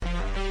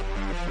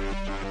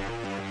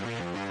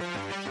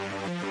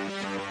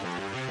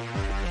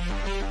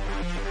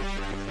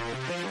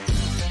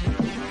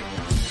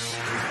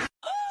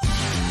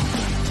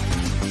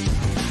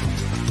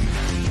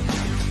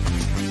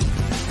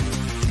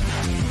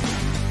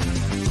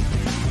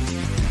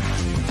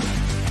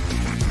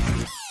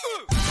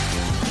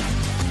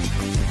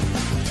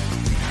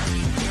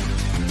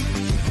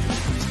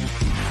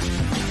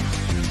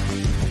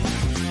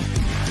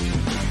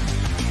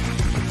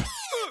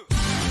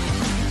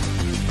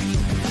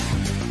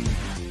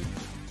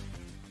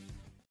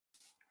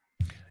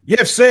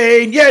You've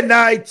seen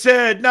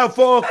United, now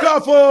fuck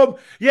off them.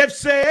 You've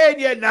seen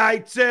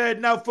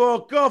United, now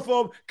fuck off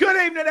them.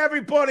 Good evening,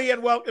 everybody,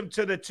 and welcome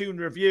to the Toon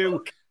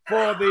Review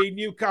for the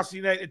Newcastle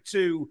United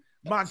 2,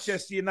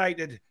 Manchester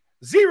United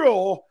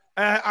 0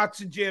 at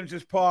St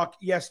James's Park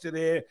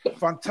yesterday.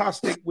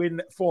 Fantastic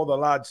win for the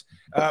lads.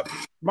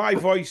 My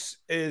voice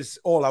is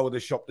all out of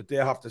the shop today,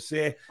 I have to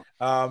say.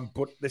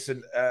 But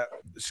listen,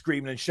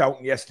 screaming and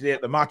shouting yesterday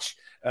at the match,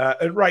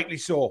 and rightly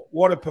so.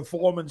 What a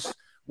performance.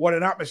 What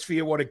an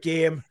atmosphere, what a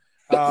game.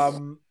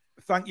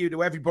 Thank you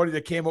to everybody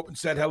that came up and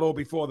said hello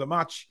before the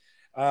match.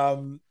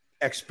 Everybody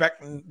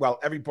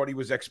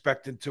was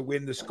expecting to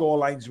win. The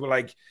scorelines were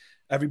like,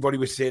 everybody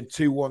was saying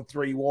 2-1,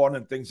 3-1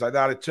 and things like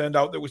that. It turned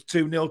out there was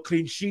 2-0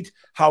 clean sheet.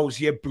 How's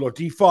your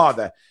bloody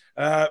father?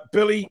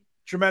 Billy,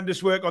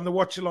 tremendous work on the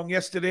watch-along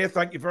yesterday.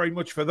 Thank you very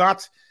much for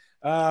that.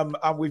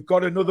 And we've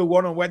got another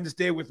one on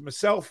Wednesday with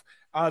myself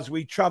as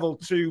we travel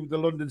to the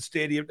London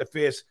Stadium to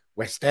face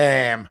West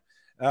Ham.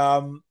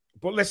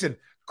 But listen,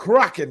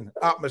 cracking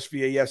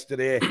atmosphere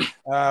yesterday.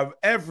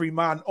 Every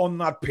man on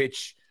that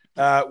pitch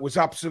was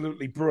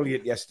absolutely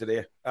brilliant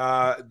yesterday.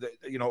 And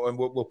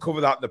we'll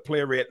cover that in the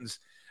play ratings.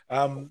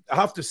 I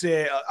have to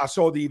say, I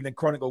saw the Evening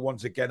Chronicle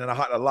once again, and I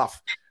had to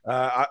laugh.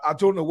 I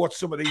don't know what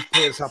some of these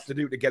players have to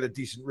do to get a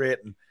decent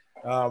rating,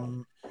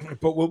 but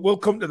we'll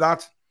come to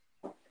that.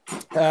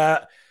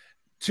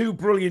 Two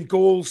brilliant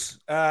goals.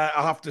 I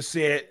have to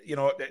say,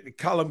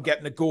 Callum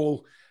getting a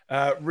goal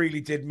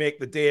really did make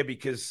the day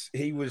because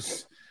he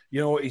was,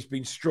 he's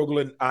been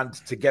struggling, and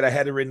to get a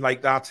header in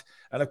like that.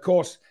 And of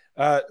course,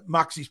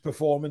 Maxi's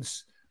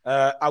performance,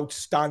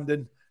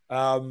 outstanding.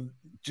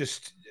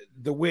 Just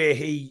the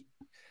way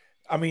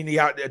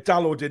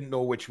Dallo didn't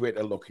know which way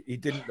to look. He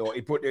didn't know.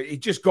 He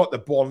just got the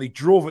ball and he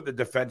drove at the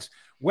defense.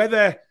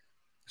 Whether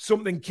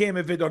something came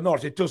of it or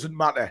not, it doesn't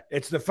matter.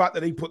 It's the fact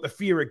that he put the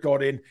fear of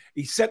God in.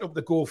 He set up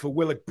the goal for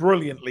Willock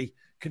brilliantly,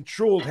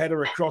 controlled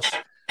header across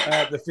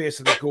the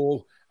face of the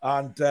goal.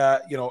 And,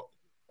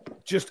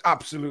 just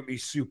absolutely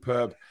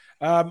superb.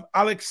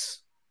 Alex,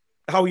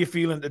 how are you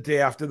feeling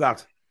today after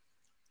that?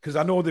 Because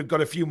I know they've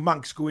got a few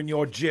monks going in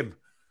your gym.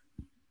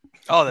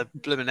 Oh, they're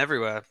blooming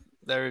everywhere.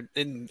 They're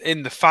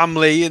in the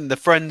family, in the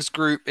friends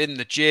group, in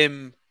the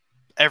gym,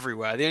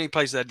 everywhere. The only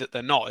place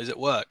they're not is at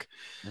work.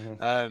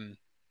 Mm-hmm.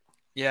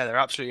 Yeah, they're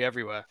absolutely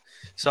everywhere.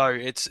 So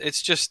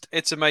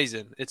it's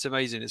amazing. It's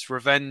amazing. It's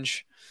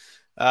revenge.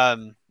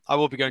 I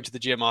will be going to the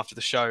gym after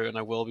the show, and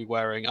I will be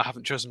wearing. I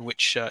haven't chosen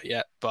which shirt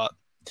yet, but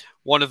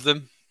one of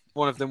them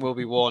will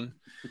be worn.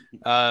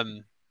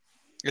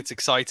 It's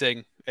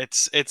exciting.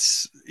 It's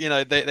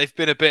they've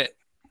been a bit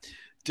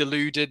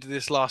deluded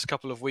this last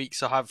couple of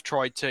weeks. I have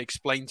tried to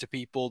explain to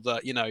people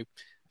that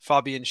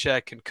Fabian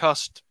Schär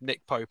concussed,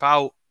 Nick Pope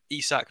out,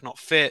 Isak not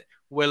fit,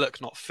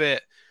 Willock not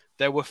fit.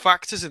 There were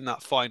factors in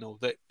that final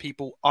that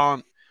people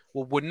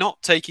were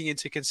not taking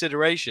into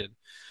consideration,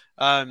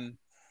 and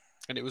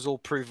it was all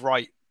proved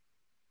right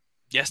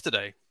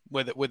yesterday.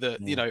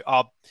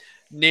 Our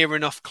near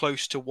enough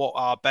close to what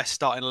our best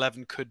starting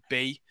 11 could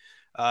be.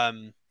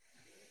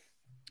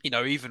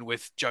 Even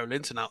with Joe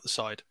Linton out the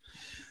side,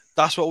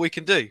 that's what we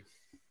can do.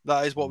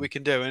 That is what we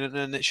can do,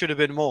 and it should have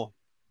been more.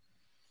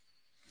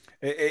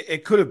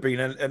 It could have been,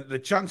 and the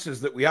chances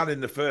that we had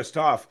in the first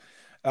half,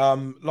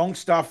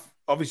 Longstaff.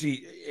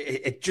 Obviously,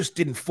 it just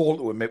didn't fall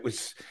to him. It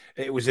was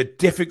a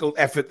difficult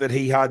effort that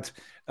he had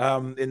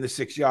in the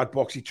 6-yard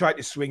box. He tried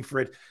to swing for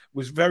it,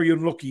 was very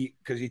unlucky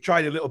because he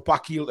tried a little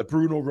back heel to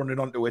Bruno running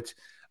onto it,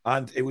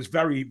 and it was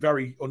very,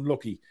 very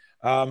unlucky.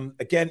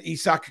 Again,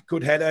 Isak,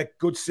 good header,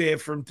 good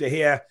save from De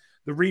Gea.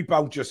 The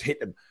rebound just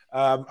hit him.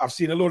 I've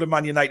seen a lot of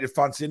Man United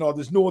fans saying,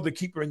 there's no other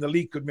keeper in the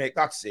league could make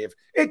that save.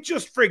 It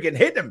just frigging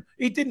hit him.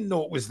 He didn't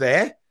know it was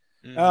there.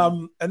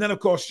 Mm-hmm. And then, of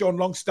course, Sean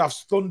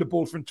Longstaff's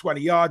thunderbolt from 20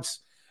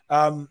 yards.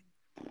 A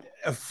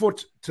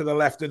foot to the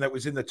left, and it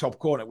was in the top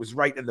corner. It was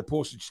right in the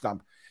postage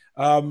stamp.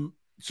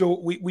 So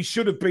we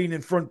should have been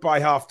in front by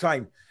half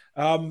time.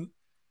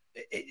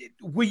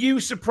 Were you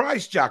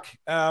surprised, Jack,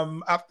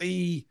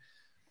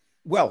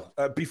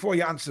 before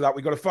you answer that,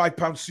 we got a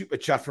 £5 super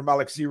chat from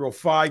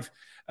Alex05.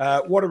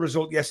 What a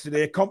result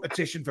yesterday.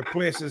 Competition for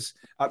places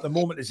at the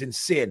moment is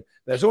insane.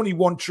 There's only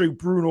one true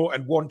Bruno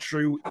and one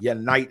true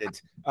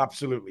United.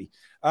 Absolutely.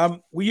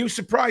 Were you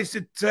surprised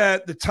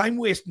at the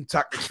time-wasting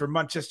tactics from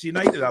Manchester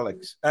United,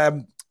 Alex?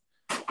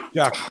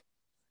 Jack?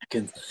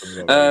 Good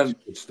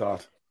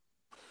start.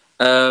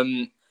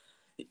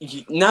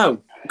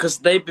 No, because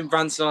they've been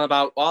ranting on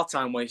about our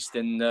time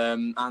wasting,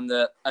 and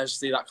I just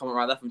see that comment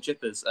right there from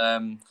Chippers,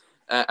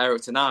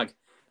 Eric Tenag,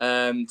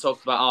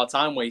 talked about our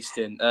time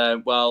wasting.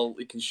 Well,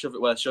 we can shove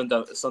it where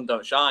the sun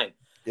don't shine.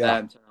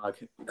 Yeah.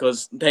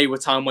 Because they were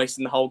time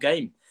wasting the whole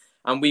game,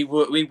 and we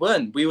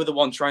weren't. We were the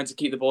ones trying to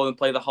keep the ball and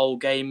play the whole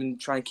game and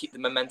try and keep the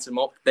momentum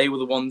up. They were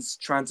the ones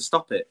trying to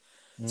stop it.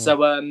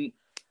 So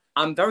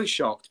I'm very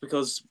shocked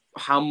because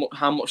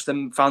how much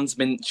them fans have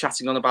been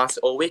chatting on about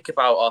it all week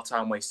about our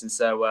time wasting.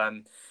 So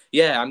I'm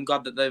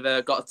glad that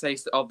they've got a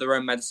taste of their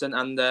own medicine,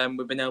 and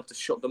we've been able to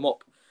shut them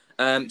up.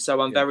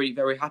 So I'm very,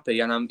 very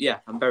happy, and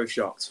I'm very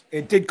shocked.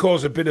 It did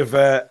cause a bit of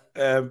a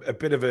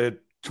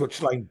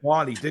touchline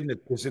barney, didn't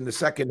it? Because in the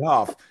second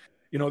half,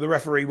 the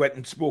referee went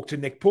and spoke to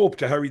Nick Pope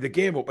to hurry the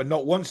game up, and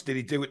not once did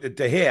he do it to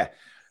De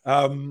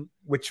Gea,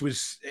 which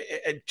was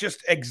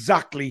just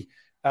exactly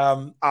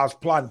as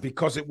planned.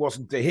 Because it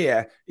wasn't De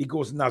Gea, he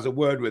goes and has a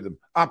word with him.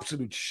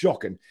 Absolute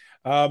shocking.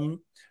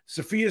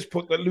 Sophia's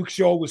put that Luke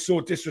Shaw was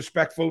so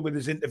disrespectful with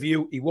his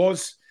interview. He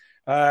was.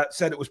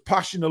 Said it was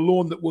passion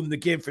alone that won the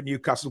game for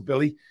Newcastle,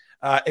 Billy.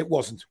 It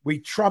wasn't. We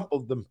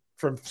trampled them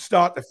from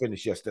start to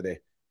finish yesterday.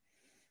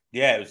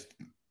 Yeah, it was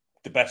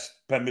the best,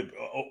 1 to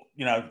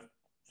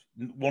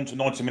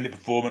 90-minute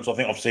performance I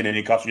think I've seen in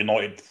Newcastle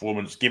United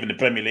performance given the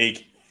Premier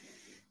League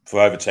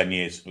for over 10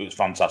 years. It was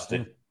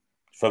fantastic.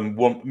 From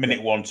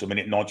minute 1 to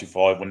minute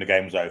 95 when the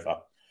game was over,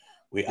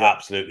 we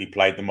absolutely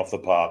played them off the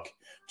park.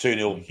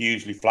 2-0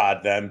 hugely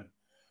flattered them.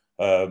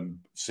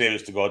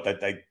 Serious to God,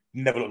 they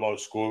never looked like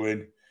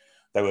scoring.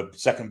 They were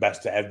second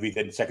best to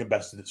everything, second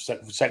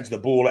to the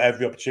ball at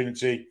every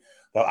opportunity.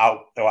 They were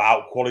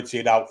out quality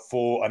and out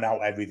fought and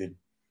out everything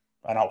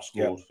and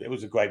outscored. Yeah. It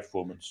was a great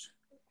performance.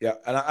 Yeah,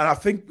 and I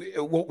think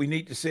what we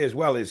need to say as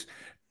well is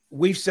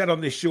we've said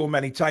on this show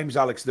many times,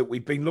 Alex, that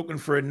we've been looking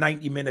for a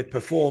 90-minute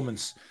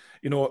performance,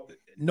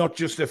 not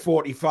just a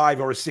 45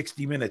 or a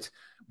 60-minute.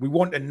 We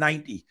want a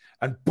 90.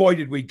 And boy,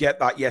 did we get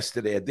that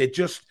yesterday. They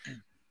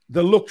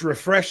looked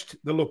refreshed.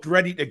 They looked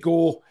ready to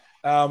go.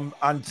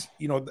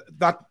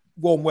 That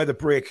warm weather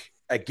break,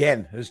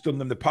 again, has done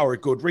them the power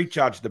of good,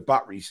 recharged the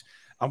batteries.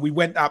 And we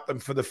went at them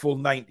for the full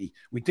 90.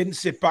 We didn't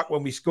sit back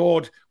when we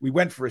scored. We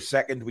went for a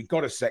second. We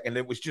got a second.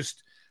 It was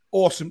just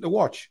awesome to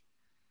watch.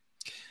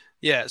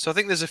 Yeah, so I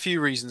think there's a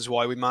few reasons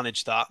why we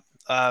managed that.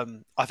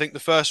 I think the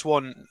first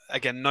one,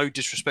 again, no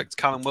disrespect to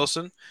Callum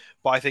Wilson,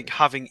 but I think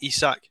having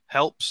Isak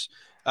helps.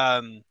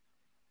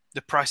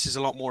 The press is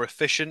a lot more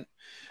efficient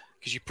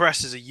because you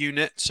press as a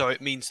unit, so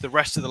it means the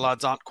rest of the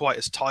lads aren't quite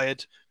as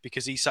tired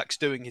because Isak's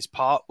doing his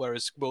part,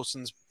 whereas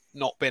Wilson's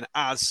not been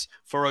as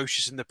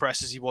ferocious in the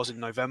press as he was in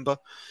November.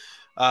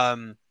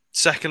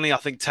 Secondly, I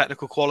think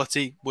technical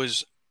quality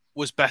was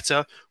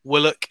better.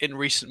 Willock in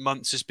recent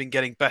months has been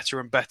getting better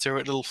and better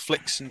at little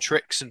flicks and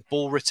tricks and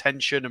ball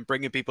retention and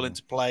bringing people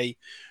into play.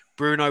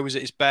 Bruno was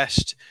at his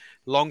best.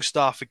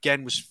 Longstaff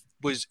again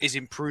is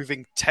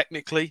improving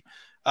technically.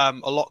 A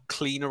lot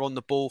cleaner on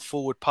the ball,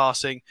 forward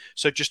passing.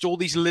 So just all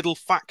these little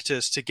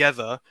factors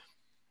together,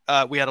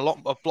 we had a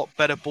lot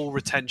better ball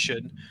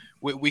retention.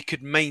 We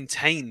could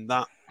maintain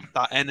that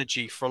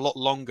energy for a lot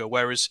longer.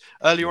 Whereas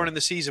earlier on in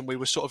the season, we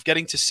were sort of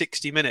getting to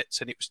 60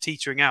 minutes and it was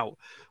teetering out.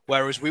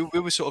 Whereas we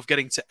were sort of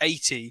getting to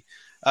 80.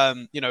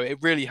 It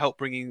really helped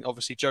bringing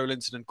obviously Joe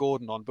Linton and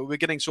Gordon on, but we're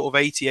getting sort of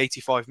 80,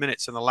 85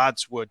 minutes and the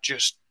lads were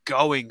just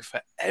going for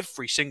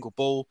every single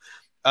ball.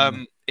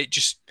 It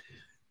just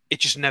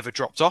never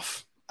dropped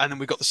off. And then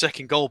we got the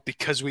second goal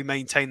because we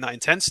maintained that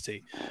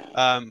intensity.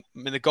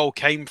 The goal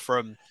came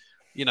from,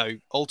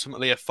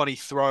 ultimately a funny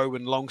throw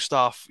and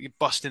Longstaff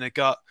busting a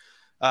gut.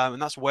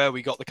 And that's where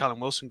we got the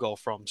Callum Wilson goal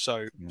from.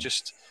 So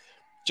just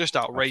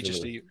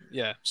outrageously,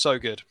 so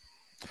good.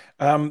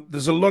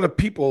 There's a lot of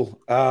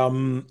people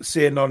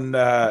saying on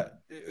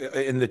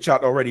in the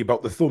chat already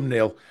about the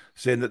thumbnail,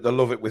 saying that they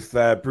love it with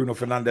Bruno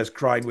Fernandes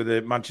crying with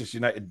a Manchester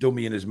United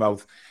dummy in his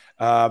mouth.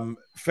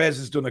 Fez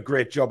has done a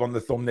great job on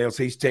the thumbnails.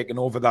 He's taken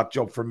over that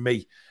job from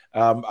me,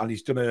 and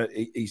he's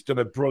done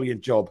a brilliant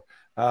job.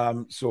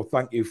 So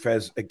thank you,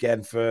 Fez,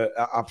 again for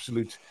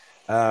absolute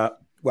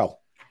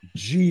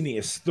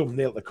genius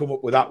thumbnail to come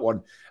up with that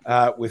one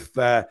with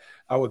our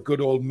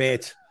good old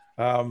mate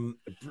Bruno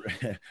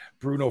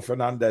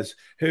Fernandes,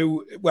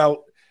 who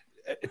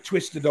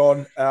twisted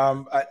on.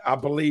 I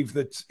believe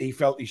that he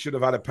felt he should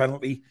have had a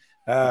penalty.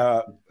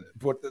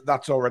 But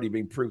that's already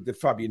been proved that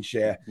Fabian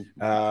Schär,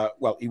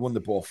 he won the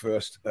ball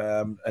first.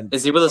 And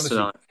is he with us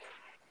tonight?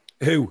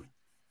 Who?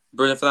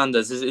 Bruno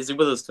Fernandes. Is he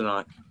with us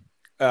tonight?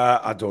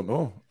 I don't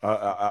know.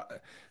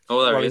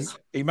 There he is.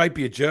 He might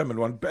be a German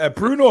one.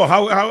 Bruno,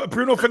 how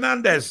Bruno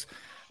Fernandes?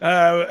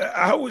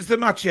 How was the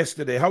match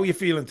yesterday? How are you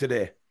feeling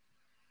today?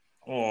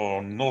 Oh,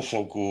 not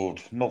so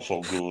good. Not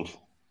so good.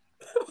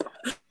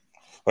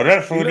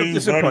 Referee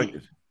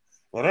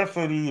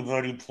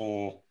very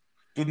poor.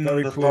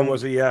 Very poor,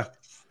 was he? Yeah.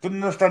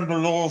 Didn't understand the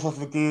laws of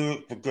the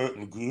game.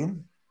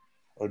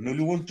 I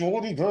nearly went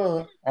Geordie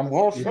there. I'm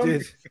watching. You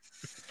did.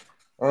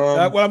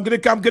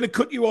 I'm gonna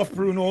cut you off,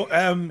 Bruno.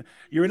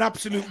 You're an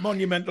absolute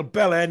monumental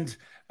bellend.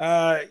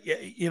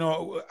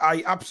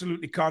 I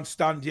absolutely can't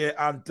stand you.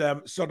 And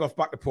sod off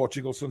back to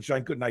Portugal,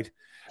 sunshine. Good night.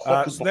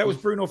 So that was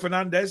Bruno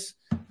Fernandes.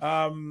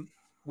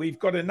 We've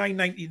got a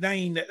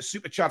 $9.99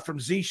 super chat from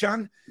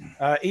Zishan.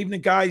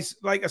 Evening, guys.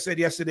 Like I said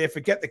yesterday,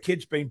 forget the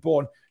kids being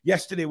born.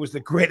 Yesterday was the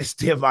greatest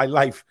day of my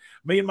life.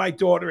 Me and my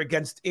daughter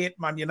against 8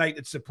 Man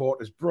United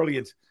supporters.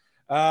 Brilliant.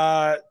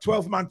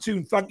 12-man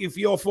tune. Thank you for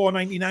your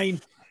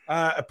 $4.99.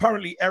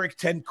 Apparently, Eric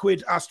 10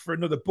 quid asked for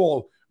another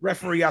ball.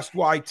 Referee asked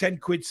why. 10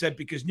 quid said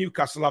because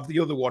Newcastle have the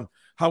other one.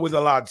 How are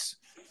the lads?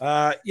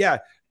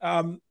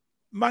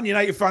 Man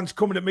United fans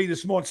coming at me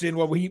this morning saying,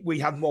 well, we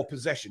had more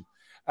possession.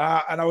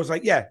 And I was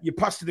like, yeah, you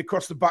passed it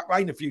across the back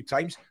line a few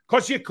times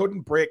because you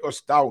couldn't break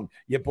us down,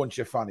 you bunch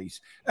of fannies.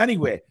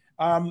 Anyway,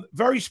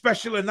 very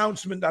special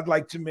announcement I'd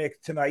like to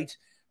make tonight.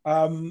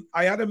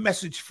 I had a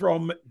message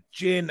from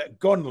Jane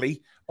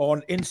Gonley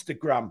on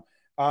Instagram,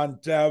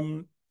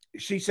 and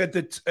she said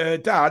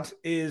that Dad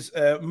is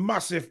a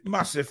massive,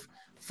 massive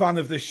fan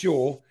of the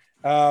show,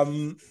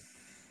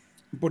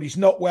 but he's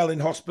not well in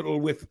hospital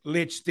with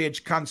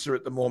late-stage cancer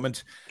at the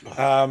moment.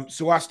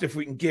 So asked if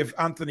we can give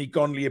Anthony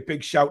Gonley a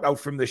big shout-out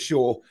from the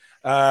show.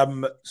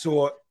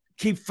 So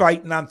keep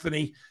fighting,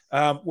 Anthony.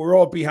 We're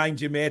all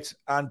behind you, mate.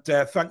 And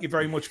thank you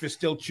very much for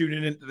still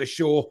tuning into the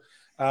show.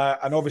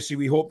 And obviously,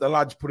 we hope the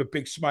lads put a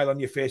big smile on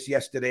your face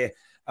yesterday.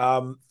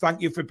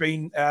 Thank you for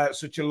being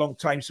such a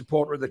long-time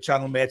supporter of the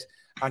channel, mate.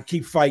 And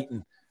keep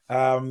fighting.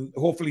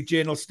 Hopefully,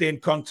 Jane will stay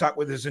in contact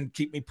with us and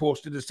keep me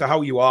posted as to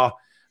how you are.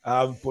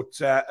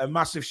 But a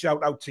massive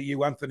shout out to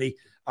you, Anthony,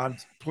 and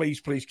please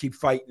keep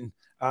fighting.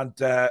 And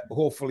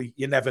hopefully,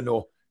 you never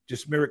know,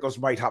 just miracles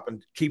might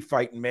happen. Keep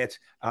fighting, mate,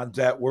 and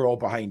we're all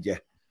behind you.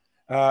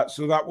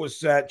 So that was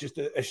just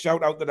a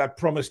shout out that I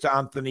promised to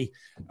Anthony.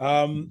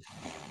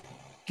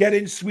 Get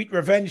in sweet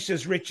revenge,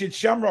 says Richard.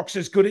 Shamrock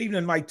says, good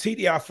evening, my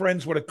TDR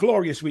friends. What a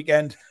glorious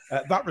weekend.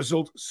 That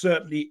result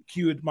certainly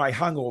cured my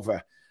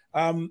hangover.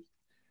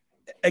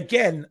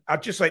 Again,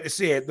 I'd just like to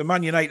say the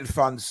Man United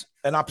fans,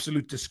 an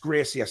absolute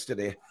disgrace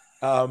yesterday.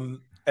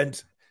 And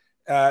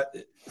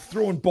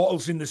throwing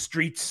bottles in the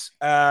streets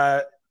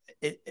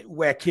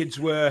where kids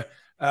were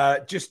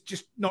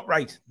just not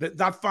right.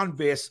 That fan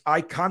base,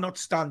 I cannot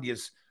stand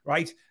yous,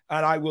 right?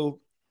 And I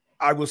will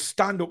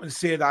stand up and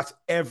say that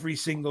every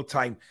single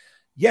time.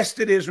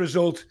 Yesterday's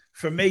result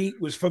for me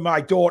was for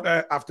my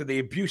daughter after the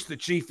abuse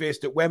that she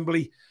faced at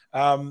Wembley.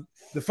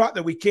 The fact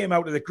that we came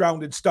out of the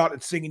ground and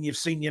started singing "You've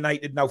Seen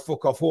United, Now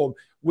Fuck Off Home"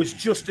 was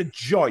just a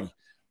joy,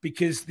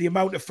 because the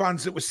amount of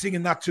fans that were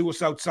singing that to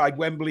us outside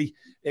Wembley,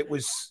 it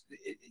was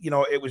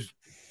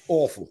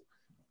awful.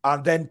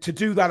 And then to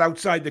do that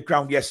outside the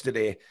ground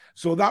yesterday.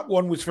 So that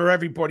one was for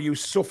everybody who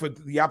suffered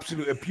the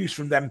absolute abuse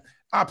from them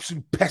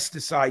absolute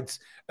pesticides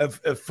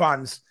of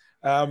fans.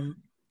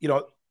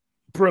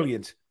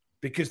 Brilliant.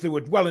 Because they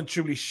would well and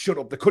truly shut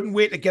up. They couldn't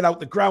wait to get out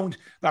the ground.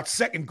 That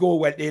second goal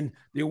went in.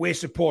 The away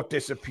support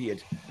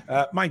disappeared.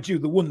 Mind you,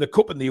 they won the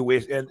cup in the away,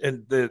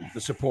 and the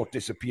support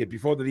disappeared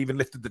before they even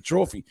lifted the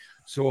trophy.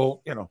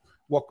 So,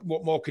 what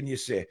more can you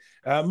say?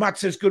 Matt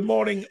says, good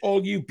morning,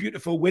 all you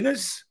beautiful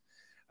winners.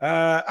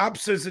 Ab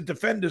says the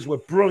defenders were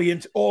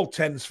brilliant. All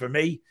 10s for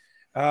me.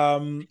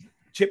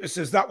 Chipper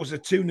says that was a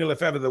 2-0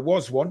 if ever there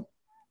was one.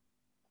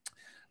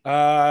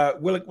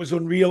 Willock was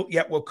unreal.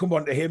 Yeah, we'll come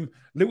on to him.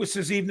 Lewis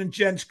says, evening,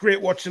 gents. Great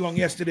watch along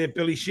yesterday,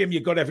 Billy. Shame you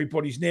got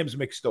everybody's names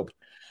mixed up.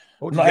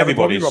 Not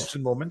everybody's.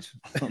 Robson moment.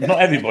 Not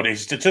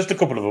everybody's. Just a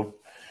couple of them.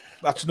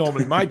 That's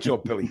normally my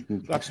job, Billy.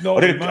 That's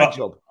normally my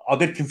job. I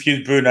did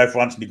confuse Bruno for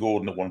Anthony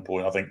Gordon at one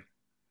point, I think.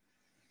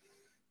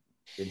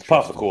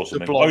 Part of the course.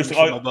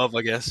 Above,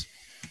 I guess.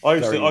 I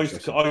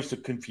used to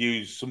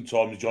confuse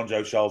sometimes John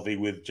Joe Shelby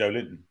with Joe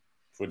Linton,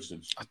 for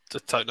instance. I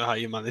don't know how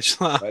you manage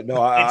that.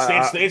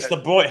 It's the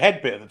bright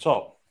head bit at the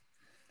top.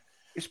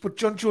 It's but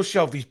John Joe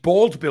Shelby's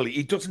bald, Billy.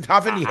 He doesn't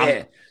have any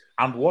hair.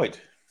 And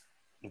white,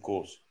 of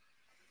course.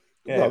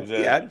 Yeah, he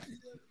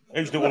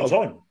used to do it all the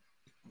time.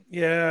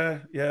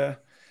 Yeah.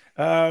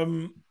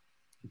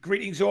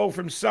 Greetings all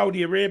from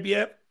Saudi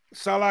Arabia.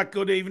 Salah,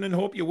 good evening.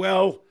 Hope you're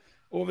well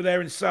over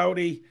there in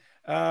Saudi.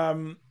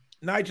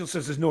 Nigel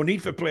says there's no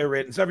need for player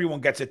ratings.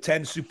 Everyone gets a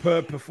 10.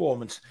 Superb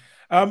performance.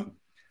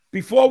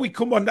 Before we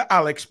come on to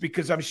Alex,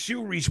 because I'm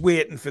sure he's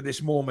waiting for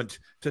this moment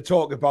to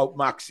talk about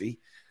Maxi.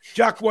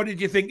 Jack, what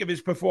did you think of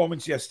his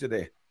performance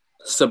yesterday?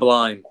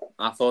 Sublime.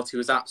 I thought he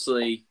was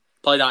absolutely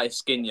played out his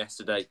skin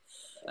yesterday.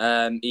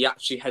 He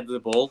actually headed the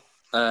ball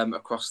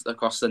across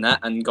the net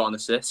and got an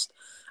assist.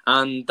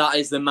 And that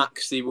is the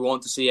Maxi we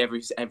want to see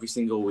every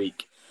single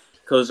week.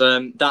 Because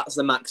that's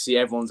the Maxi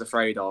everyone's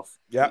afraid of.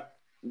 Yeah.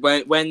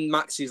 When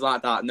Maxi's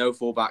like that, no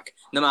fullback,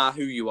 no matter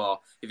who you are,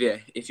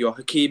 if you're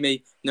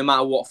Hakimi, no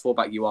matter what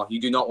fullback you are,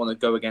 you do not want to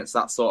go against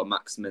that sort of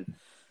Maximin.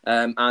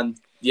 And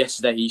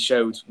yesterday he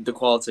showed the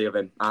quality of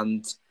him,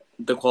 and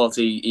the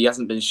quality he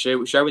hasn't been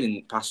showing in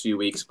the past few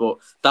weeks. But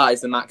that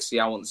is the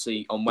Maxi I want to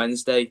see on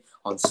Wednesday,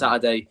 on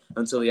Saturday,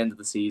 until the end of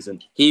the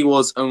season. He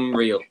was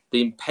unreal.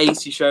 The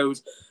pace he showed,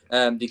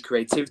 the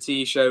creativity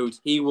he showed,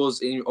 he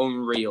was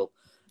unreal.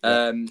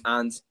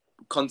 And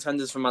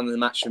contenders for man of the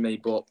match for me,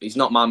 but he's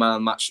not my man of the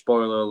match,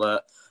 spoiler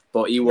alert.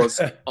 But he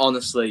was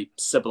honestly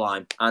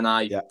sublime, and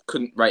I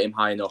couldn't rate him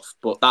high enough.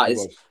 But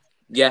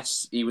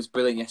yes, he was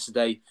brilliant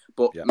yesterday.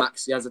 But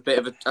Maxi has a bit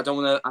of a. I don't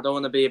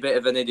want to be a bit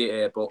of an idiot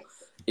here, but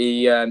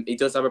he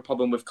does have a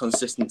problem with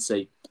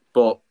consistency.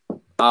 But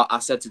I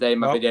said today in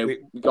my video,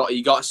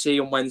 you got to see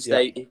on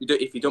Wednesday.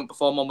 If you don't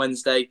perform on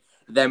Wednesday,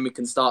 then we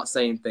can start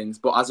saying things.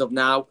 But as of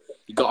now,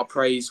 you got to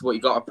praise what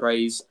you got to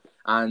praise,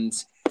 and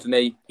for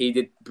me, he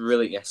did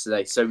brilliant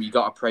yesterday. So you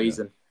got to praise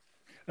him.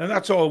 And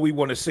that's all we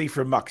want to see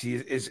from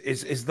Maxi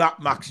is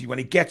that Maxi when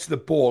he gets the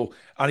ball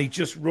and he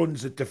just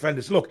runs at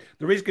defenders. Look,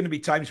 there is going to be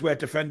times where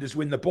defenders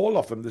win the ball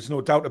off him. There's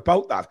no doubt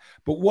about that.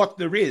 But what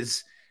there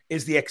is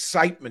the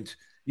excitement.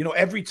 You know,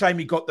 every time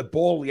he got the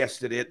ball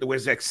yesterday, there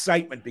was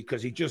excitement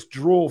because he just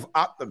drove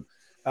at them.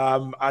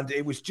 And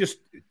it was just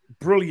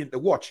brilliant to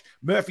watch.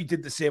 Murphy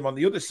did the same on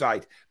the other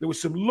side. There was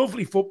some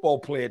lovely football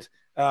played,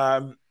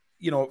 from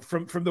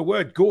the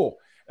word go.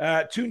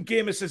 Toon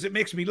Gamer says, it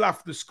makes me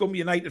laugh, the scum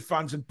United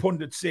fans and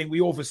pundits saying we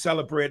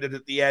over-celebrated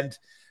at the end.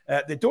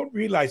 They don't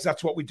realise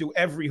that's what we do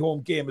every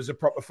home game as a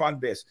proper fan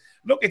base.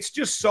 Look, it's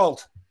just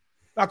salt.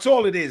 That's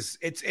all it is.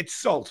 It's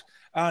salt.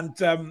 And,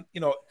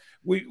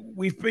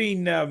 we've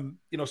been,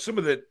 some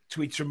of the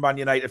tweets from Man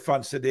United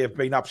fans today have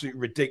been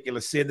absolutely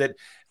ridiculous, saying that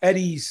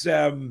Eddie's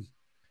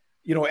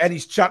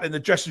chat in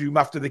the dressing room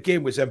after the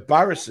game was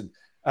embarrassing.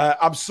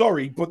 I'm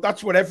sorry, but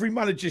that's what every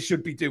manager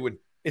should be doing,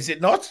 is it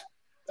not?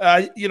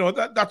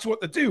 That's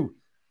what they do.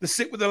 They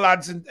sit with the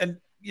lads and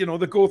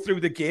they go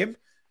through the game.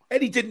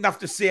 Eddie didn't have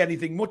to say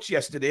anything much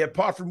yesterday,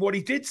 apart from what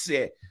he did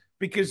say,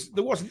 because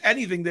there wasn't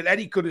anything that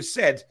Eddie could have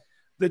said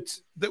that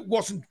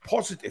wasn't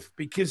positive,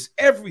 because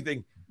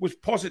everything was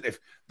positive.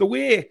 The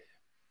way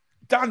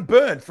Dan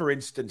Burn, for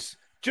instance,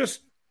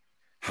 just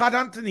had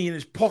Anthony in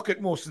his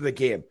pocket most of the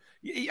game.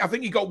 I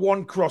think he got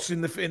one cross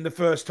in the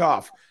first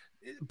half,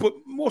 but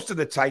most of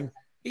the time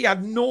he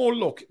had no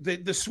luck.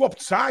 They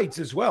swapped sides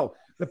as well.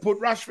 They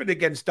put Rashford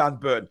against Dan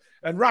Burn,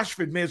 and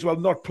Rashford may as well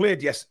not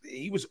played yesterday.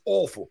 He was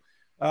awful.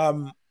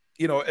 And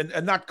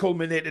that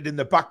culminated in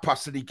the back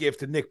pass that he gave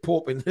to Nick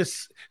Pope in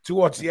this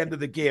towards the end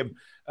of the game.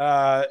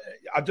 I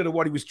don't know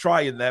what he was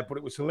trying there, but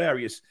it was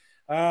hilarious.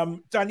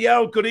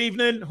 Danielle, good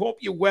evening. Hope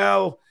you're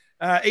well.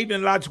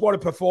 Evening, lads. What a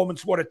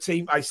performance. What a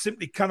team. I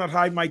simply cannot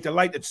hide my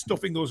delight at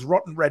stuffing those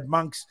rotten red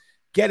monks.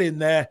 Get in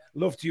there.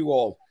 Love to you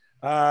all.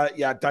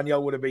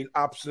 Danielle would have been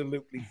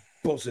absolutely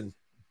buzzing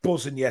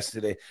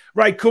yesterday.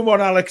 Right, come on,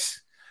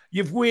 Alex.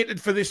 You've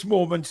waited for this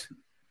moment.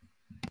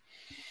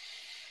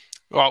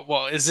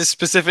 Well, is this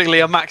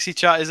specifically a Maxi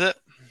chat, is it?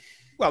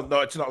 Well,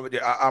 no, it's not.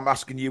 I'm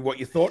asking you what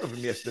you thought of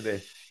him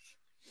yesterday.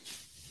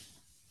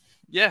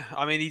 Yeah,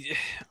 I mean,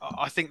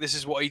 I think this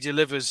is what he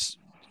delivers.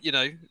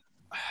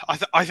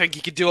 I think he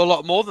could do a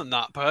lot more than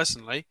that,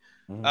 personally.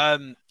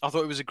 I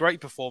thought it was a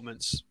great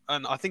performance,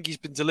 and I think he's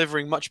been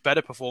delivering much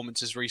better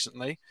performances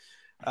recently.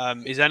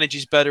 His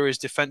energy's better, his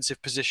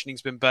defensive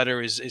positioning's been better,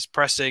 his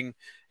pressing,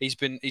 he's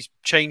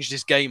changed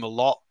his game a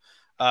lot.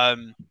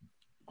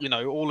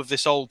 All of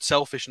this old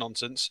selfish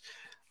nonsense.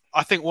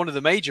 I think one of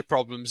the major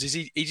problems is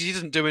he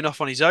doesn't do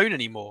enough on his own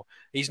anymore.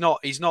 He's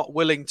not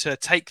willing to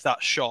take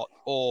that shot,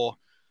 or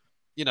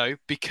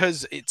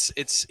because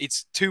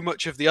it's too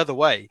much of the other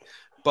way.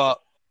 But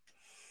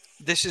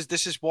this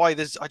is why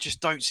I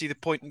just don't see the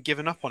point in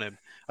giving up on him.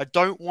 I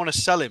don't want to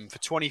sell him for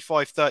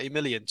 25-30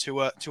 million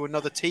to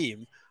another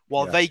team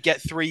while they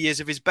get 3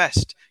 years of his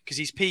best, because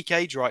he's peak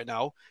age right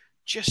now.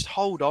 Just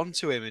hold on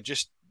to him and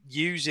just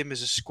use him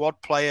as a squad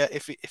player.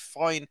 If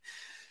fine,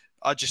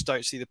 I just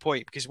don't see the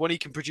point, because when he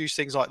can produce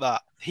things like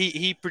that,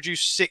 he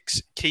produced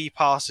 6 key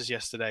passes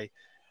yesterday.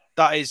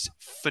 That is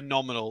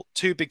phenomenal.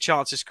 2 big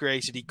chances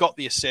created. He got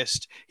the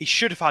assist. He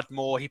should have had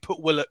more. He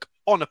put Willock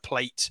on a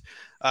plate.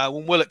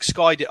 When Willock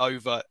skied it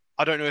over,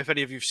 I don't know if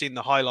any of you have seen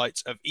the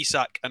highlights of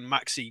Isak and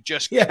Maxi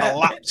just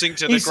collapsing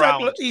to the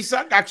ground.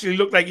 Isak actually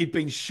looked like he'd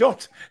been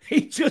shot.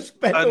 He just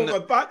bent over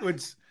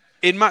backwards.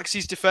 In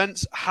Maxi's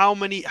defense, how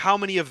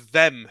many of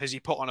them has he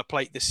put on a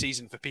plate this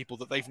season for people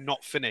that they've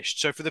not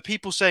finished? So for the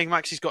people saying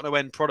Maxi's got no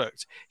end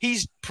product,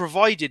 he's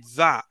provided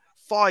that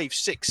 5,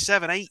 6,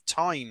 7, 8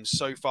 times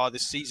so far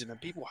this season, and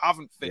people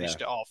haven't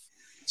finished it off.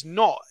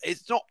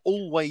 It's not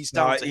always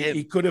down to him.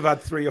 He could have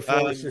had 3 or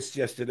 4 assists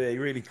yesterday. He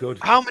really could.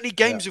 How many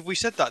games have we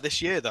said that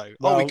this year, though?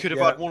 Well, we could have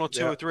had 1 or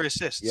 2 or 3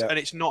 assists, and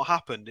it's not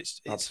happened.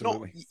 It's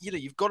Absolutely.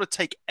 not. You've got to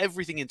take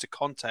everything into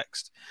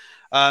context.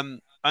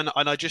 And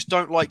I just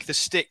don't like the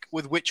stick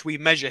with which we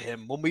measure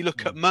him. When we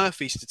look at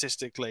Murphy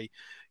statistically,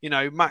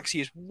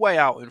 Maxi is way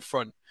out in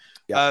front.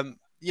 Yeah.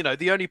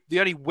 The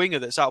only winger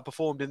that's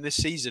outperformed in this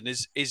season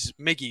is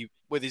Miggy,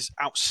 with his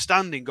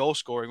outstanding goal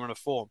scoring run of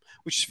form,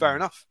 which is fair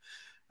enough.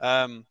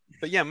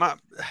 But yeah, Matt,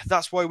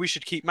 that's why we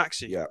should keep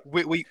Maxi. Yeah.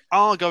 We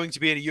are going to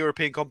be in a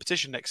European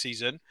competition next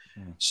season.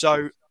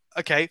 So,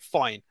 okay,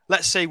 fine.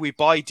 Let's say we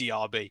buy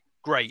DRB.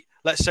 Great.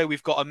 Let's say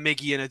we've got a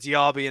Miggy and a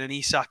Diaby and an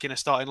Isak in a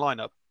starting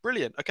lineup.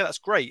 Brilliant. Okay, that's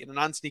great. And an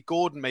Anthony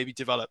Gordon maybe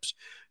develops.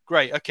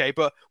 Great. Okay,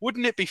 but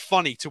wouldn't it be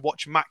funny to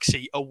watch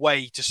Maxi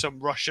away to some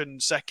Russian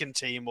second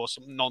team or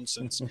some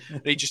nonsense? And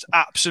he just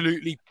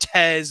absolutely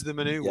tears them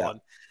a new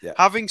one. Yeah.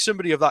 Having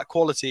somebody of that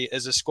quality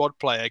as a squad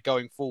player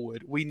going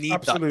forward, we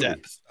need that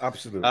depth.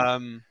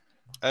 Absolutely.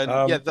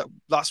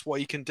 That's what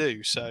he can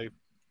do. So.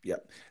 Yeah.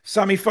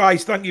 Sammy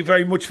Fies, thank you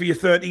very much for your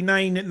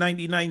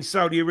 39.99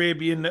 Saudi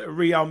Arabian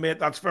Real, mate.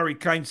 That's very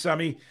kind,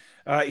 Sammy.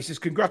 He says,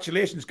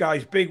 congratulations,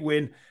 guys. Big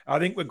win. I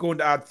think we're going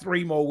to add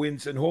 3 more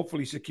wins and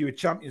hopefully secure a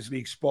Champions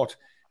League spot.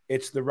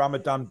 It's the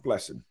Ramadan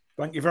blessing.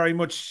 Thank you very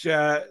much,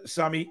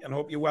 Sammy, and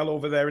hope you're well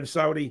over there in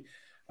Saudi.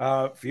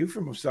 View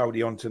from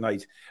Saudi on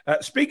tonight.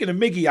 Speaking of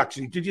Miggy,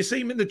 actually, did you see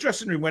him in the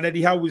dressing room when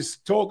Eddie Howe was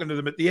talking to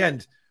them at the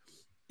end?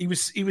 He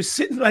was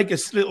sitting like a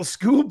little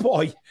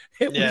schoolboy.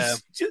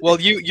 Well,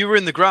 you were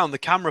in the ground. The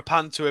camera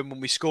panned to him when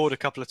we scored a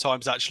couple of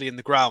times. Actually, in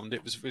the ground,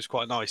 it was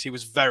quite nice. He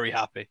was very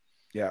happy.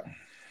 Yeah.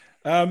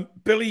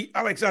 Billy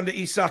Alexander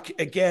Isak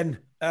again.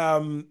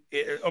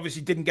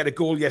 Obviously didn't get a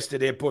goal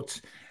yesterday, but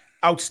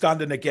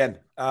outstanding again.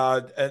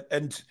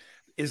 And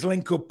his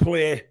link-up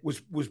play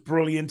was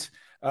brilliant.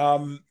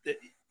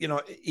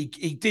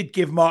 He did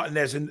give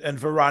Martinez and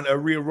Varane a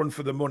real run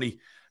for the money.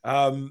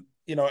 And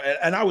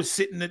I was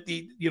sitting at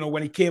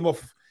when he came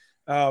off,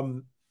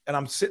 and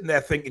I'm sitting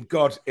there thinking,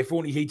 God, if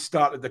only he'd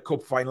started the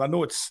cup final. I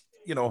know it's,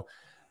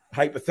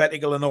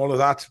 hypothetical and all of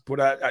that,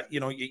 but,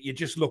 you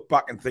just look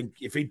back and think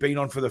if he'd been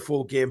on for the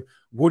full game,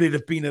 would it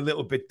have been a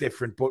little bit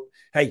different? But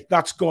hey,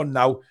 that's gone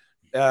now.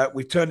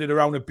 We've turned it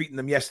around and beaten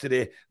them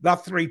yesterday.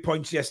 That 3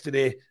 points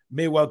yesterday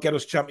may well get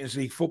us Champions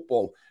League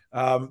football.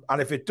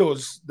 And if it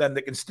does, then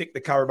they can stick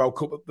the Carabao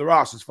Cup up their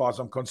arse, as far as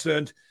I'm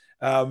concerned.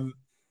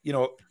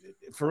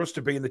 For us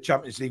to be in the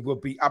Champions League will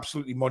be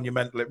absolutely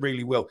monumental. It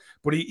really will.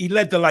 But he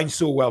led the line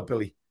so well,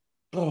 Billy.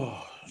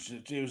 Oh,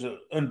 it was an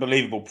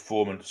unbelievable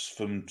performance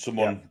from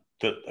someone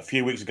that a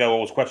few weeks ago I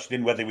was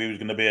questioning whether he was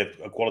going to be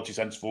a quality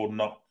centre forward or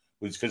not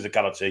with his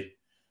physicality.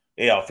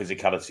 He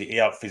out-physicality. He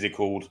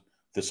out-physicaled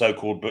the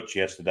so-called Butch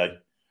yesterday.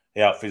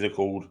 He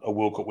out-physicaled a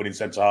World Cup winning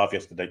centre-half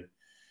yesterday.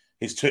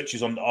 His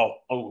touches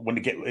when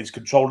he gets his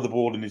control of the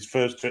ball in his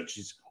first touch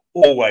is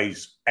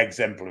always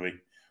exemplary.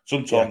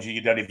 Sometimes you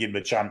don't even give him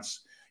a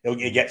chance.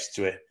 He gets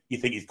to it. You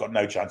think he's got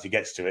no chance. He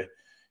gets to it.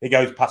 He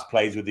goes past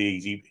plays with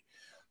ease.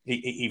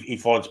 He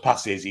finds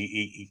passes.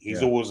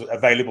 He's always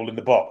available in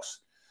the box.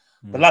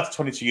 The lad's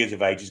 22 years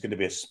of age. He's going to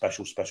be a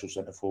special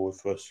centre forward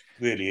for us.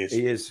 Really is.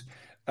 He is.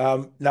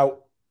 Now,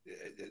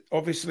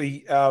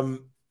 obviously,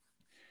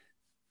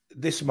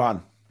 this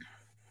man,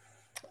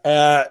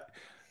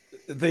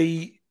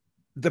 the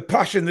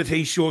passion that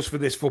he shows for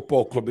this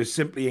football club is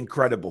simply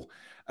incredible.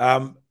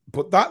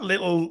 But that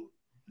little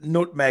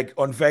nutmeg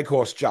on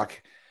Weghorst,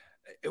 Jack,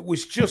 it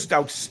was just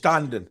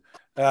outstanding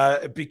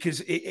because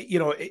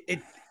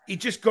he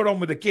just got on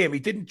with the game. He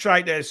didn't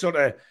try to sort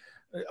of,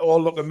 oh,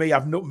 look at me,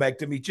 I've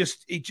nutmegged him. He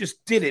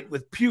just did it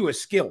with pure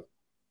skill.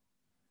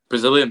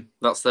 Brazilian,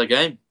 that's their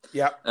game.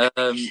 Yeah.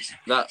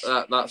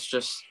 That's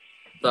just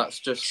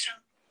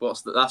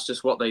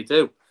what they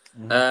do.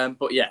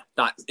 But yeah,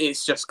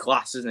 it's just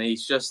class, isn't it?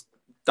 It's just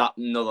that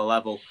another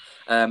level.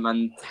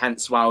 And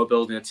hence why we're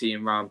building a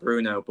team around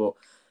Bruno. But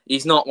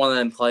he's not one of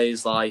them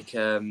players like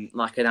an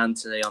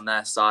Anthony on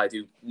their side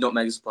who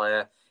nutmegs a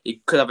player. He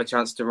could have a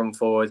chance to run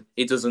forward.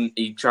 He doesn't.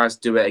 He tries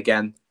to do it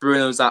again.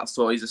 Bruno's that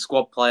sort. He's a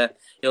squad player.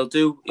 He'll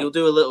do a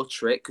little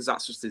trick because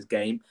that's just his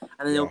game,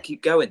 and then he'll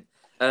keep going.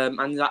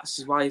 And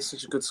that's why he's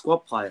such a good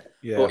squad player.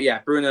 Yeah. But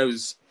yeah,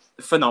 Bruno's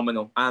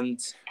phenomenal, and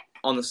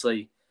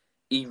honestly,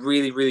 he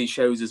really, really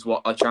shows us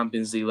what a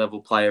Champions League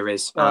level player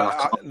is.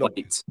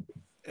 Wait.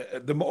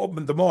 The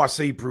more I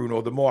see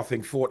Bruno, the more I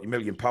think £40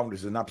 million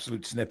is an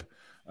absolute snip.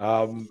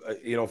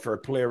 For a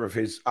player of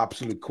his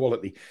absolute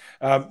quality.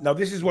 Now,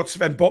 this is what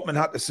Sven Botman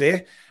had to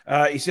say.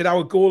 He said,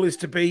 our goal is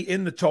to be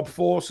in the top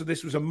four, so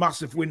this was a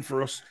massive win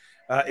for us.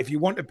 If you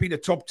want to be the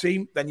top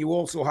team, then you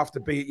also have to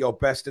be at your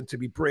best and to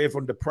be brave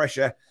under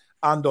pressure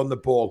and on the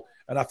ball.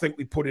 And I think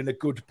we put in a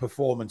good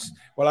performance.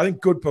 Well, I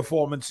think good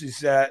performance is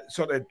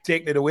sort of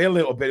taking it away a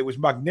little bit. It was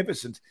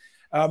magnificent.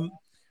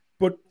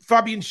 But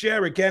Fabian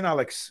Schär again,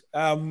 Alex,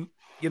 Botman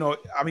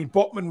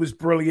was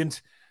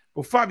brilliant.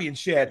 Well, Fabian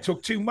Schär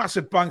took two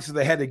massive bangs to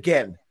the head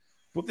again,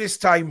 but this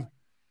time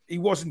he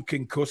wasn't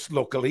concussed,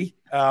 luckily.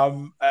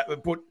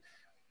 But,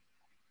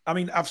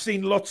 I've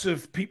seen lots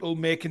of people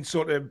making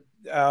sort of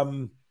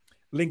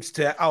links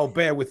to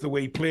Albert with the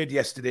way he played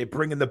yesterday,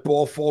 bringing the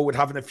ball forward,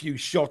 having a few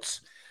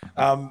shots.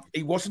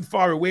 He wasn't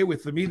far away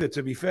with them either,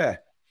 to be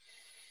fair.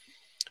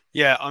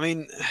 Yeah,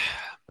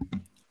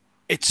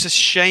 it's a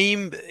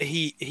shame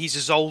he's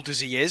as old as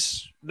he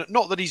is.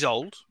 Not that he's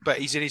old, but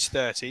he's in his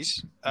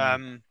 30s.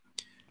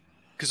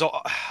 Because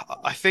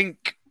I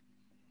think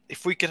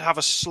if we could have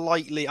a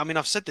slightly...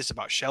 I've said this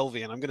about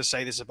Shelvey, and I'm going to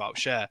say this about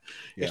Schär.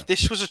 Yeah. If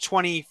this was a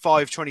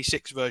 25,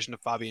 26 version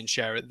of Fabian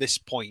Schär at this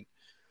point,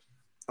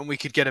 and we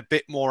could get a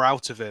bit more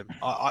out of him,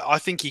 I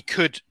think he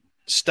could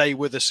stay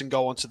with us and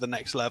go on to the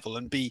next level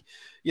and be...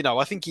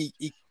 I think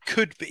he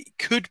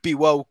could be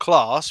world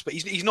class, but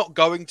he's not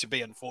going to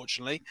be,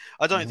 unfortunately.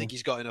 I don't think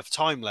he's got enough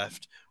time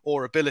left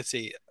or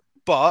ability.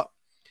 But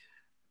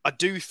I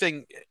do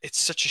think it's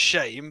such a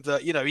shame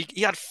that,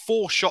 he had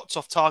 4 shots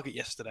off target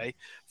yesterday.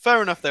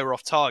 Fair enough, they were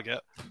off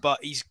target,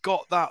 but he's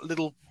got that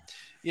little,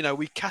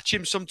 we catch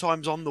him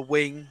sometimes on the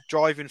wing,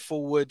 driving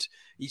forward.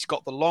 He's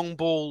got the long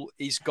ball.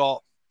 He's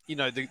got,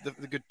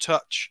 the good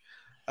touch.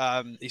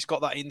 He's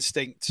got that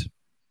instinct.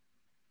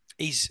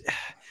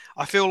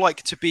 I feel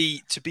like to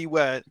be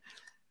where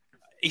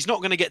he's not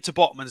going to get to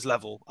Botman's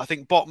level. I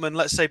think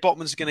let's say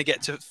Botman's going to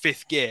get to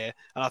 5th gear,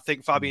 and I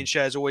think Fabian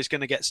Schär is always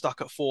going to get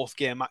stuck at 4th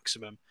gear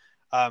maximum.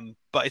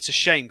 But it's a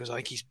shame because I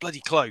think he's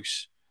bloody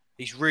close.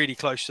 He's really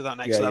close to that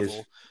next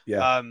level.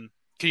 Yeah.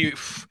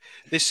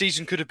 This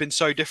season could have been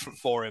so different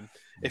for him.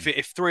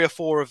 If 3 or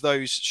 4 of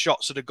those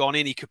shots had gone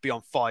in, he could be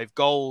on 5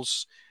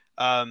 goals.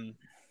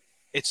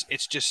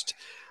 It's just,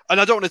 and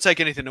I don't want to take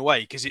anything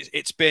away because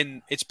it's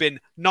been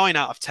 9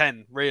 out of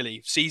 10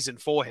 really season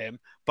for him,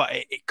 but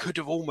it could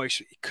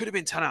have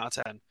been 10 out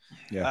of 10.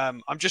 Yeah.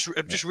 I'm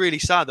just really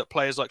sad that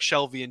players like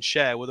Shelvey and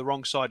Cher were the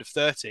wrong side of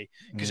 30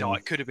 because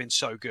it could have been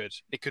so good.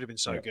 It could have been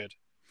so good.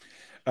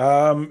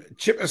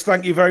 Chippers,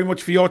 thank you very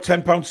much for your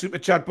 £10 super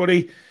chat,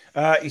 buddy.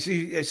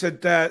 He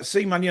said,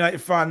 see Man United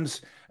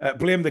fans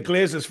blame the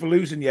Glazers for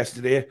losing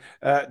yesterday.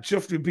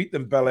 Just we beat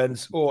them,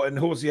 Bellends. And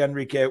Jose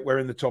Enrique were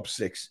in the top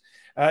 6.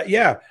 I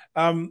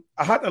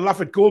had to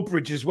laugh at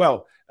Goldbridge as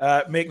well,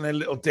 making a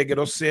little dig at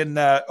us, saying,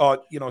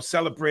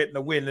 celebrating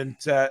a win and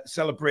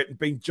celebrating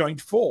being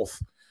joint 4th.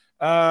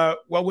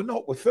 Well, we're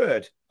not. We're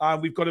 3rd.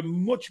 And we've got a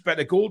much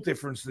better goal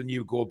difference than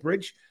you,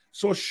 Goldbridge.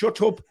 So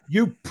shut up,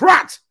 you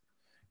prat!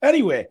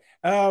 Anyway,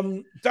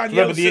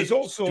 Danielle says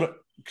also...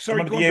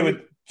 Sorry, do you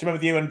remember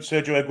the year when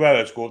Sergio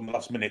Aguero scored in the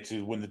last minute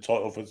to win the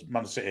title for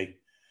Man City?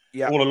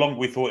 Yeah. All along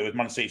we thought it was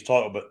Man City's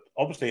title, but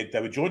obviously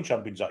they were joint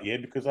champions that year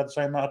because they had the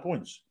same amount of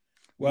points.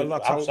 Well,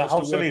 that's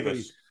how silly it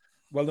is.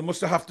 Well, they must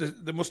have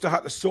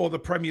had to saw the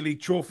Premier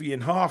League trophy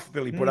in half,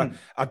 Billy. But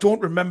I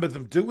don't remember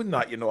them doing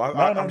that.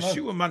 I'm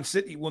sure Man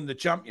City won the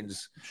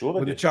champions.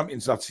 The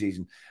champions that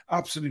season.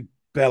 Absolute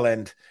bell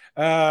end.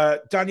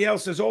 Danielle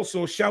says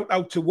also shout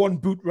out to one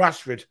boot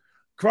Rashford,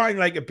 crying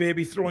like a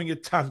baby, throwing a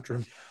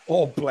tantrum.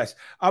 Oh bless!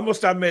 I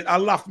must admit, I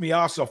laughed my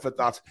ass off at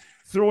that.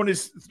 Throwing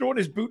his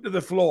boot to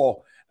the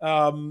floor,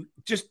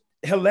 just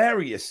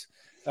hilarious.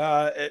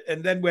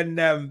 And then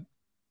when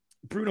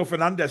Bruno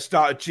Fernandes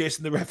started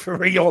chasing the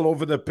referee all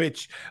over the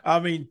pitch, I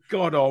mean,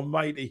 God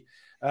Almighty,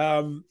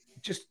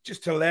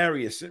 just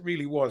hilarious. It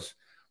really was.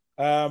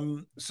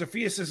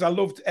 Sophia says, I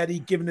loved Eddie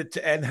giving it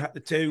to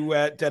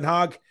Den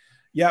Haag.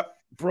 Yep,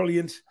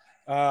 brilliant.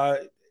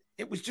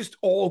 It was just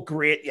all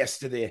great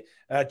yesterday.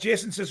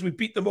 Jason says, we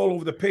beat them all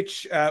over the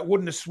pitch.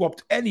 Wouldn't have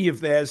swapped any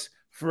of theirs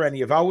for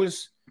any of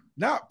ours.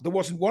 No, there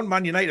wasn't one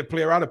Man United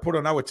player I'd have put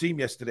on our team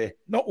yesterday.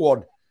 Not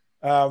one.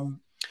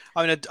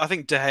 I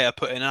think De Gea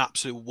put in an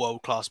absolute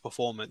world-class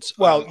performance.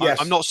 Well,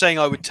 yes. I'm not saying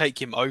I would take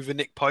him over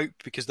Nick Pope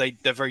because they're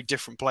very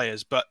different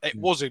players, but it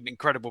was an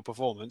incredible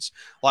performance.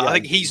 I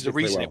think he's the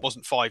reason it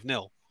wasn't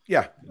 5-0.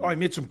 Yeah, he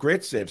made some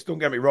great saves. Don't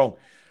get me wrong.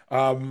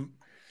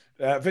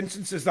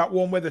 Vincent says that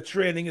one where the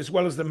training, as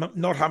well as the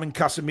not having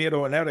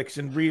Casemiro and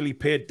Eriksen, really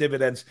paid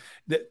dividends.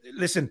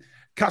 Listen,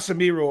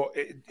 Casemiro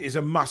is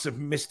a massive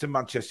miss to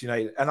Manchester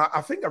United. And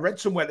I think I read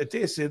somewhere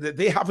today say that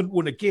they haven't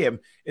won a game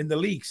in the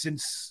league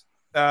since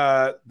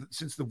they've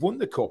won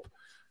the cup.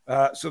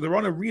 So they're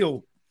on a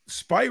real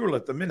spiral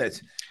at the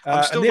minute.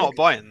 I'm still not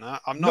buying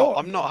that. I'm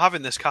not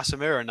having this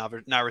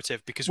Casemiro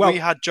narrative because we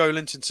had Joe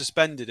Linton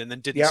suspended and then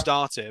didn't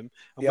start him.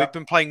 And we've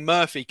been playing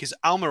Murphy because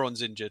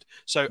Almiron's injured.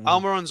 So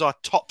Almiron's our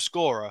top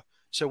scorer.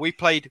 So we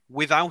played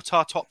without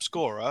our top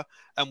scorer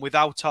and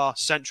without our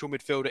central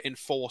midfielder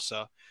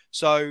enforcer.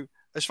 So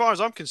as far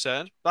as I'm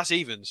concerned, that's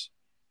evens.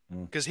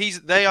 Because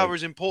they are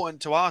as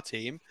important to our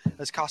team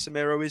as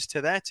Casemiro is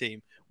to their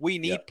team. We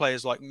need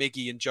players like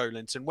Miggy and Joe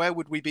Linton. Where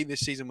would we be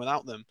this season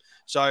without them?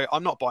 So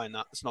I'm not buying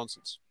that. It's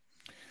nonsense.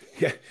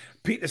 Yeah.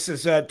 Peter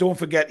says, don't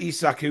forget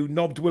Isak, who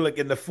knobbed Willock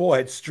in the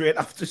forehead straight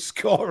after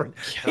scoring.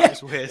 Yeah,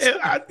 that was weird.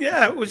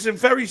 It was a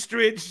very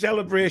strange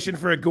celebration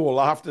for a goal,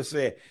 I have to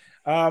say.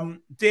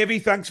 Davey,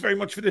 thanks very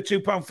much for the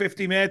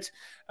 £2.50, mate.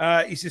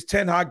 He says,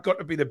 Ten Hag got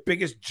to be the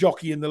biggest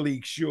jockey in the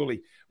league,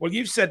 surely. Well,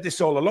 you've said this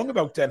all along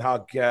about Ten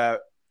Hag,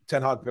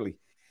 Billy.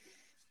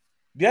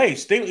 Yeah,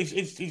 he's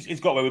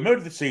got away with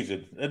murder this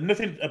season. And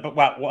nothing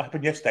about what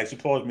happened yesterday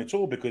surprised me at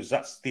all because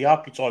that's the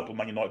archetypal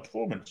Man United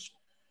performance.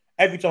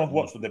 Every time I've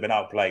watched them, they've been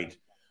outplayed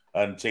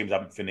and teams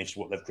haven't finished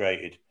what they've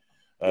created.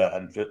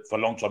 And for a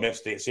long time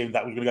yesterday, it seemed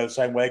that was going to go the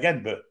same way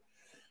again. But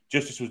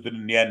justice was done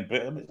in the end.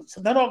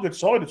 But they're not a good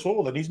side at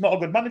all. And he's not a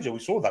good manager. We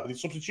saw that with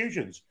his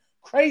substitutions.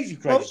 Crazy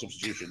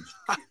substitutions.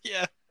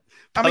 Yeah.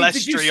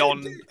 Palestri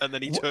on, and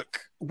then he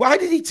took... Why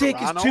did he take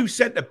his 2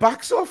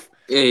 centre-backs off?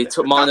 Yeah, he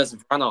took Martinez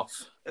and Fran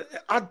off.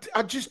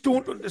 I just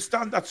don't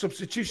understand that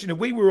substitution. And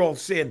we were all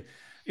saying,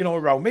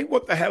 around me,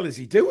 what the hell is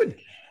he doing?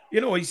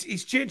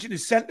 He's changing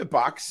his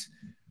centre-backs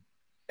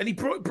and he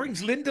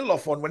brings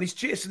Lindelof on when he's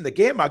chasing the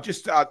game. I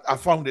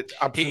found it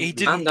absolutely... He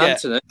didn't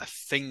get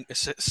a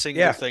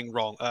single thing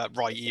wrong,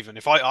 right even.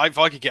 If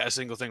I could get a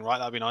single thing right,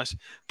 that'd be nice.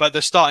 But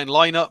the starting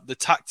lineup, the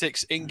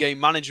tactics, in-game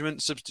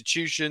management,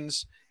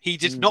 substitutions... He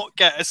did not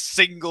get a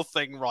single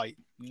thing right.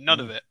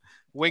 None of it.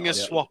 Winger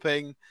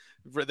swapping,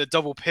 the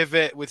double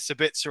pivot with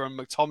Sabitzer and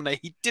McTominay.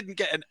 He didn't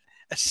get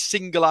a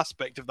single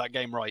aspect of that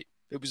game right.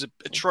 It was an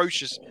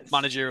atrocious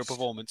managerial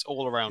performance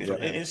all around. Yeah.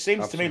 It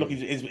seems to me like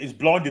he's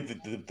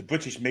blinded the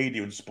British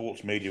media and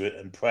sports media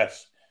and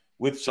press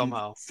with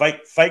somehow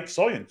fake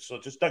science. I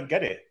just don't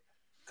get it.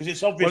 Because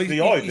it's obvious to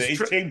the eye that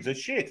his teams are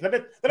shit. They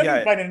don't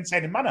even play in an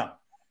insane manner.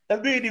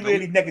 They're really,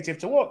 really negative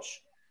to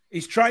watch.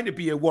 He's trying to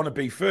be a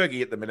wannabe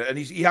Fergie at the minute, and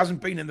he hasn't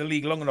been in the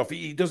league long enough.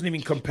 He doesn't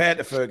even compare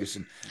to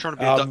Ferguson. Trying to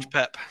be a Dutch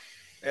Pep.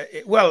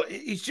 Well,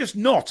 he's just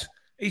not.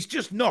 He's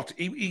just not.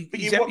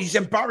 He's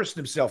embarrassed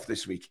himself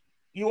this week.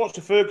 You watch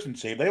the Ferguson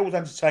team; they always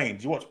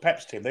entertained. You watch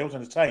Pep's team; they always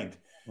entertained.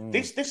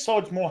 This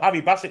side's more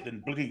Harry Bassett than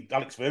bloody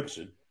Alex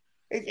Ferguson.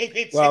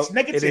 It's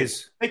negative. It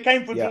is. They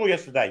came for a draw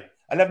yesterday.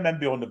 11 men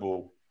behind the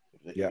ball.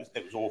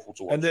 It was awful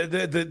to watch.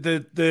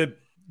 And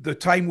the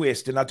time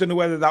wasting, I don't know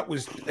whether that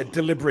was a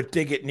deliberate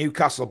dig at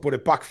Newcastle, but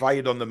it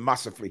backfired on them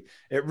massively.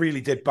 It really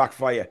did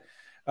backfire.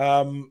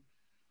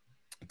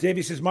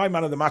 Davey says, my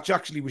man of the match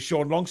actually was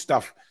Sean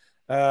Longstaff.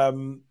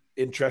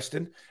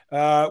 Interesting.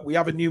 We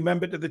have a new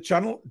member to the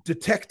channel,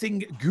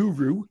 Detecting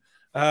Guru.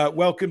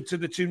 Welcome to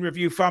the Toon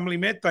Review family,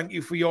 mate. Thank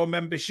you for your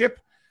membership.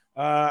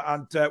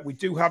 And we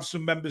do have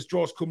some members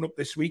draws coming up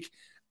this week.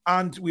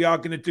 And we are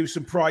going to do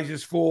some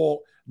prizes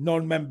for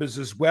non-members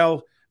as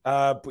well.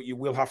 But you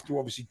will have to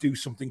obviously do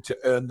something to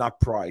earn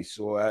that prize.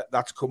 So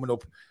that's coming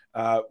up.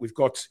 We've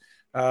got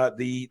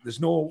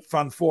there's no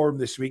fan forum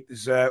this week.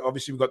 There's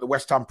obviously we've got the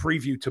West Ham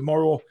preview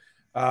tomorrow.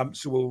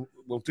 So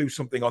we'll do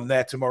something on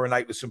there tomorrow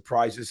night with some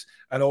prizes.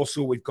 And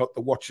also we've got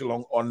the watch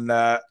along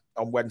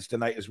on Wednesday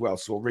night as well.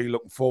 So really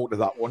looking forward to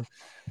that one.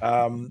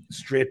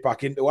 Straight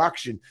back into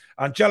action.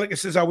 Angelica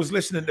says, I was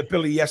listening to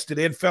Billy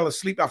yesterday and fell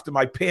asleep after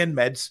my pain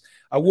meds.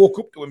 I woke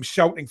up to him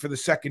shouting for the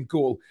second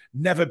goal.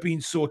 Never been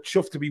so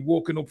chuffed to be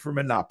woken up from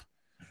a nap.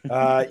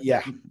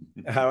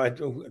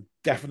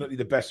 Definitely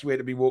the best way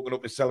to be woken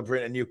up to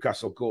celebrate a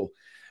Newcastle goal.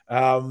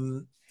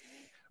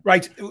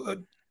 Right.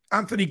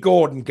 Anthony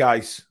Gordon,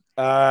 guys.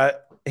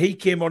 He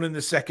came on in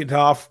the second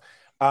half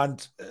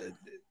and,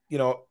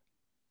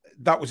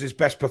 that was his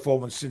best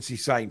performance since he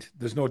signed.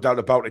 There's no doubt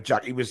about it,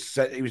 Jack. He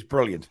was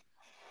brilliant.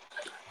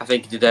 I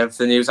think he did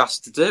everything he was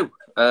asked to do.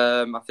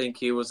 I think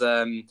he was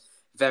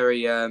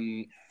very.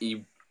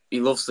 He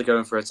loves to go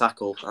in for a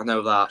tackle. I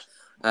know that.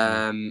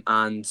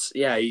 And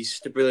yeah, he's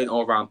just a brilliant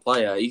all-round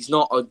player. He's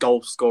not a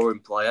goal-scoring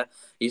player.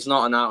 He's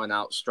not an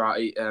out-and-out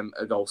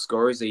a goal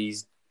scorer.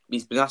 He's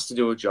been asked to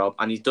do a job,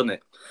 and he's done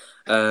it.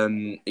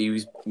 He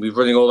was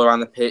running all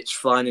around the pitch,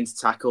 flying into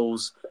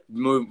tackles,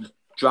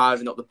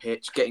 driving up the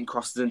pitch, getting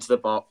crosses into the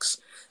box,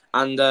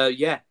 and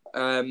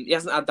he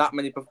hasn't had that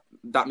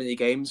many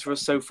games for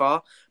us so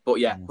far. But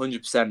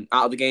 100%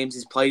 out of the games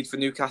he's played for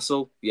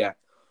Newcastle,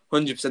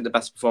 100% the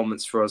best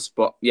performance for us.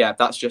 But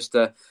that's just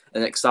an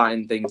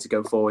exciting thing to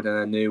go forward and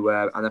a new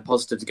and a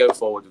positive to go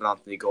forward with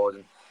Anthony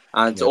Gordon.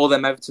 And to all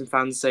them Everton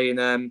fans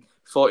saying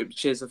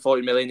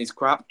 40 million is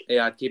crap,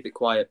 I'd keep it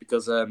quiet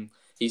because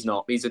he's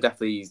not. He's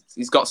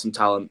got some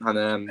talent,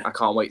 and I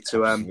can't wait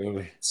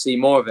to see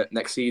more of it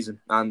next season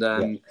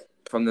and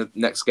from the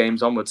next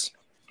games onwards.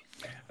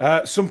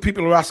 Some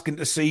people are asking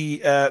to see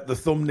the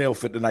thumbnail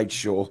for tonight's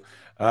show.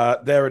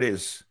 There it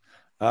is.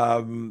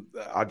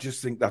 I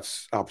just think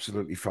that's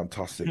absolutely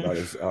fantastic. That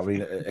is. I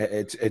mean,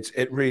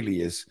 it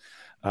really is,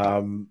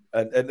 and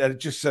it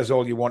just says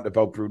all you want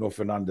about Bruno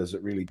Fernandes.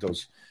 It really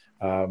does.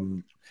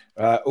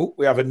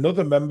 We have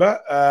another member,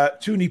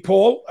 Tony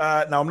Paul.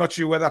 Now, I'm not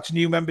sure whether that's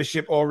new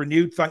membership or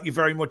renewed. Thank you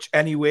very much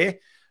anyway.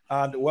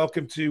 And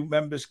welcome to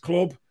Members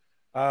Club.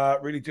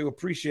 Really do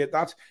appreciate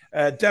that.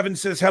 Devon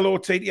says, hello,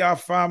 TTR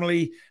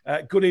family.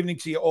 Good evening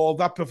to you all.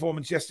 That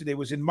performance yesterday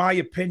was, in my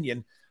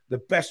opinion, the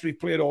best we've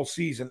played all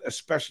season,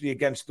 especially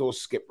against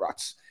those skip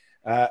rats.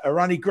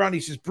 Arani Granny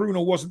says,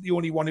 Bruno wasn't the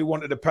only one who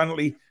wanted a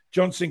penalty.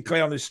 John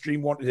Sinclair on his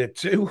stream wanted it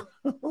too.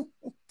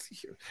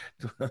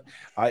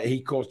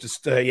 He caused a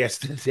stir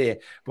yesterday.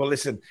 But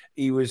listen,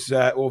 he was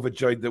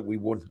overjoyed that we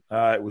won.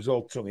 It was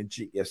all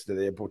tongue-in-cheek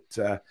yesterday,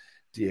 but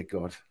dear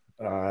God,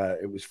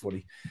 it was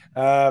funny.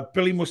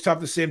 Billy must have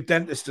the same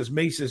dentist as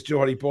me, says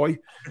Geordie Boy.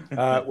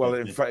 Well,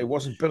 in fact, it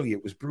wasn't Billy,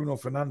 it was Bruno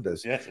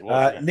Fernandes. Yes, it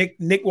was,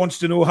 Nick wants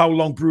to know how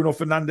long Bruno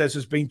Fernandes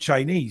has been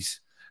Chinese.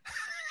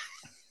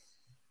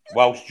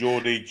 Welsh,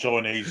 Geordie,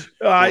 Chinese.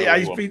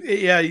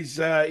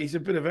 He's a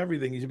bit of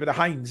everything. He's a bit of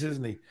Heinz,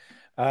 isn't he?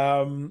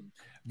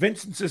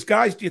 Vincent says,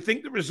 guys, do you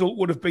think the result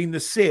would have been the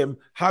same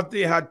had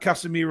they had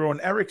Casemiro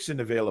and Eriksen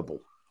available?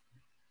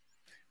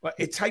 Well,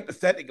 it's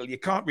hypothetical. You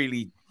can't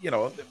really,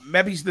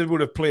 maybe they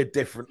would have played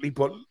differently.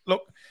 But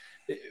look,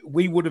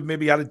 we would have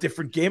maybe had a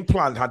different game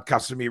plan had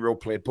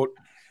Casemiro played. But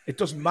it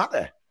doesn't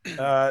matter.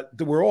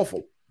 They were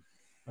awful.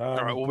 All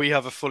right, well, we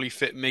have a fully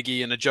fit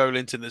Miggy and a Joe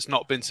Linton that's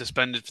not been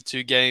suspended for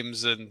 2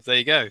 games, and there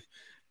you go.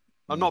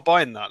 I'm not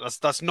buying that.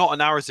 That's not a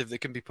narrative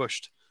that can be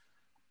pushed.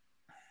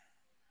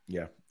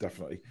 Yeah,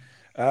 definitely.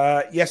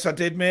 Yes, I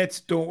did,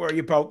 mate. Don't worry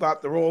about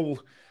that. They're all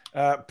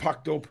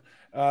packed up.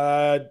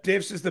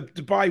 Dave says the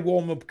Dubai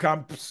warm-up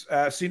camps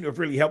seem to have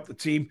really helped the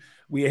team.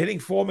 We are hitting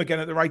form again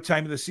at the right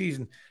time of the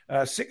season.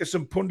 Sick of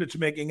some pundits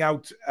making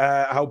out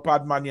how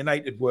bad Man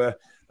United were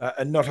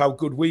and not how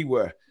good we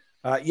were.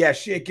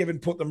 Shea Given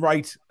put them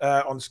right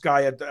on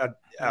Sky.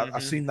 I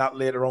seen that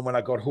later on when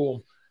I got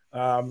home.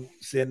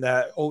 Saying,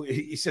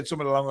 he said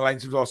something along the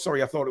lines of, "Oh,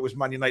 sorry, I thought it was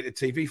Man United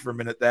TV for a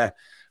minute there."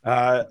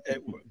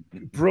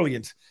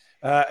 Brilliant.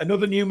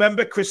 Another new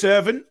member, Chris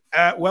Irvin.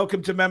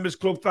 Welcome to Members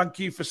Club. Thank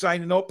you for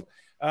signing up.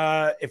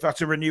 If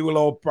that's a renewal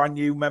or brand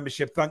new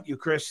membership, thank you,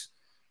 Chris,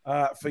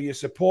 for your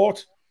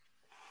support.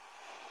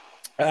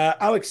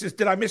 Alex says,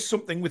 did I miss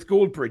something with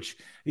Goldbridge?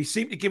 He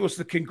seemed to give us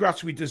the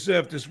congrats we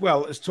deserved, as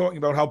well as talking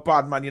about how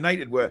bad Man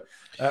United were.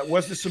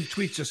 Was there some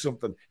tweets or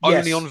something?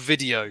 Only Yes. on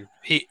video.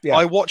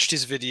 I watched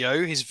his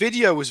video. His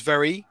video was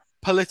very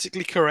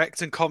politically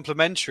correct and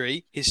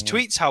complimentary. His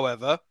tweets,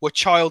 however, were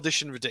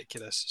childish and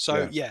ridiculous.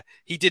 So,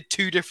 he did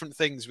two different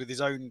things with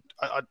his own.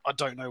 I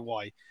don't know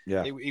why.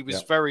 Yeah. He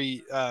was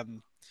very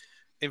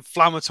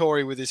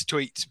inflammatory with his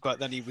tweets, but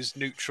then he was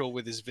neutral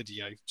with his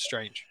video.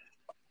 Strange.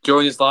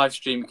 During his live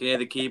stream, you can hear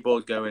the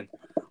keyboard going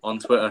on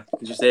Twitter.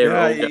 You just hear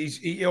it all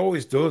he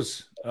always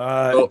does.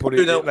 No,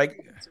 we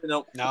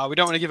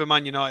don't want to give a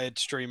Man United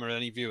streamer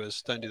any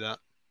viewers. Don't do that.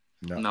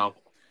 No.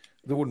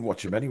 They wouldn't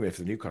watch him anyway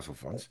for the Newcastle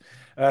fans.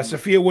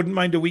 Sophia wouldn't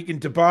mind a week in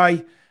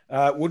Dubai.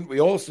 Wouldn't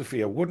we all,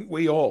 Sophia? Wouldn't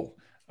we all?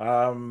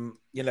 You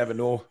never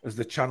know. As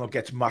the channel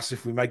gets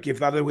massive, we might give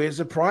that away as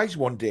a prize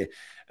one day.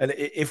 And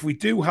if we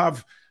do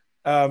have,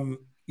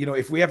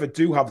 if we ever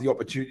do have the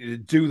opportunity to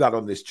do that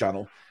on this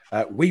channel,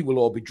 we will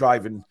all be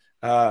driving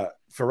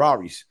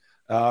Ferraris.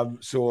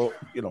 So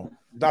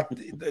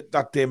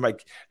that day,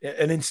 Mike.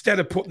 And instead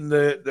of putting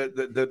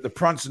the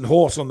prancing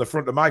horse on the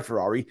front of my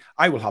Ferrari,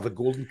 I will have a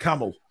golden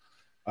camel.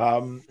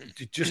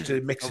 Just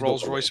to mix a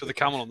Rolls Royce with a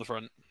camel on the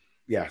front.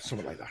 Yeah,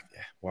 something like that.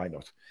 Yeah, why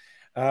not?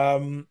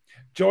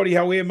 Geordie,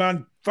 how are you,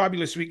 man?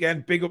 Fabulous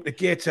weekend. Big up to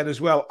Gateshead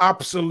as well.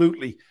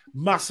 Absolutely,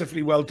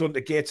 massively well done to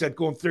Gateshead,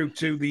 going through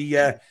to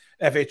the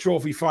FA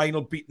Trophy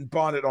final, beating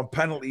Barnet on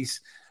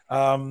penalties.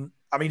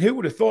 I mean, who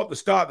would have thought at the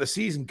start of the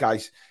season,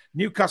 guys,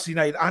 Newcastle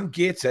United and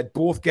Gateshead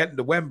both getting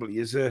to Wembley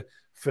is a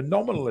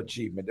phenomenal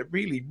achievement. It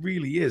really,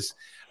 really is.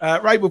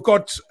 Right, we've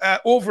got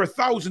over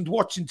 1,000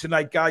 watching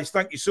tonight, guys.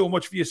 Thank you so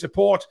much for your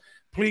support.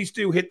 Please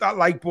do hit that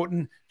like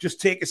button. Just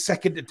take a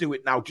second to do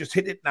it now. Just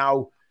hit it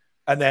now,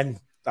 and then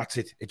that's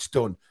it. It's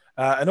done.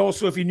 And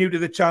also, if you're new to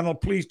the channel,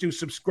 please do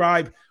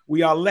subscribe.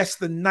 We are less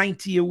than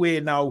 90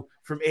 away now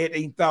from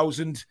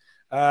 18,000.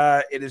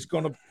 It has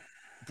gone up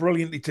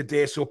brilliantly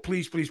today. So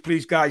please, please,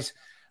 please, guys,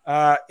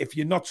 if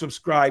you're not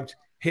subscribed,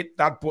 hit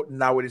that button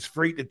now. It is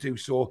free to do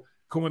so.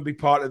 Come and be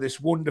part of this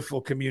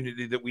wonderful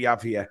community that we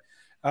have here.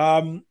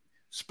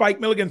 Spike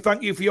Milligan,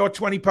 thank you for your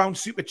 £20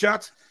 super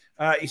chat.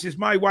 He says,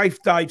 my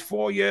wife died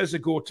 4 years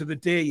ago to the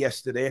day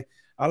yesterday.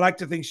 I like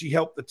to think she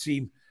helped the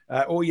team.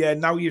 Oh, yeah,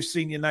 now you've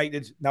seen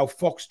United. Now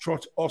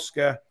Foxtrot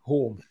Oscar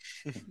home.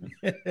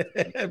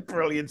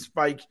 Brilliant,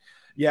 Spike.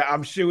 Yeah,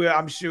 I'm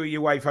sure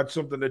your wife had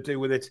something to do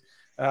with it.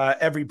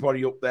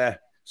 Everybody up there.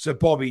 Sir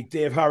Bobby,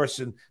 Dave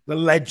Harrison, the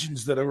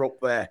legends that are up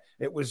there.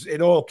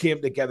 It all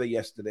came together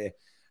yesterday.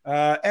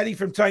 Eddie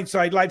from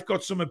Tyneside Life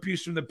got some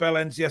abuse from the bell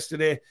ends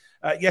yesterday.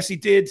 Yes, he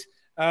did.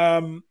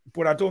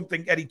 But I don't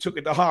think Eddie took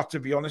it to heart, to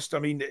be honest. I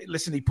mean,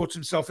 listen, he puts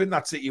himself in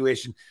that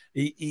situation.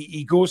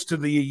 He goes to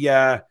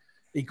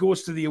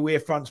the away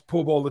fans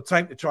pub all the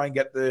time to try and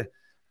get the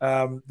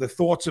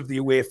thoughts of the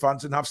away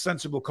fans and have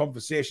sensible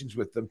conversations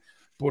with them.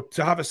 But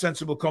to have a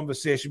sensible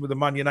conversation with a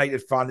Man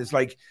United fan is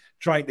like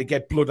trying to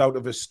get blood out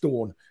of a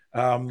stone.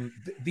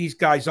 These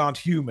guys aren't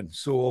human.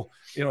 So,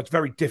 it's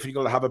very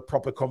difficult to have a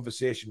proper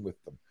conversation with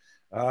them.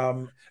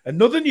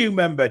 Another new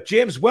member,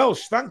 James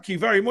Welsh. Thank you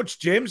very much,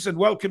 James, and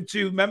welcome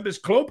to Members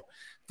Club.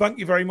 Thank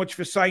you very much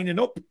for signing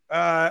up.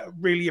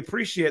 Really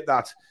appreciate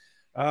that.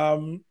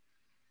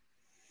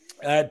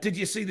 Did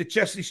you see the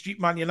Chesley Street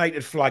Man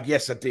United flag?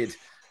 Yes, I did.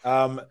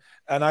 And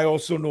I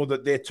also know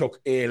that they took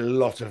a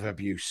lot of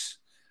abuse.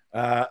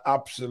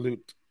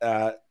 Absolute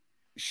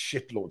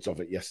shitloads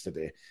of it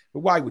yesterday. But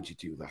why would you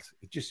do that?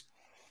 It's just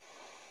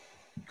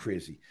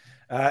crazy.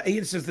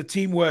 Ian says the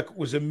teamwork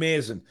was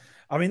amazing.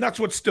 I mean, that's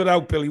what stood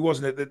out, Billy,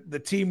 wasn't it? The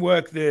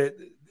teamwork,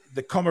 the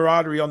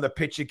camaraderie on the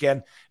pitch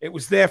again. It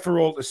was there for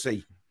all to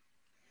see.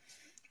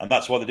 And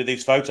that's why they did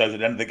these photos at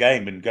the end of the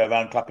game and go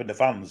around clapping the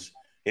fans.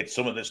 It's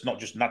something that's not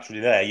just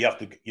naturally there. You have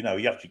to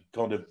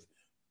kind of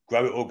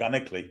grow it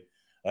organically.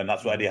 And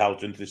that's what Eddie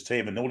Howe's done to this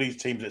team. And all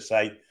these teams that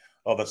say,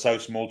 oh, they're so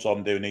small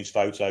time doing these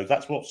photos.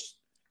 That's what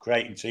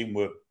creating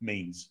teamwork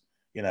means.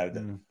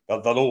 They'll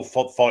all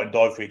fight and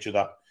die for each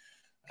other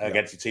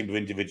against a team of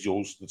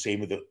individuals. The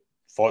team that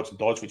fights and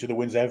dies for each other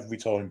wins every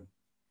time.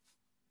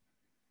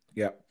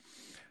 Yeah.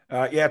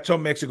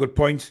 Tom makes a good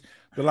point.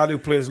 The lad who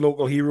plays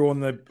local hero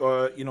and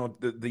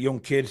the young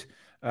kid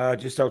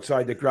just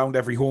outside the ground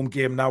every home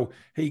game now,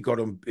 he got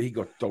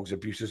dogs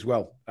abuse as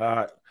well.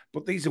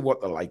 But these are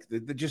what they're like.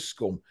 They're just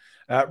scum.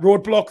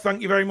 Roadblock,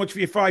 thank you very much for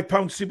your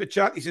 £5 super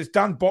chat. He says,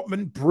 Dan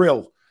Botman,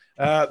 brill.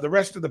 The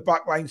rest of the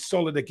back line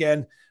solid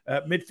again.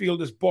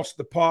 Midfielders bossed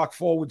the park.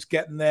 Forwards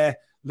getting there.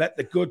 Let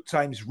the good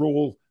times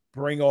roll.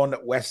 Bring on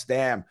West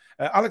Ham.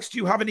 Alex, do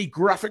you have any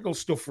graphical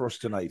stuff for us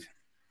tonight?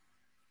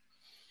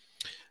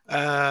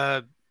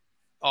 Not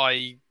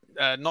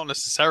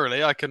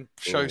necessarily. I can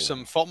show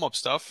some FOTMOB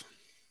stuff.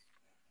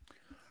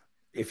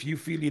 If you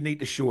feel you need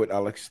to show it,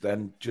 Alex,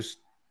 then just...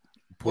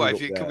 let's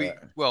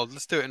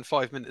do it in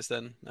 5 minutes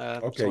then.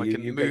 Okay, so I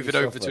can move it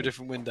over to a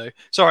different window.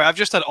 Sorry, I've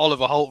just had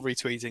Oliver Holt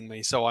retweeting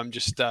me, so I'm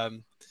just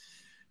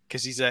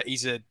because he's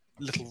a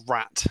little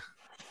rat.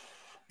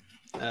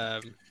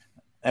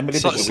 Emily,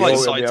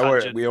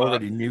 We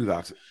already knew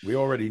that. We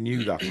already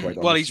knew that. Quite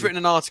well, he's written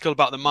an article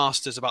about the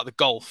Masters, about the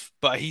golf,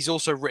 but he's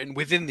also written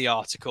within the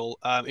article,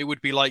 it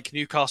would be like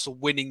Newcastle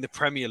winning the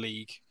Premier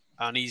League,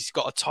 and he's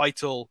got a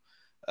title.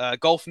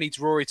 Golf needs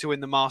Rory to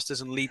win the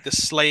Masters and lead the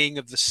slaying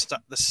of the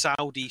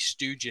Saudi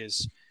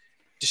stooges.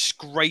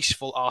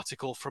 Disgraceful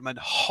article from a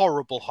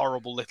horrible,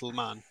 horrible little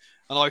man.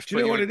 And do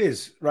you know what it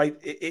is? Right,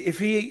 if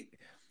he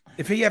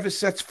ever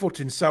sets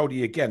foot in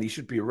Saudi again, he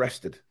should be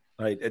arrested.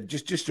 Right,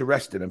 just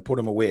arrest him and put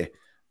him away,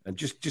 and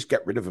just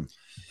get rid of him.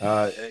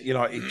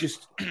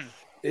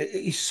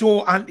 He's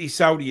so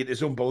anti-Saudi, it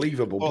is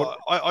unbelievable. Well,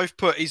 but I've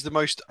put he's the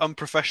most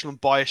unprofessional,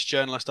 biased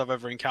journalist I've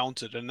ever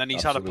encountered, and then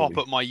he's had a pop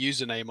up my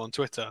username on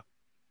Twitter.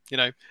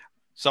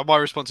 So my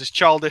response is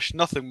childish,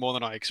 nothing more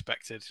than I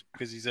expected,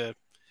 because he's a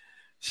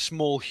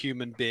small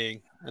human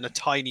being and a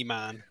tiny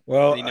man.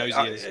 Well, he knows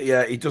he is.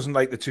 Yeah, he doesn't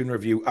like the Toon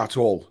Review at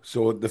all.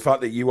 So the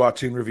fact that you are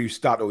Toon Review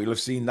stato, he'll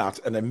have seen that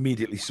and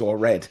immediately saw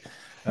red,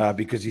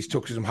 because he's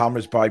took some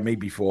hammers by me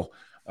before,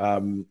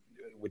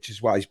 which is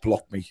why he's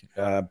blocked me.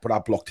 But I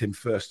blocked him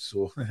first.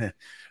 So,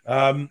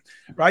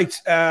 right.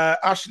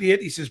 Ashley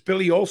 80 says,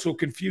 Billy also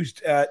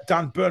confused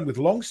Dan Burn with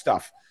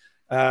Longstaff.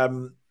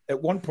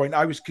 At one point,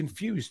 I was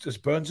confused as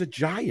Burn's a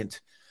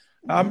giant.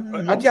 I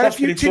had a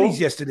few tinnies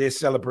yesterday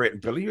celebrating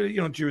Billy,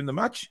 during the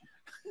match.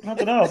 I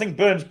don't know. I think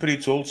Burn's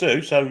pretty tall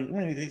too, so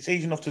it's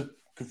easy enough to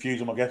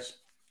confuse him, I guess.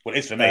 Well, it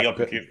is for me. I'm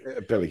confused.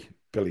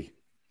 Billy.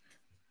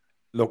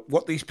 Look,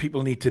 what these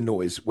people need to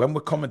know is when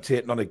we're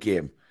commentating on a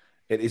game,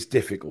 it is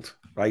difficult,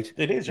 right?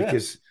 It is,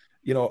 because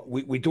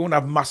we don't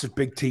have massive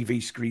big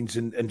TV screens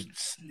and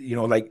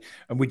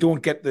we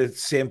don't get the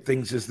same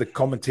things as the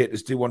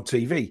commentators do on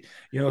TV.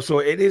 So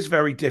it is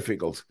very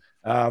difficult.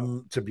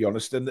 To be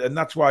honest, and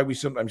that's why we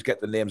sometimes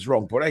get the names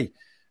wrong. But hey,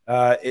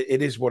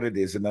 it is what it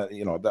is, and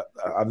that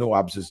I know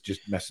Abs is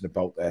just messing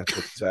about there,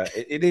 but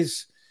it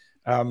is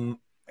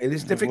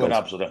difficult.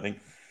 Abs, I don't think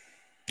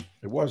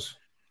it was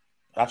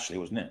Ashley,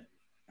 wasn't it?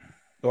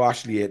 Oh,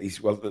 Ashley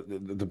 80s. Well,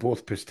 they're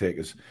both piss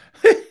takers.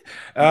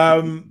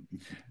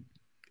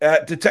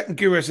 Detecting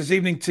Guru says,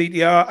 evening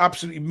TDR,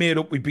 absolutely made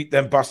up. We beat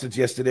them bastards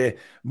yesterday.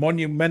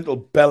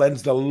 Monumental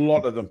bellends, a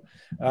lot of them.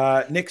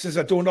 Nick says,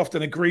 I don't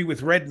often agree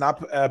with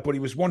Redknapp, but he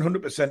was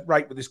 100%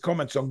 right with his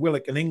comments on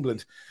Willock in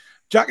England.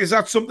 Jack, is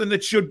that something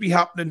that should be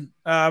happening?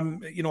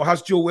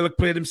 Has Joe Willock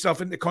played himself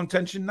into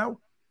contention now?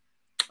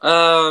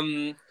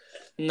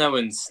 No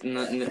one's...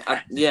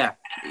 yeah.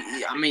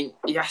 I mean,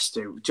 he has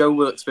to. Joe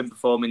Willock's been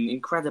performing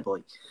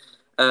incredibly.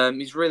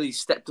 He's really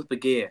stepped up a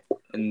gear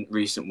in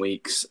recent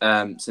weeks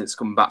since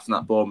coming back from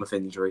that Bournemouth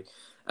injury.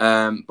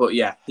 But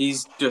yeah,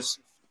 he's just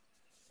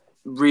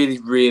really,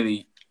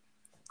 really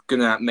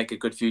going to make a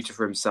good future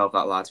for himself,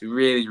 that lad. He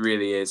really,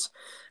 really is.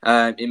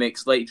 He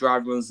makes late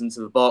drive runs into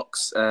the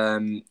box.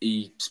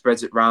 He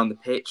spreads it around the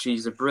pitch.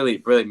 He's a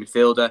brilliant, brilliant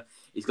midfielder.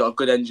 He's got a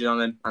good engine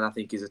on him, and I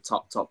think he's a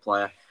top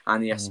player.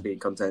 And he has to be in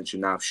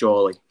contention now,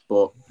 surely.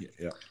 But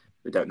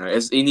we don't know.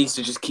 He needs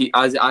to just keep,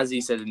 as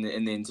he said in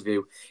the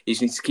interview, he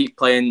just needs to keep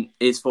playing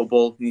his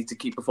football. He needs to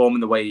keep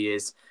performing the way he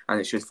is, and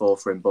it should fall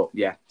for him. But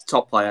yeah,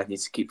 top player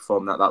needs to keep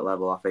performing at that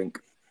level, I think.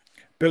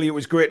 Billy, it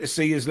was great to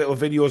see his little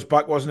videos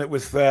back, wasn't it,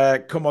 with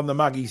Come on the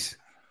Maggies?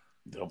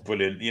 Oh,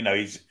 brilliant.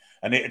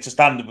 To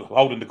stand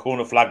holding the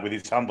corner flag with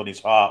his hand on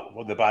his heart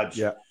with the badge.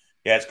 Yeah,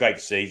 it's great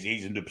to see.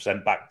 He's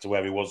 100% back to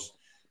where he was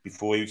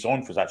before he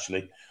signed for us,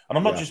 actually. And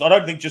I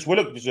don't think just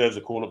Willock deserves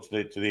a call up to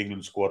the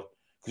England squad,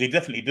 because he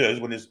definitely does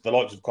when there's the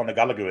likes of Conor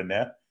Gallagher in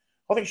there.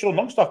 I think Sean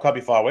Longstaff can't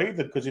be far away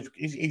either, because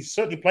he's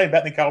certainly playing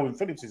better than Calvin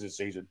Phillips this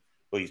season.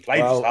 Well, he's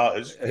played for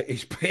starters.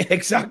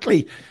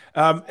 Exactly.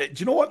 Do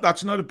you know what?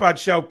 That's not a bad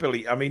shout,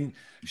 Billy. I mean,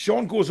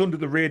 Sean goes under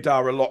the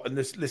radar a lot. And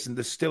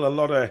there's still a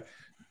lot of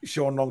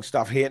Sean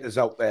Longstaff haters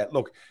out there.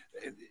 Look,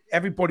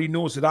 everybody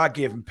knows that I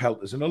gave him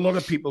pelters, and a lot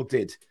of people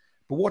did.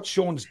 But what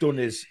Sean's done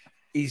is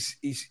he's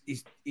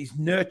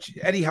nurtured.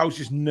 Eddie Howe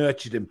just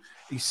nurtured him.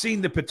 He's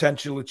seen the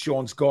potential that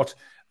Sean's got,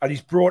 and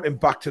he's brought him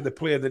back to the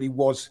player that he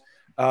was,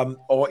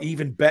 or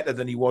even better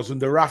than he was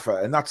under Rafa.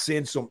 And that's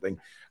saying something.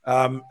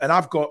 And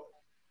I've got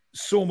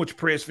so much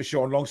praise for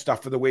Sean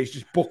Longstaff for the way he's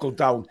just buckled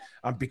down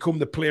and become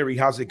the player he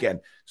has again.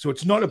 So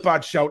it's not a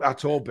bad shout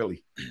at all,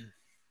 Billy.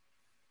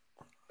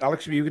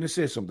 Alex, were you going to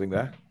say something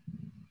there?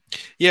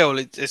 Yeah, well,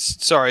 it's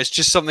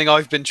just something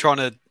I've been trying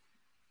to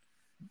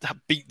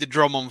beat the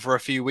drum on for a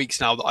few weeks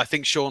now, that I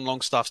think Sean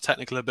Longstaff's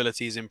technical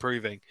ability is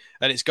improving,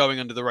 and it's going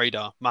under the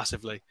radar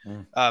massively.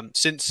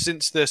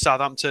 Since the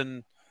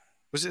Southampton,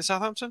 was it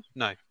Southampton?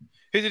 No,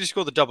 who did he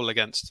score the double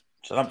against?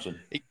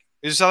 Southampton. It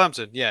was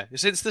Southampton, yeah.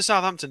 Since the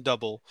Southampton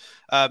double,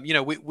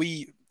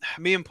 me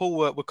and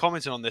Paul were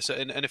commenting on this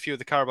in a few of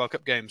the Carabao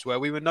Cup games, where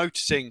we were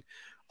noticing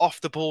off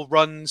the ball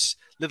runs,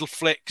 little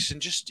flicks,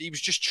 and he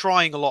was just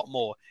trying a lot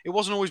more. It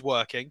wasn't always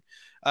working.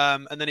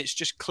 And then it's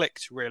just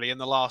clicked really in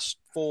the last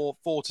 4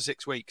 to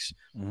 6 weeks.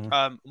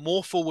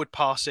 More forward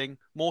passing,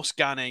 more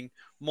scanning,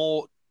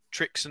 more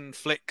tricks and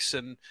flicks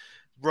and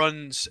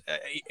runs.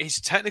 His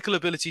technical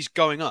ability is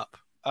going up.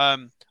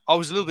 I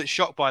was a little bit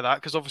shocked by that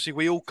because obviously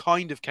we all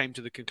kind of came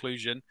to the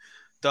conclusion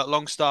that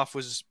Longstaff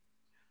was,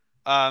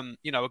 a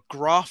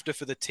grafter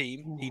for the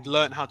team. He'd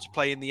learned how to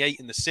play in the 8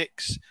 and the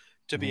 6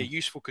 to be a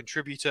useful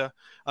contributor.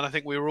 And I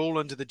think we were all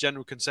under the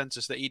general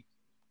consensus that he'd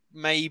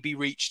maybe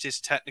reached his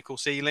technical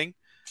ceiling.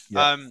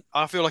 Yeah.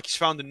 I feel like he's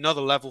found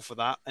another level for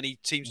that, and he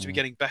seems to be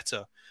getting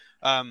better.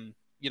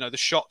 The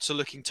shots are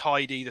looking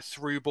tidy, the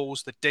through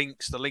balls, the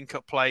dinks, the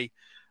link-up play.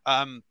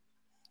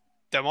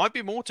 There might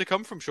be more to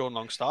come from Sean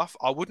Longstaff.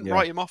 I wouldn't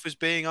write him off as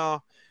being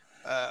a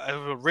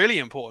really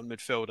important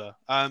midfielder.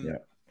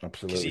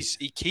 Absolutely. Because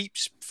he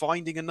keeps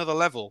finding another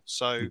level.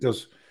 So he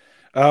does.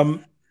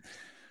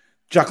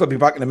 Jack will be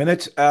back in a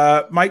minute.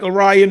 Michael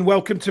Ryan,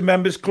 welcome to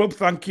Members Club.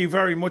 Thank you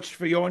very much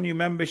for your new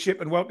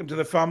membership and welcome to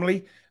the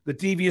family. The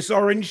Devious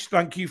Orange,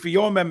 thank you for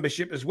your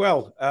membership as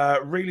well.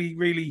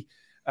 Really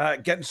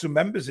getting some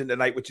members in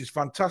tonight, which is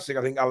fantastic.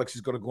 I think Alex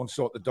has got to go and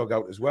sort the dog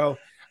out as well.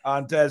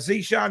 And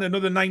Zishan,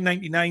 another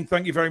 $9.99.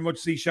 Thank you very much,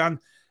 Zishan.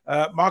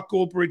 Mark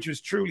Goldbridge was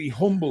truly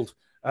humbled.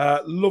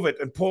 Love it.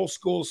 And Paul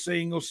Scholes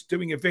seeing us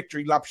doing a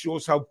victory lap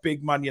shows how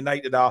big Man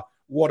United are.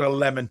 What a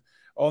lemon.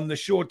 On the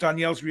show,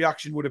 Danielle's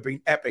reaction would have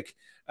been epic.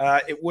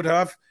 It would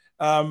have.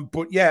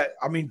 But yeah,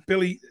 I mean,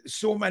 Billy,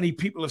 so many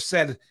people have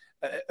said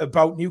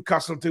about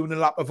Newcastle doing a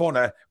lap of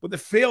honour, but they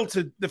fail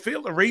to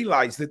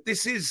realise that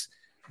this is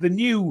the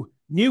new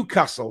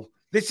Newcastle.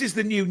 This is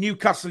the new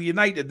Newcastle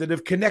United that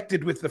have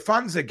connected with the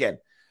fans again.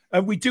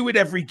 And we do it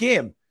every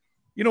game.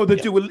 You know,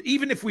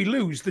 even if we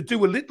lose, they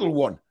do a little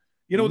one.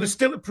 You know, they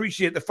still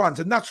appreciate the fans.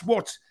 And that's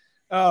what's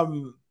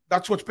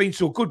been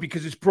so good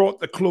because it's brought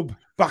the club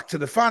back to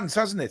the fans,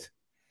 hasn't it?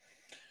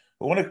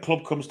 But when a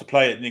club comes to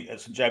play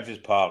at St James's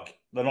Park,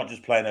 they're not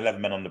just playing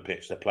 11 men on the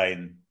pitch; they're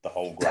playing the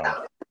whole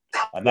ground,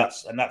 and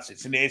it's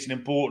an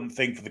important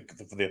thing for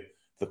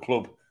the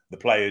club, the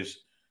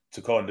players,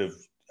 to kind of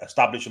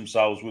establish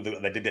themselves with it.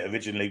 They did it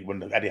originally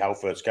when Eddie Howe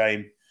first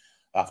came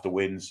after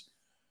wins.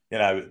 You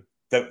know,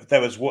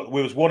 there was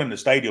one in the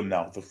stadium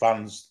now. The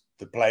fans,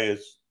 the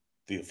players,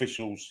 the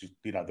officials,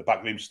 you know, the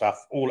backroom staff,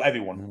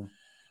 everyone.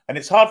 And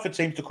it's hard for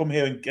teams to come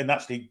here and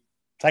actually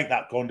take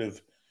that kind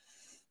of,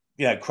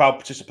 you know, crowd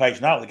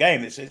participation out of the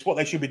game. It's what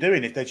they should be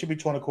doing. They should be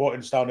trying to quiet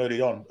us down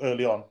early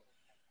on.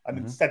 And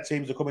instead,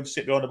 teams are coming to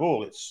sit behind the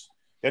ball. It's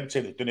the only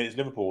team that's done it is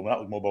Liverpool, and that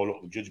was more by a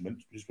lot of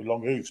judgment, just with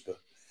long hooves. But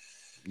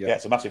yeah,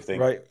 it's a massive thing.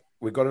 Right,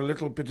 we got a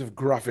little bit of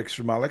graphics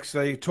from Alex.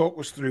 They talk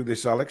us through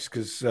this, Alex,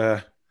 because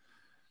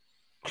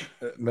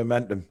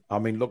momentum. I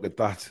mean, look at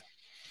that.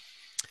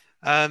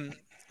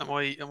 Am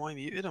I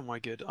muted? Am I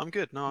good? I'm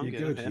good. No, I'm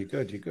good.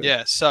 You're good.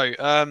 Yeah. So,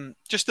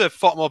 just the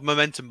FOTMob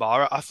momentum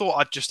bar. I thought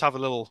I'd just have a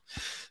little,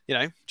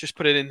 just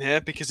put it in here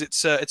because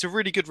it's a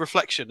really good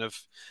reflection of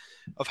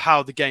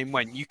how the game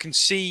went. You can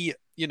see,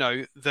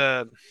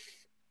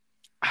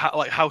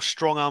 how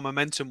strong our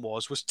momentum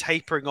was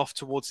tapering off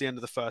towards the end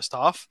of the first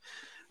half,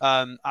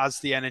 as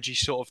the energy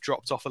sort of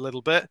dropped off a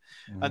little bit,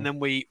 and then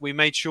we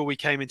made sure we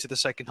came into the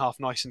second half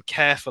nice and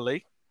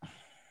carefully.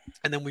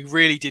 And then we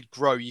really did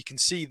grow. You can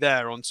see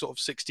there on sort of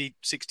 60,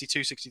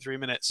 62, 63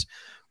 minutes,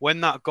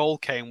 when that goal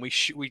came, we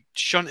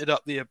shunted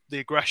up the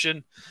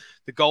aggression.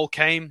 The goal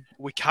came,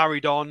 we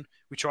carried on.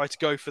 We tried to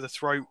go for the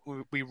throat.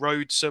 We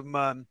rode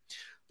some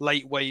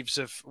late waves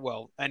of,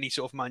 any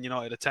sort of Man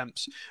United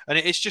attempts. And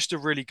it's just a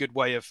really good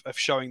way of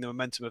showing the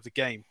momentum of the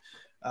game.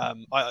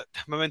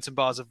 Momentum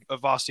bars are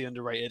vastly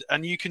underrated,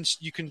 and you can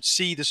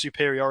see the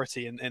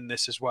superiority in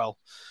this as well.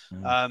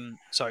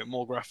 So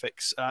more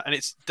graphics, and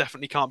it's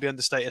definitely can't be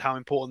understated how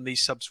important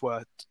these subs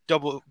were.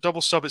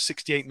 Double sub at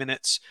 68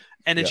 minutes,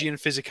 energy and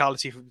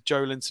physicality from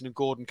Joe Linton and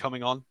Gordon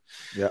coming on.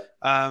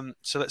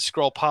 So let's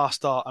scroll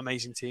past our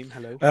amazing team.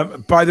 Hello.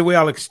 By the way,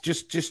 Alex,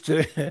 just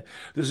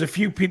there's a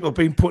few people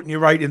been putting you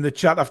right in the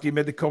chat after you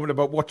made the comment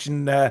about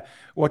watching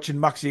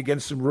Maxi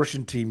against some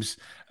Russian teams.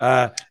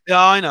 Yeah,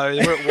 I know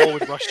we're at war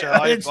with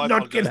Russia. It's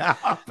not going to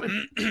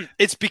happen.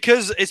 It's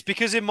because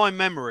in my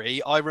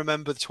memory, I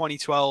remember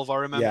 2012. I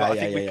remember I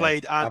think we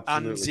played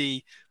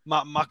Anzi,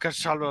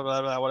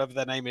 Makashala, whatever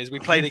their name is. We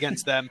played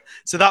against them,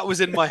 so that was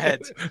in my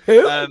head.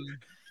 The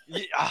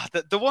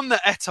one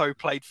that Eto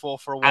played for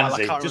a while.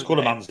 Anzi. Just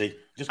call him Anzi.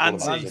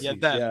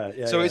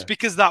 So it's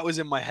because that was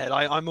in my head.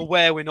 I'm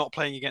aware we're not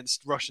playing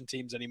against Russian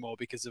teams anymore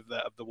because of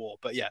the war.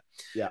 But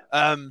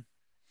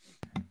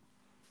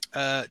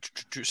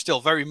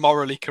still very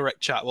morally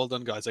correct chat. Well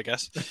done, guys. I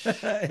guess.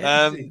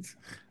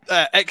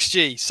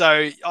 XG.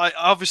 So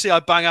I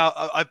bang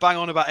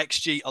on about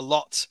XG a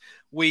lot.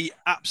 We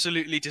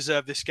absolutely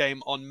deserve this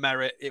game on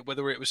merit,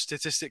 whether it was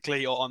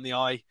statistically or on the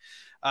eye.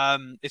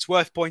 It's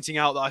worth pointing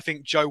out that I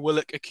think Joe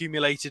Willock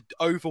accumulated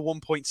over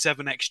 1.7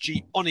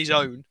 XG on his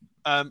own.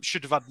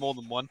 Should have had more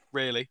than one,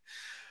 really.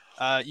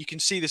 You can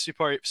see the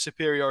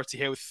superiority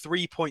here with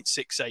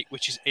 3.68,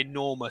 which is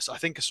enormous. I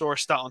think I saw a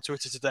stat on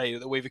Twitter today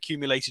that we've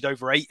accumulated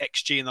over 8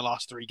 XG in the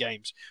last 3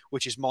 games,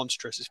 which is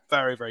monstrous. It's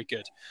very, very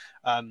good.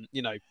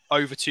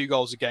 Over 2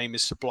 goals a game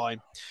is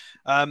sublime.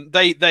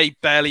 They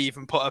barely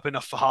even put up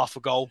enough for half a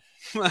goal.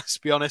 Let's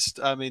be honest.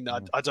 I mean,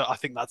 I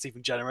think that's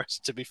even generous,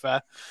 to be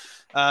fair.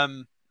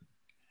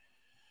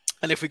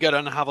 And if we go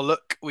down and have a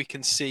look, we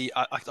can see,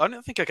 I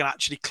don't think I can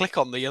actually click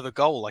on the other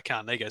goal. I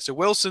can. There you go. So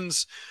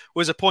Wilson's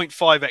was a 0.5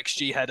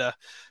 XG header.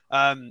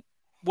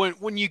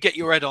 When you get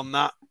your head on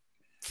that,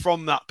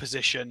 from that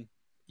position,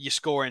 you're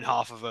scoring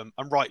half of them,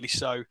 and rightly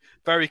so.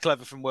 Very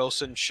clever from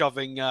Wilson,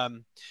 shoving, I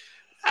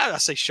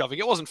say shoving,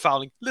 it wasn't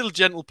fouling. Little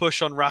gentle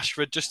push on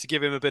Rashford just to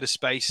give him a bit of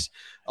space.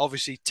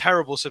 Obviously,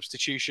 terrible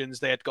substitutions.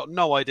 They had got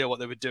no idea what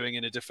they were doing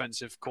in a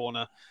defensive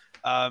corner.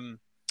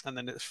 And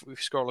then if we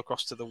scroll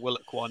across to the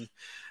Willock one,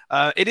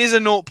 it is a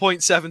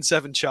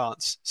 0.77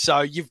 chance.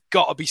 So you've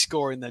got to be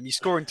scoring them. You're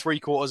scoring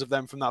 3/4 of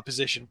them from that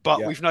position.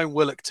 But we've known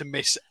Willock to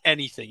miss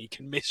anything. He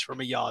can miss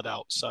from a yard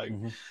out. So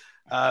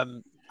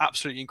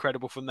absolutely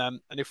incredible from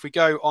them. And if we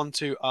go on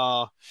to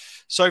our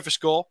sofa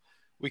score,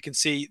 we can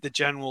see the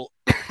general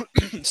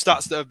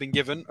stats that have been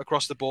given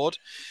across the board.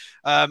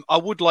 I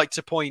would like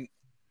to point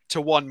to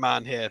one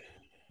man here.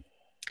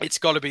 It's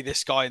got to be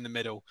this guy in the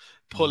middle,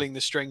 pulling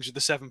the strings with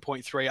the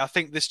 7.3. I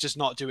think this does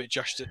not do it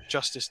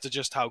justice to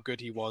just how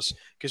good he was,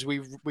 because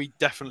we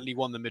definitely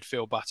won the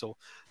midfield battle.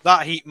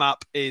 That heat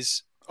map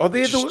is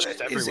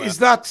is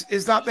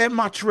that their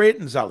match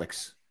ratings,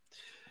 Alex?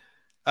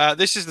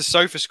 This is the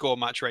sofa score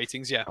match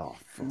ratings. Yeah. Oh,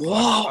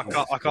 what?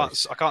 I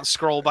can't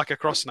scroll back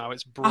across now.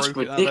 It's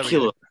broken. That's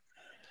ridiculous.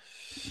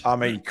 I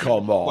mean,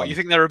 come on. What, you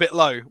think they're a bit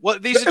low? Well,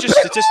 these are just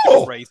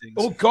statistical ratings.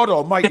 Oh, God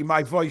almighty,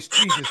 my voice.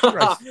 Jesus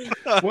Christ.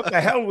 What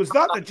the hell was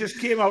that just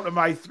came out of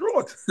my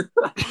throat?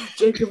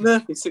 Jacob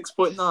Murphy,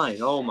 6.9.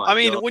 Oh, my God. I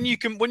mean, when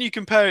you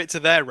compare it to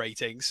their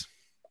ratings.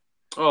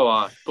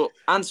 Oh, but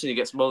Anthony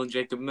gets more than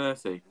Jacob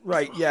Murphy.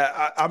 Right,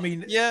 yeah. I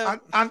mean,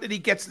 Anthony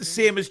gets the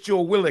same as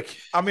Joe Willock.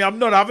 I mean, I'm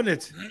not having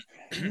it.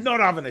 Not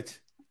having it.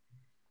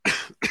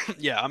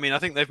 Yeah, I mean, I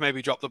think they've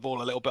maybe dropped the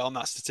ball a little bit on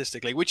that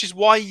statistically, which is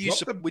why you're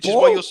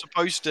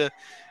supposed to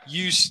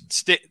use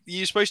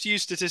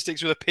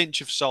statistics with a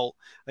pinch of salt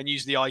and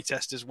use the eye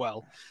test as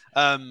well.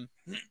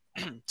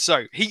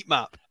 So heat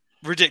map,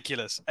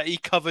 ridiculous. He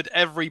covered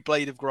every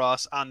blade of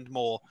grass and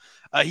more.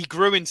 He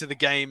grew into the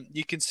game.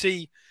 You can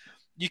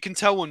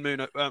tell when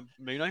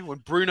when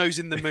Bruno's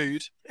in the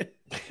mood,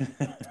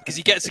 because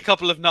he gets a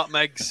couple of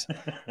nutmegs.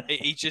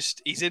 He's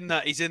just in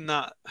that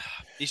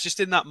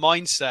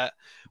mindset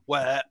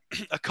where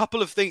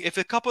if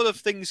a couple of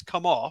things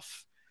come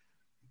off,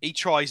 he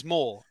tries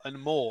more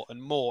and more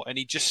and more, and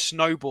he just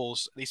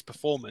snowballs his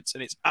performance,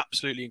 and it's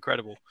absolutely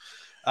incredible.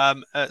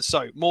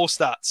 So more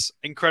stats,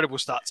 incredible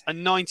stats, a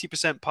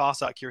 90%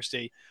 pass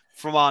accuracy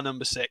from our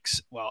number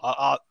 6. Well,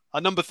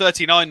 our number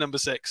 39, number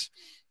 6.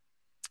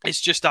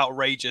 It's just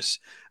outrageous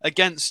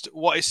against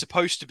what is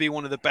supposed to be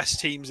one of the best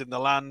teams in the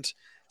land,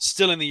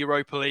 still in the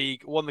Europa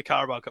League, won the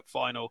Carabao Cup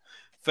final.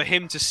 For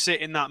him to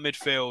sit in that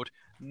midfield,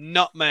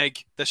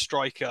 nutmeg the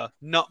striker,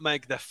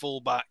 nutmeg their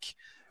fullback,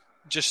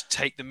 just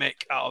take the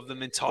mick out of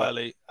them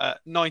entirely.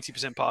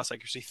 90% pass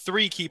accuracy.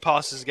 3 key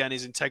passes again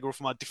is integral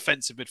from our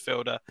defensive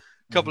midfielder.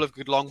 A couple of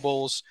good long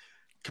balls,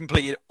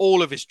 completed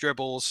all of his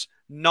dribbles,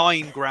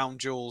 9 ground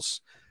duels,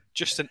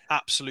 just an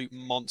absolute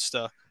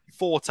monster.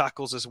 4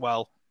 tackles as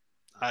well.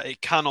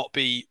 It cannot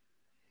be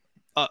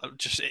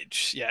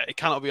it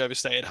cannot be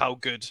overstated how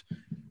good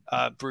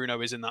Bruno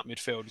is in that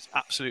midfield. It's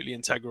absolutely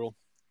integral.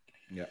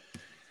 Yeah.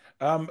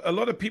 A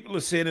lot of people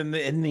are saying in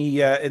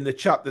the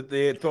chat that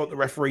they thought the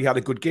referee had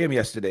a good game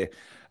yesterday.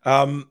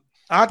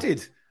 I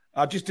did.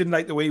 I just didn't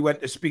like the way he went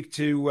to speak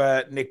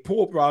to Nick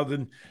Pope rather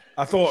than.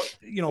 I thought,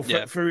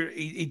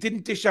 he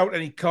didn't dish out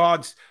any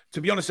cards. To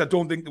be honest, I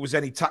don't think there was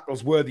any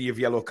tackles worthy of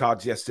yellow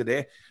cards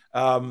yesterday.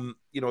 There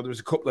was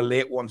a couple of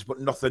late ones, but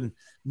nothing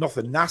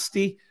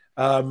nasty.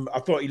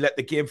 I thought he let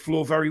the game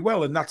flow very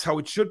well, and that's how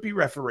it should be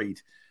refereed.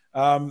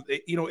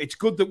 It's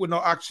good that we're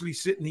not actually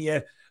sitting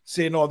here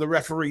saying, "Oh, the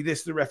referee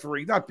this, the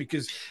referee that,"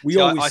 because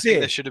I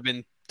think there should have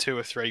been 2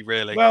 or 3,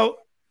 really. Well,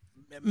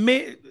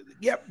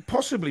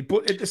 possibly,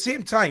 but at the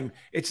same time,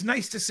 it's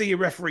nice to see a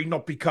referee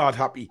not be card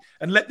happy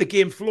and let the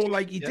game flow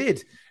like he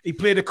did. He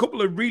played a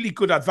couple of really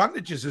good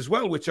advantages as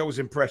well, which I was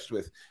impressed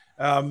with.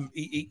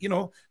 He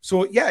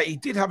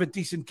did have a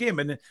decent game,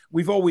 and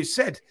we've always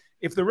said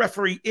if the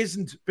referee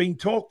isn't being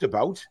talked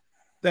about,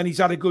 then he's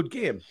had a good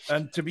game.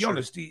 And to be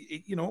honest,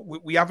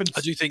 we haven't.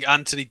 I do think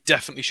Anthony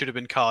definitely should have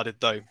been carded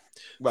though.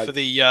 Right. For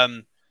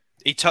the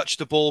he touched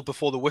the ball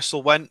before the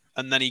whistle went,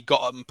 and then he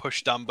got up and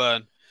pushed Dan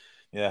Burn.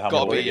 Yeah,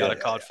 got to be a yellow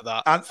card for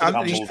that.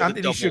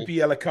 Anthony should be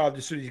yellow card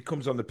as soon as he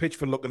comes on the pitch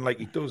for looking like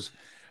he does.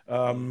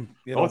 I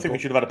think we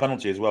should have had a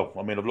penalty as well.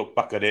 I mean, I've looked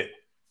back at it.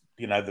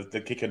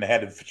 The kick in the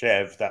head of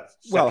Chev.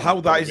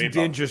 How that isn't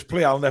dangerous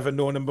play, I'll never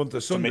know in a month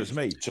of Sundays.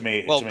 To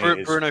me,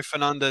 Bruno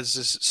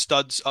Fernandez's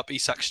studs up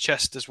Isak's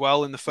chest as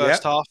well in the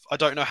first half. I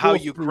don't know how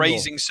you're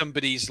grazing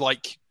somebody's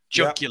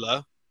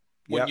jugular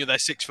when you're there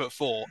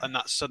 6'4", and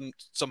that's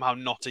somehow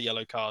not a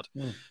yellow card.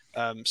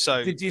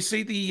 So did you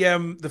see the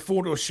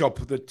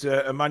Photoshop that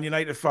a Man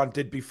United fan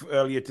did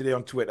earlier today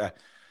on Twitter,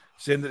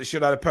 saying that they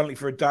should have had a penalty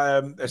for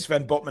a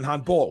Sven Botman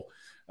handball?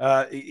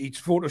 He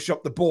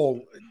photoshopped the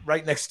ball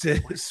right next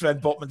to Sven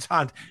Botman's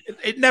hand.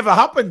 It never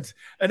happened,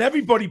 and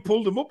everybody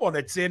pulled him up on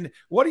it, saying,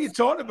 "What are you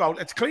talking about?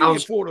 It's clearly a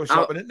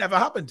Photoshop, and it never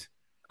happened."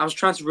 I was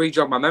trying to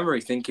re-jog my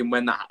memory, thinking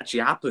when that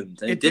actually happened,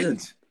 and it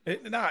didn't.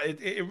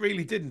 It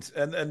really didn't.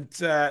 And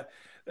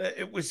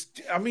it was.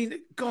 I mean,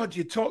 God,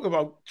 you talk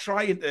about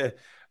trying to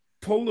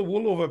pull the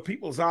wool over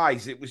people's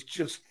eyes. It was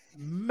just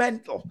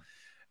mental.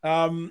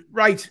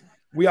 Right.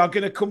 We are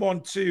going to come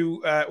on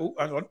to hang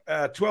on,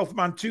 12th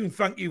Man Toon.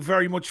 Thank you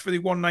very much for the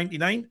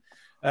 199.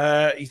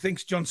 He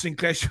thinks John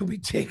Sinclair should be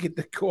taken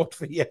to court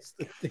for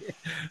yesterday.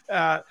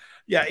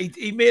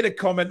 He made a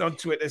comment on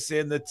Twitter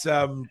saying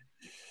that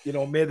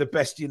may the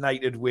best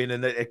United win,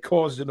 and it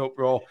caused an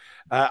uproar.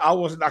 I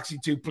wasn't actually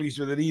too pleased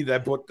with it either,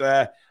 but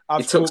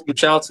It took some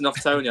shouting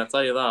off Tony, I'll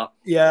tell you that.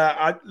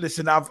 Yeah,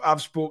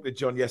 I've spoken to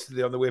John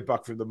yesterday on the way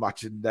back from the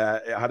match, and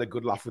I had a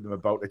good laugh with him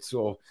about it.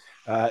 So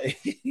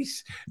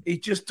he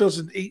just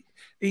doesn't.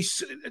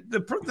 He's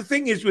the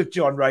thing is with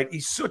John, right?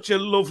 He's such a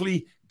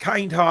lovely,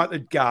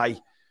 kind-hearted guy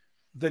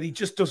that he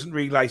just doesn't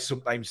realise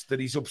sometimes that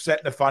he's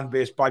upsetting the fan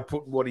base by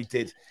putting what he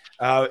did.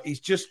 He's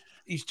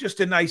just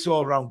a nice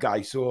all-round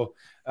guy. So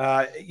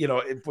it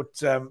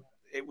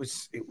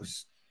was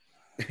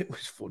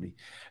funny.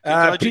 Can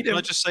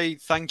I just say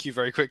thank you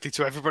very quickly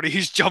to everybody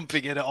who's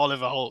jumping in at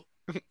Oliver Holt?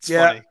 It's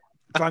funny.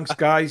 Thanks,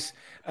 guys.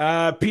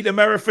 Peter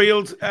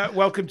Merrifield,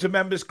 welcome to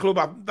Members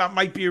Club. That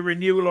might be a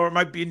renewal or it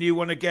might be a new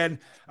one again.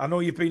 I know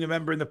you've been a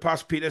member in the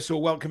past, Peter, so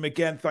welcome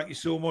again. Thank you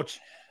so much.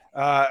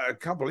 I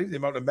can't believe the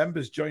amount of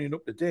members joining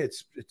up today.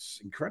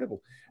 It's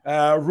incredible.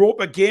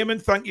 Roper Gaming,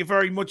 thank you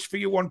very much for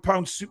your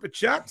 £1 super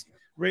chat.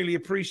 Really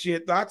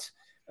appreciate that.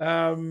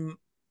 Up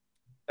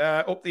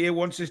the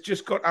A1 says,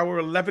 just got our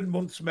 11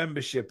 months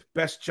membership.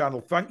 Best channel.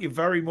 Thank you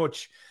very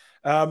much.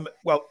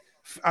 Well,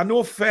 I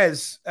know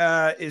Fez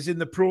is in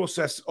the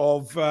process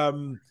of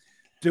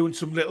doing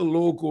some little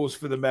logos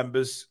for the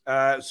members.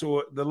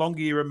 So the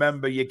longer you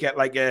remember, you get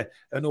like an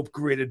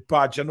upgraded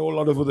badge. I know a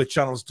lot of other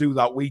channels do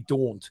that. We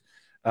don't.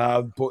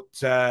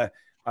 But I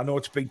know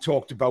it's been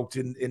talked about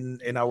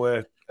in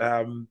our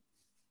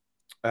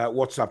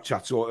WhatsApp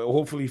chat. So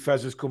hopefully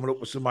Fez is coming up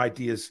with some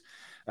ideas.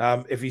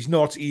 If he's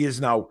not, he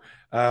is now.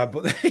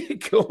 But there you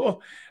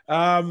go.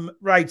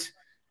 Right.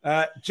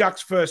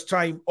 Jack's first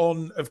time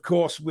on, of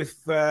course,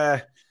 with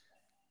the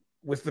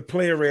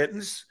player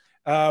ratings.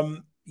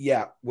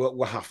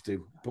 We'll have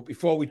to. But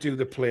before we do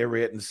the player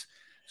ratings,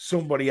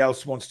 somebody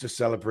else wants to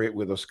celebrate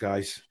with us,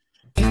 guys.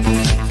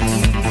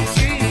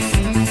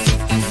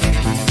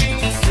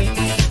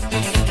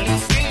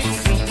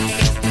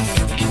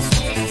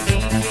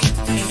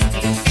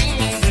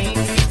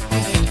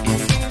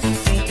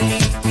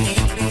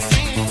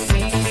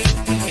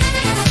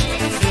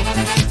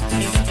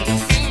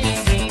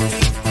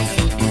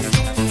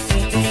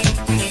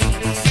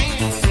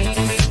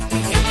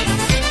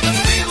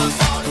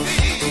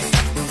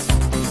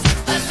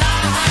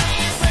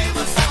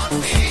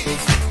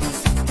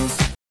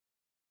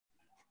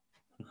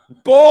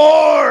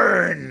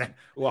 Born!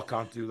 Oh, I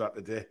can't do that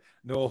today.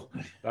 No.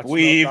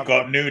 We've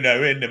got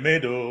Nuno in the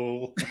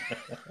middle.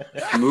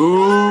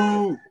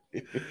 Moo!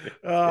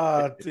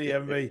 Dear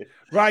me.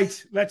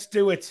 Right, let's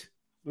do it.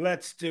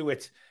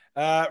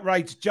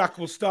 Right, Jack,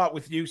 we'll start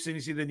with you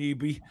since you're the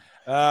newbie.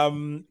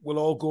 We'll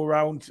all go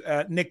around.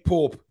 Nick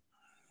Pope.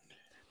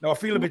 Now, I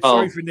feel a bit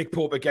sorry for Nick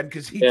Pope again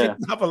because he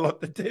didn't have a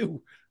lot to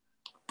do.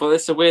 But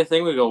it's a weird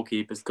thing with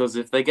goalkeepers because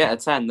if they get a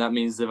 10, that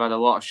means they've had a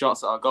lot of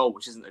shots at our goal,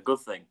 which isn't a good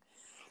thing.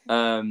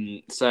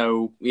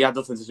 So he had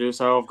nothing to do,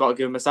 so I've got to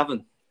give him a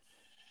 7.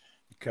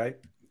 Okay.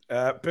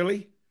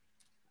 Billy?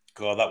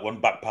 God, that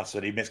one back pass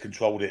that he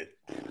miscontrolled it.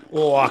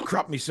 Oh, I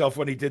crapped myself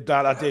when he did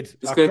that. I did.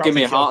 It's going to give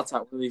me a heart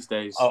attack one of these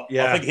days. I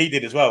think he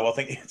did as well. I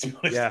think he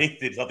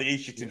did. I think he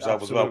shit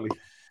himself as well.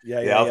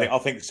 I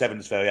think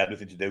 7's fair. He had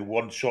nothing to do.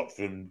 One shot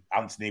from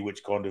Anthony,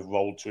 which kind of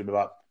rolled to him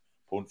about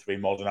 0.3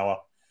 miles an hour.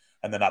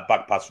 And then that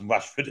back pass from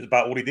Rashford is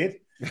about all he did.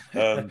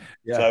 So,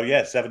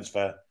 7's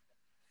fair.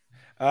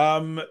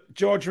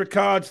 George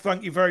Ricard,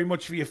 thank you very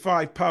much for your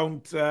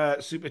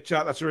 £5 super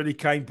chat. That's really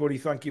kind, buddy.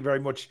 Thank you very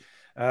much.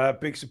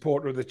 Big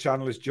supporter of the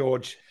channel is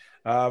George.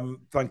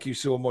 Thank you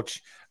so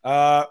much.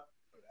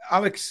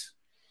 Alex?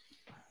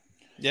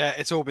 Yeah,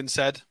 it's all been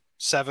said.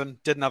 7.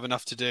 Didn't have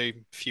enough to do.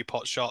 A few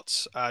pot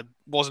shots.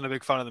 Wasn't a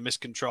big fan of the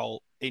miscontrol.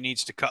 He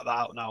needs to cut that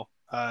out now.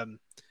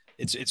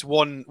 It's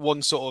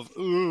one sort of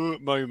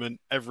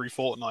moment every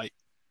fortnight.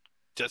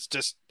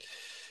 Just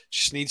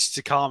needs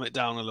to calm it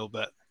down a little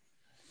bit.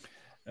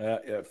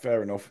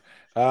 Fair enough.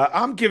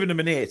 I'm giving him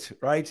an 8,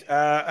 right?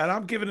 And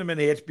I'm giving him an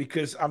 8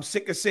 because I'm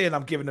sick of saying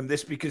I'm giving him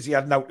this because he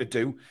had nothing to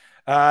do.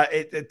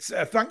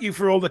 Thank you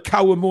for all the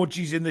cow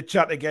emojis in the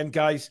chat again,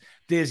 guys.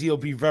 Daisy will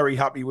be very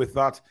happy with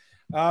that.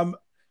 I'm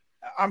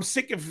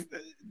sick of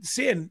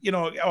saying,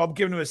 I'm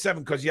giving him a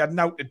 7 because he had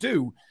nothing to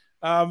do.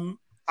 I'm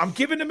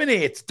giving him an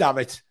 8, damn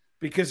it.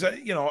 Because,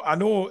 I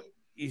know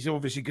he's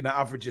obviously going to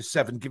average a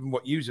 7 given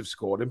what yous have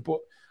scored him, but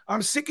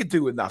I'm sick of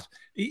doing that.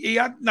 He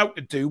had nothing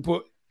to do,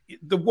 but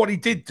what he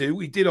did do,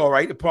 he did all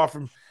right, apart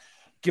from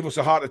give us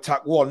a heart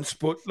attack once.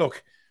 But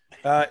look,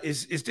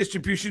 his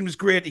distribution was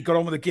great. He got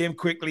on with the game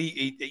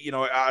quickly.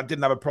 I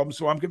didn't have a problem,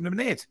 so I'm giving him an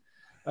 8.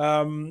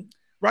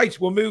 Right,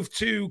 we'll move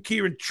to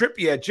Kieran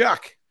Trippier.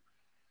 Jack?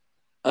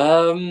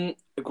 A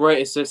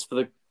great assist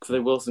for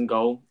the Wilson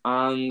goal,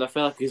 and I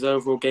feel like his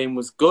overall game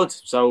was good.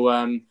 So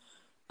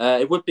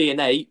it would be an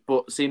 8,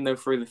 but seeing though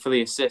for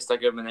the assist, I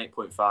give him an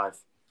 8.5.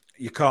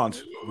 You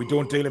can't. We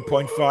don't deal in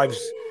 0.5s.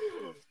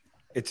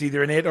 It's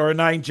either an 8 or a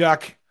 9,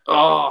 Jack.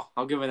 Oh,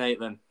 I'll give him an 8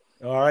 then.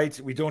 All right,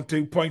 we don't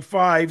do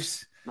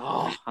 0.5s.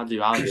 Oh, I do.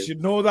 You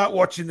should know that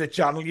watching the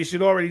channel. You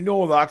should already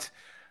know that.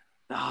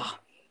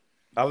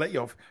 I'll let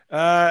you off.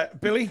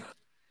 Billy?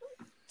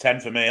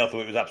 10 for me. I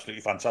thought it was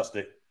absolutely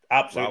fantastic.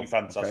 Absolutely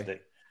fantastic.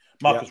 Okay.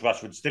 Marcus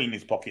Rashford still in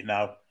his pocket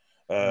now.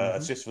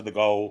 Assist for the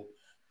goal.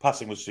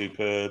 Passing was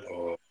superb.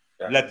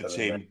 Led the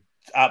team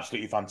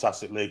absolutely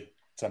fantastically.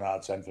 10 out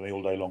of 10 for me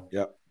all day long.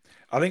 Yeah.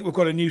 I think we've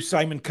got a new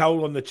Simon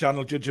Cowell on the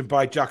channel, judging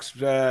by Jack's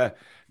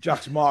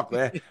mark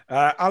there.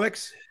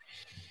 Alex?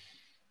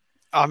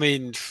 I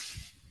mean,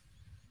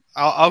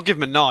 I'll give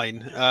him a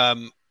 9.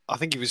 I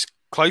think he was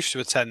close to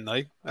a 10,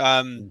 though.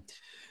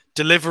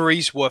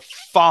 Deliveries were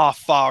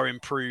far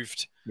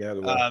improved. Yeah, they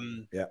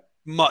were.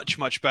 Much,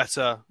 much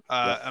better.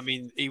 I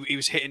mean, he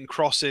was hitting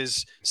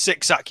crosses,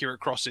 6 accurate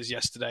crosses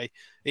yesterday.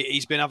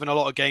 He's been having a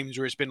lot of games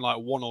where it's been like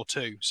 1 or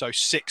 2. So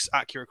 6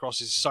 accurate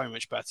crosses is so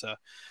much better.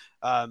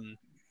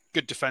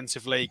 Good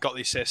defensively, got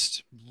the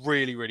assist.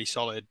 Really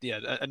solid. Yeah,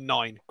 a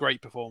 9.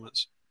 Great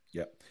performance.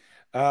 Yeah.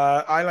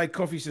 I Like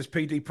Coffee says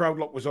PD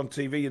Proudlock was on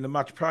TV in the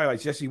match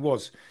highlights. Yes, he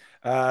was.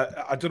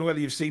 I don't know whether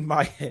you've seen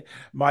my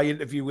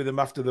interview with him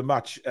after the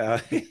match. So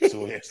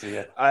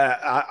yesterday,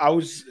 I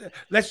was.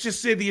 Let's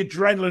just say the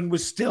adrenaline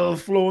was still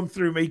flowing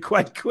through me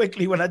quite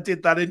quickly when I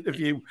did that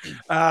interview.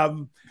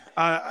 There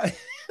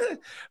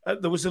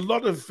was a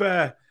lot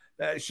of,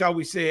 shall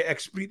we say,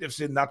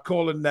 expletives in that,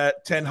 calling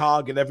Ten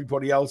Hag and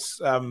everybody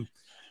else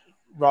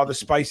rather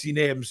spicy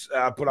names.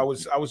 But I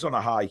was on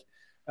a high.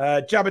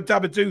 Jabba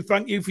Dabba Doo,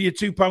 thank you for your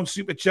 £2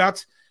 super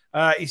chat.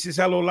 He says,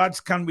 "Hello lads,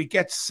 can we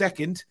get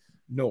second?"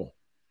 No,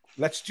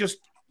 let's just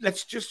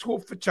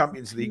hope for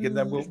Champions League, and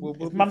then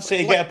we'll Man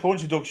City get a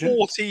points deduction.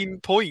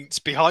 14 points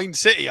behind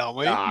City, aren't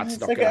we? It's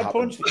not going to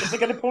happen. If they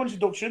get a points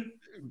deduction,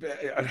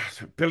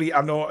 Billy,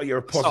 I know you're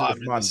a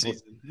positive man,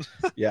 but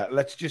yeah,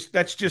 let's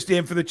just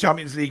aim for the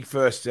Champions League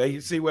first.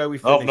 See where we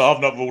finish. I've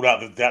not ruled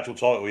out the actual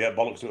title yet.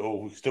 Bollocks at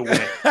all. We still win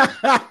it.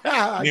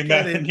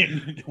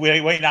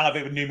 We're waiting out of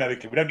it with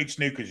numerically. We don't need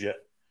snookers yet.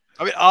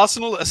 I mean,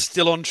 Arsenal are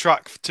still on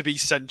track to be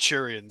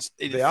Centurions.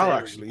 They are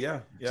actually, yeah.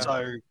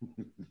 So,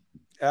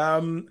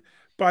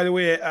 by the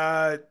way,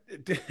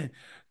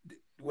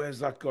 where's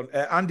that gone?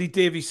 Andy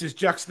Davies says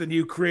Jack's the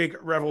new Craig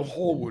Revel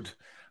Horwood.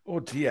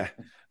 Oh dear.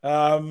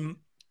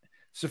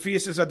 Sophia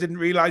says I didn't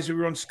realise we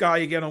were on Sky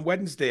again on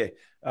Wednesday.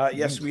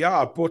 Yes, we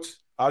are. But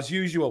as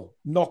usual,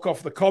 knock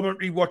off the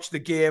commentary, watch the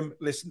game,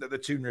 listen to the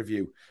tune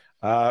review.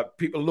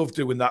 People love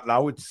doing that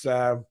now. It's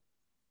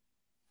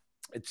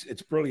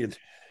brilliant.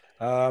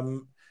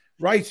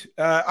 Right,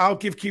 I'll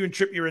give Kieran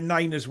Trippier a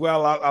 9 as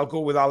well. I'll go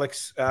with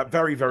Alex.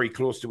 Very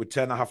close to a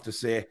 10, I have to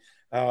say.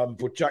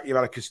 But Jack, you've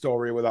had a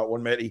Castoria with that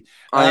one, matey.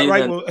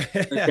 Right, well,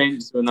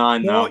 change to a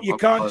 9 no, now. you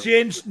can't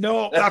change.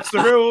 No, that's the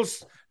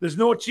rules. There's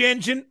no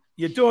changing.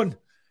 You're done.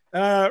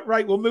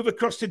 Right, we'll move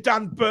across to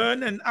Dan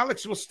Byrne, and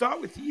Alex, we'll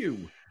start with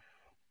you.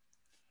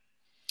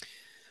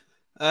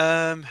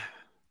 I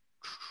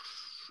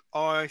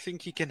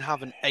think he can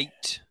have an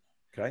 8.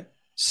 Okay.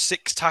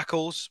 6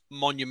 tackles,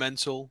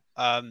 monumental.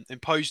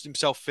 Imposed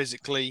himself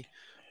physically.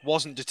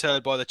 Wasn't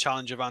deterred by the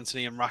challenge of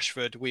Anthony and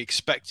Rashford. We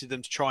expected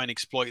them to try and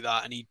exploit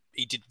that, and he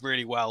did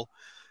really well.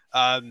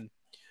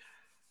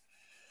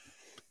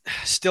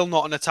 Still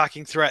not an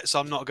attacking threat, so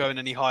I'm not going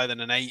any higher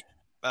than an 8.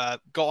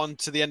 Got on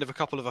to the end of a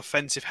couple of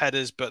offensive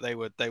headers, but they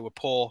were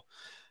poor.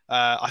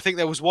 I think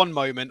there was one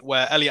moment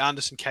where Elliot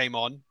Anderson came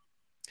on.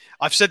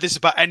 I've said this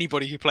about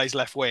anybody who plays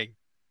left wing.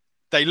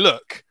 They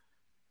look.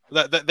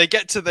 They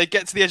get to the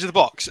edge of the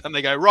box and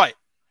they go, right,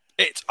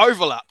 it's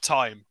overlap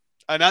time.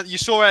 And you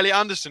saw Elliot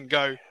Anderson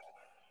go,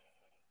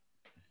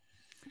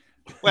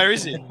 where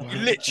is he? You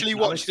literally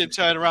watched him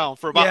turn around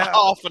for about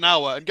half an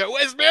hour and go,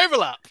 where's my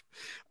overlap?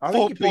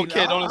 Poor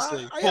kid,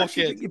 honestly. Poor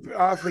kid.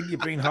 I think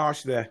you've been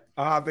harsh there.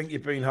 I think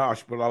you've been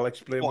harsh, but I'll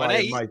explain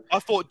why. I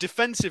thought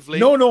defensively.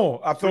 No.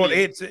 I thought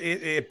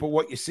 8, but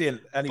what you're saying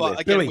anyway.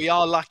 But again, we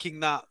are lacking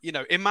that.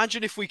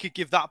 Imagine if we could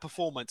give that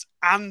performance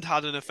and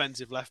had an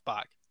offensive left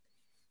back.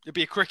 It'd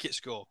be a cricket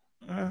score.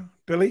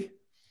 Billy?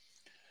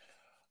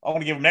 I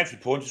want to give him an extra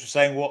point just for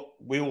saying what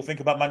we all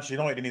think about Manchester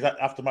United in his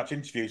after-match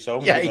interview. So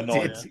I'm going to give him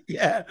a 9.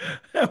 Yeah,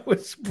 that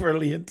was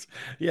brilliant.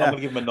 Yeah, I'm going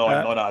to give him a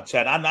 9 out of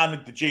 10.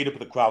 And the G'd up of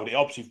the crowd, it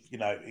obviously,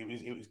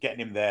 it was getting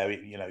him there.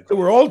 They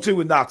were all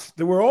doing that.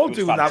 They were all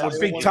doing that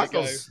with big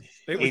tackles.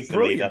 It was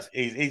brilliant.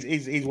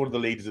 He's one of the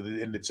leaders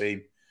in the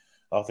team.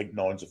 I think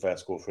 9's a fair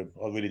score for him.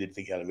 I really did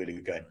think he had a really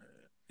good game.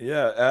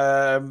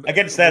 Yeah.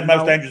 Against their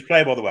most dangerous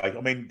player, by the way.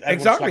 I mean,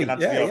 exactly.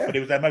 But he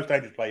was their most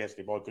dangerous player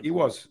yesterday. He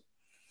was.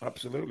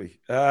 Absolutely.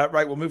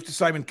 Right, we'll move to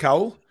Simon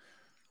Cowell.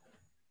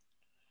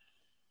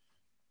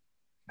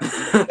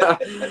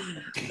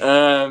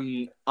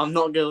 I'm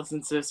not gonna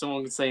listen to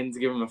someone saying to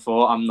give him a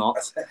 4. I'm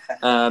not.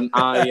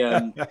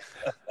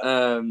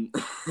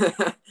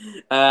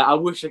 I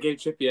wish I gave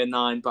Trippier a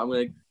 9, but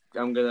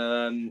I'm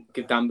gonna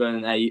give Dan Burn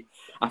an 8.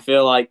 I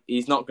feel like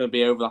he's not going to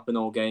be overlapping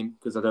all game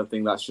because I don't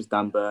think that's just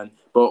Dan Burn.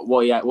 But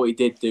what he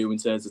did do in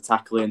terms of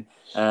tackling,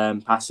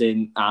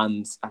 passing,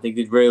 and I think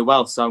he did really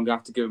well. So I'm going to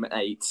have to give him an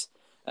 8.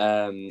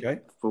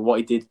 For what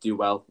he did do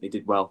well, he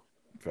did well.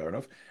 Fair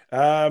enough.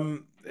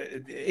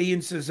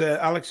 Ian says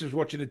Alex was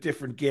watching a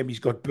different game. He's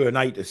got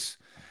burnitis.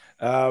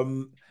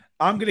 I'm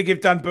going to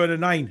give Dan Burn a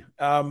 9.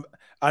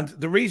 And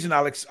the reason,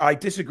 Alex, I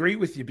disagree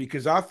with you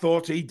because I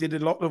thought he did a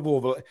lot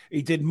of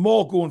he did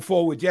more going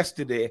forward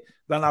yesterday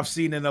than I've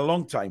seen in a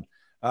long time.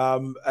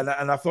 And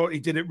I thought he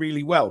did it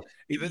really well.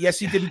 Yes,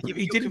 he didn't.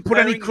 He didn't put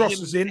any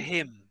crosses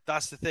in.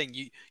 That's the thing.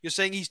 You're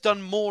saying he's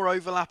done more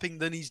overlapping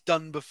than he's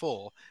done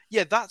before.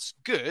 Yeah, that's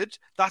good.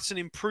 That's an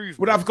improvement.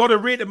 But I've got to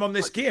rate him on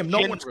this game,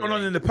 not what's gone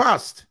on in the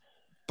past.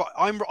 But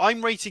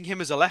I'm rating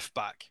him as a left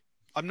back.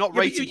 I'm not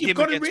rating him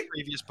against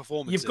previous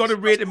performances. You've got to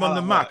rate him on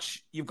the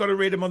match. You've got to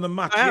rate him on the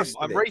match.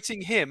 I'm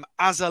rating him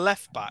as a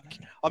left back.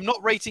 I'm not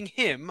rating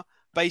him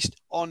based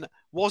on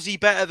was he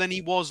better than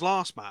he was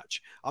last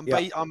match.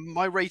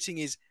 My rating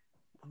is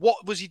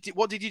what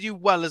did he do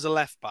well as a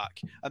left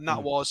back, and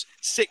that was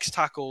 6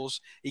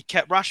 tackles. He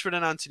kept Rashford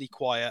and Antony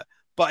quiet,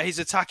 but his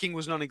attacking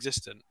was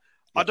non-existent.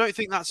 I don't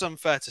think that's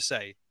unfair to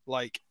say.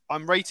 Like,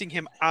 I'm rating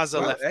him as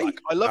a left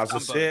back. I love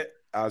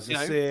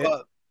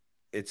Cambo.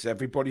 It's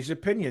everybody's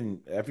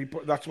opinion.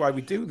 That's why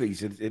we do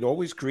these. It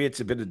always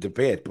creates a bit of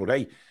debate, but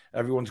hey,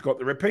 everyone's got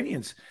their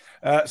opinions.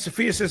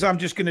 Sophia says, I'm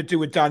just going to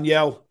do a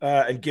Danielle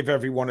and give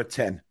everyone a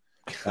 10.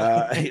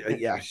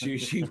 Yeah,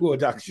 she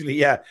would actually.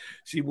 Yeah,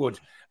 she would.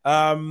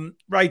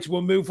 Right,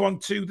 we'll move on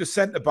to the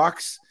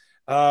centre-backs.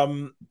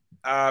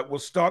 We'll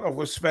start off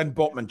with Sven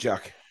Botman,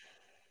 Jack.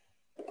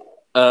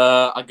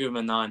 I give him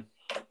a 9.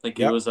 I think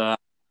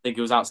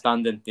he was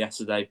outstanding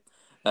yesterday.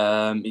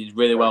 He did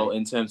really well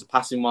in terms of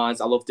passing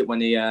wise. I loved it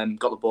when he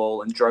got the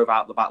ball and drove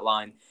out the back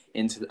line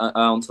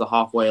onto the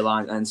halfway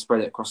line and spread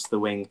it across the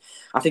wing.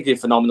 I think he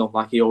did phenomenal,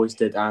 like he always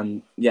did.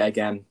 And yet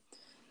again,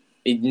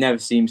 he never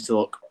seems to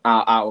look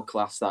out of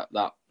class.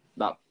 That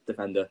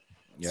defender,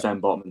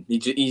 Sven Botman.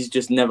 He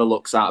just never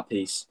looks out of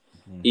piece.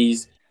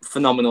 He's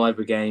phenomenal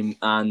every game,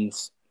 and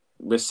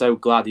we're so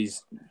glad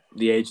he's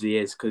the age that he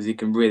is because he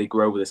can really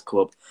grow with this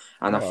club.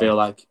 And I feel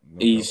like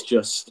he's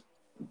just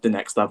the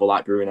next level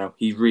like Bruno.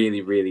 He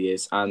really, really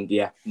is. And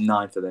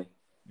 9 for me.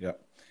 Yeah.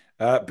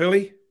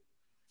 Billy?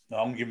 No,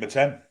 I'm giving him a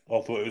 10.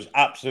 I thought it was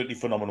absolutely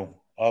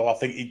phenomenal. I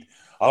think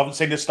I haven't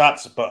seen the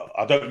stats, but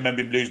I don't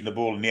remember him losing the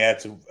ball in the air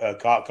to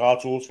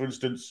Cartors, for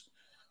instance.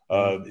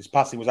 His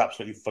passing was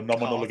absolutely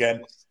phenomenal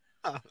again.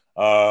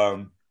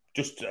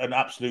 Just an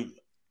absolute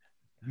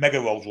mega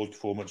Rolls Royce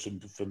performance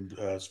from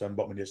Sven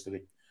Botman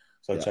yesterday.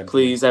 So 10.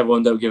 Please,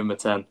 everyone, don't give him a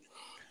 10.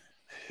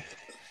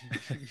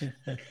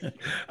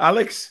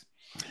 Alex?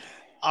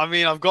 I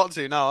mean, I've got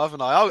to now,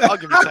 haven't I? I'll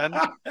give him a 10.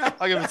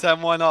 I'll give him a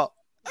 10. Why not?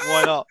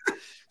 Why not?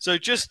 So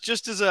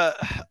just as a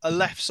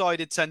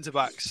left-sided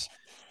centre-back's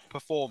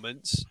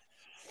performance,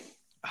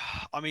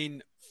 I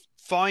mean,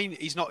 fine.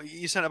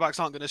 Your centre-backs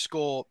aren't going to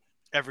score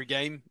every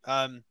game.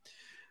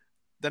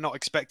 They're not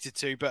expected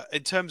to. But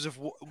in terms of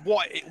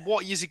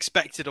what is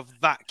expected of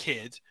that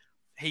kid,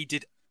 he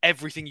did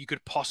everything you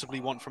could possibly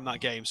want from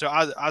that game. So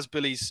as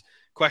Billy's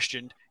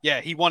questioned,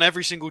 he won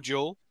every single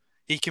duel.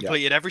 He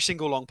completed every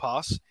single long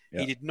pass.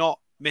 He did not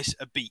miss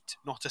a beat,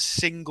 not a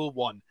single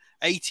one.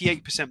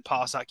 88%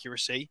 pass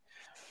accuracy.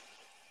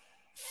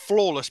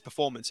 Flawless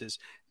performances.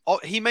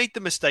 He made the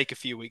mistake a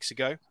few weeks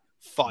ago.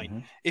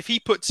 Fine. If he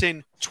puts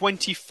in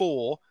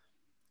 24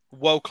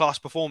 world-class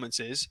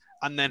performances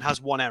and then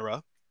has one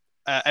error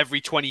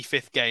every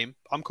 25th game,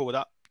 I'm cool with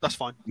that. That's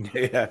fine.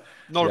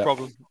 Not a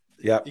problem.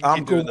 Yeah,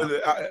 I'm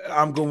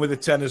going with a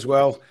 10 as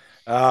well.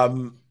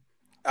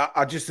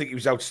 I just think he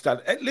was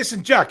outstanding.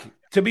 Listen, Jack,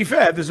 to be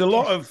fair, there is a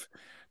lot of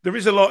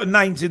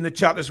 9s in the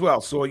chat as well.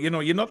 So,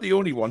 you're not the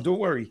only one. Don't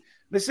worry.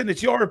 Listen,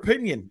 it's your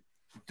opinion.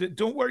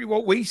 Don't worry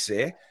what we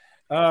say.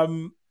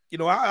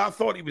 I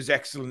thought he was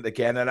excellent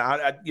again.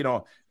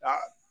 And,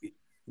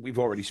 we've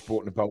already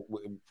spoken about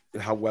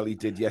how well he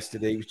did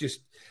yesterday. It was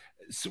just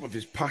some of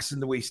his passing,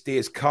 the way he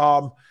stays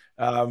calm.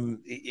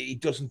 He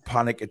doesn't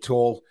panic at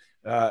all.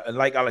 And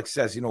like Alex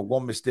says,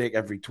 one mistake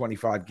every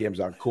 25 games,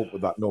 I'd cope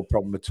with that, no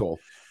problem at all.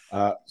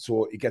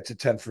 So he gets a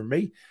 10 from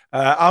me.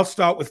 I'll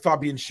start with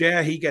Fabian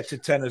Schär. He gets a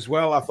 10 as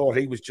well. I thought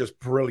he was just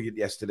brilliant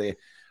yesterday.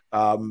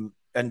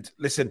 And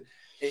listen,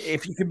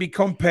 if you can be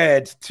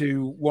compared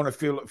to one of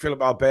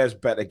Philip Albert's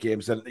better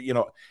games, then,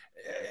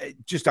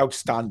 just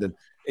outstanding.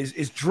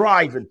 Is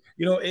driving.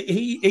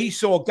 He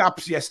saw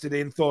gaps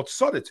yesterday and thought,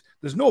 sod it,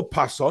 there's no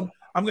pass on,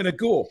 I'm going to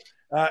go.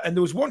 And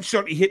there was one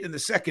shot he hit in the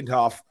second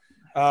half,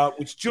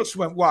 which just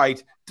went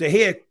wide. De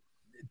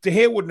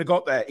Gea wouldn't have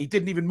got there. He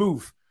didn't even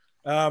move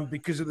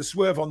because of the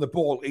swerve on the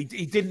ball. He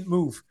didn't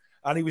move,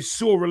 and he was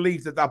so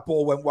relieved that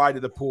ball went wide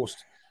of the post.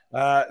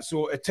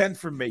 So a 10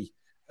 from me.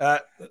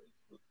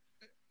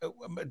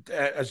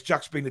 as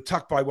Jack's being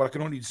attacked by what I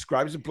can only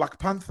describe as a Black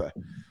Panther.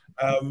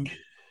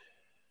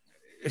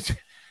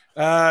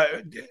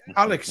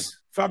 Alex,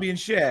 Fabian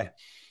Scher.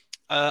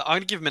 I'm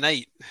going to give him an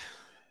 8.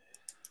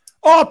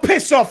 Oh,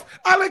 piss off.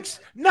 Alex,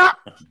 nah.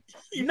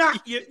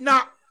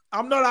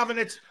 I'm not having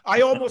it.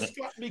 I almost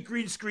flattened me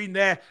green screen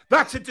there.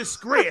 That's a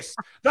disgrace.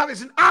 That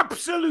is an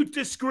absolute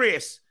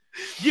disgrace.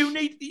 You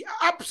need to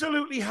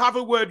absolutely have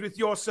a word with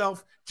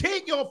yourself.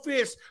 Take your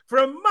face for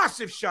a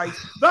massive shite.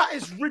 That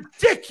is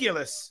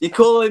ridiculous. You're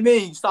calling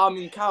me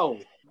Simon Cowell.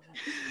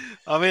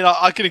 I mean,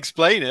 I can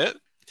explain it.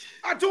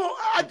 I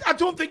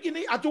don't think you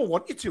need. I don't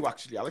want you to,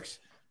 actually, Alex.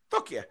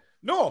 Fuck you.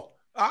 No.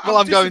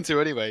 I'm going to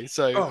anyway.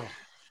 So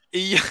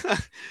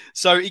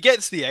he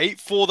gets the 8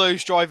 for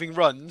those driving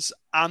runs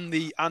and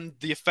the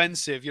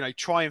offensive,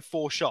 trying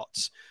 4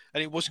 shots.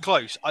 And it was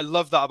close. I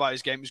love that about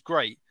his game. It was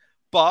great.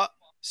 But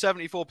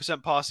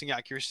 74% passing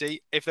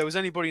accuracy. If there was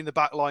anybody in the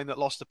back line that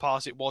lost a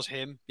pass, it was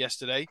him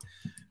yesterday.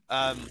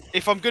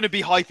 If I'm going to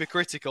be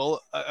hypercritical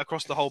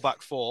across the whole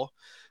back 4,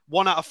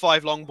 1 out of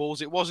 5 long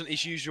balls. It wasn't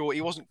his usual.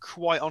 He wasn't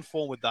quite on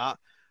form with that.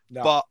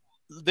 No. But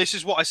this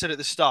is what I said at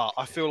the start.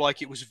 I feel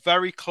like it was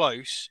very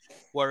close,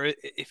 where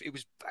if it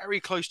was very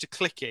close to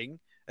clicking,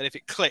 and if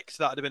it clicked,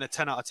 that would have been a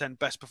 10 out of 10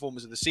 best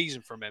performance of the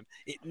season from him.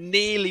 It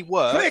nearly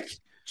worked. Click!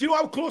 Do you know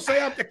how close I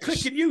am to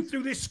clicking you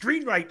through this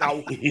screen right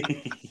now?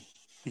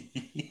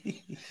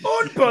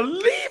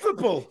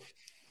 Unbelievable!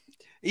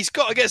 He's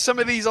got to get some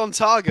of these on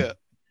target.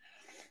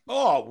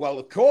 Oh, well,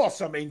 of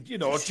course. I mean,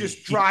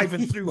 just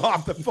driving through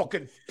half the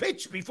fucking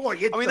pitch before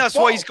you hit that's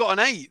ball. Why he's got an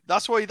 8.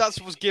 That's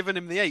what's given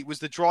him the 8, was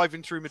the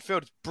driving through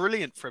midfield. It's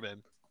brilliant from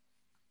him.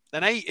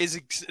 An 8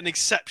 is an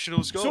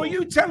exceptional score. So are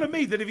you telling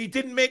me that if he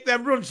didn't make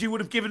them runs, you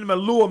would have given him a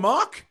lower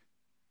mark?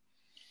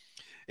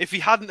 If he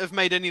hadn't have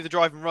made any of the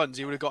driving runs,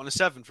 he would have gotten a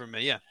 7 from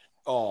me, yeah.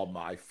 Oh,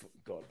 my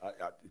God.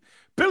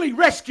 Billy,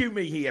 rescue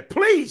me here,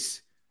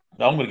 please.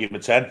 No, I'm going to give him a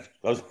 10.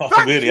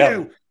 Thank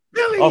you.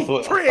 Billy,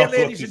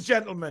 ladies and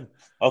gentlemen.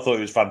 I thought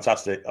he was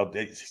fantastic.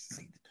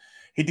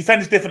 He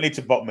defends differently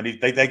to Botman.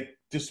 They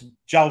just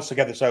gels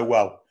together so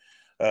well.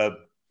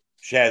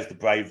 Shares the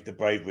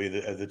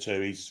bravery of the two.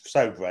 He's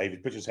so brave. He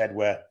puts his head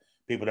where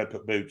people don't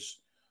put boots.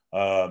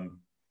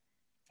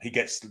 He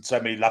gets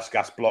so many last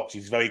gasp blocks.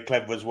 He's very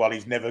clever as well.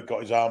 He's never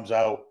got his arms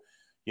out.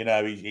 He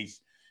made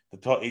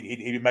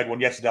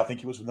one yesterday. I think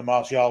it was from the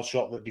Martial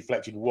shot that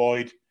deflected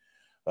wide.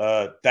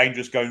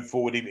 Dangerous going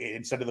forward.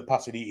 Instead of the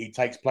passing, he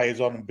takes players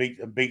on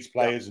and beats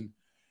players, and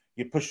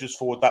he pushes us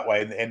forward that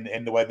way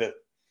in the way that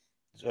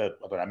I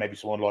don't know, maybe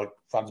someone like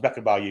Franz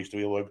Beckenbauer used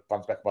to. Although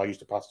Franz Beckenbauer used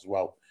to pass as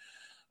well.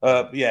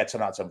 10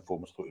 out of 10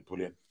 performance.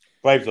 Brilliant.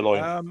 Braves the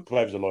line.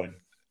 Braves the line.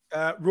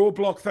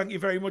 Roadblock, thank you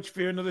very much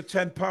for another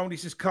 £10. He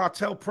says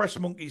cartel press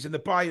monkeys and the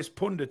biased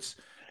pundits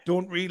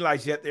don't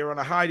realise yet they're on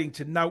a hiding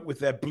to knout with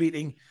their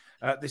bleating.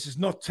 This is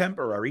not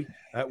temporary.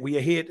 We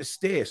are here to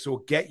stay, so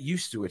get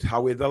used to it.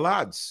 How are the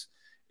lads?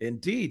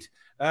 Indeed.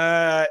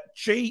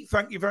 Chi,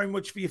 thank you very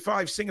much for your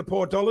 $5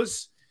 Singapore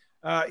dollars.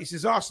 He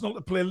says Arsenal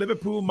to play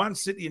Liverpool, Man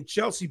City and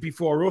Chelsea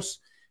before us.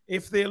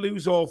 If they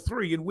lose all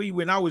 3 and we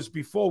win ours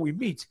before we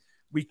meet,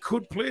 we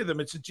could play them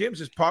at St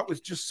James's Park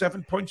with just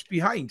 7 points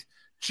behind.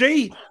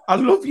 Chi, I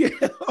love your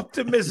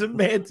optimism,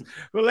 mate.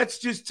 Well, let's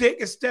just take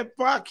a step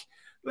back.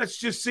 Let's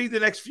just see the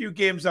next few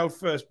games out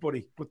first,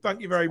 buddy. But thank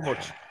you very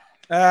much.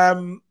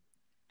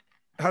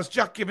 Has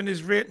Jack given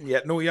his rating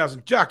yet? No, he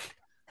hasn't. Jack,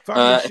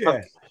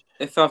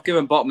 if I've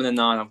given Botman a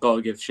 9, I've got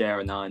to give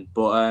Scher a 9.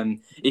 But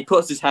he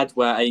puts his head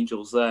where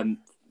Angels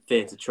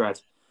fear to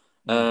tread.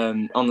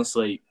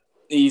 Honestly,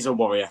 he's a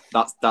warrior.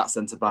 That's that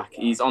centre back.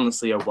 He's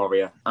honestly a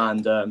warrior,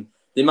 and the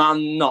amount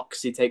of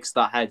knocks he takes to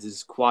that head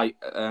is quite.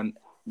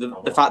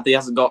 The fact that he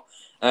hasn't got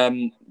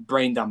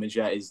brain damage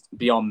yet is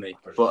beyond me.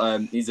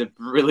 But he's a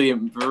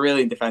brilliant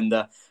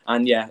defender.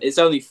 And yeah, it's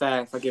only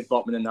fair if I give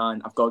Botman a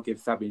 9. I've got to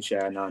give Fabian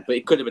Scher a 9. But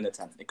it could have been a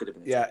 10. It could have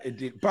been a 10. Yeah,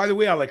 indeed. By the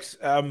way, Alex,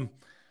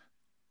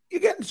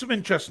 you're getting some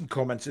interesting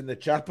comments in the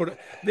chat, but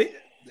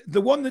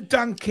the one that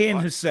Dan Kane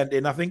has sent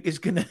in, I think, is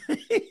gonna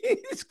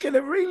it's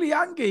gonna really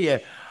anger you,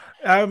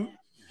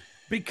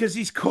 because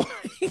he's called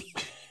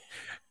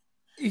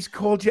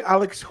you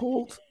Alex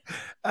Holt.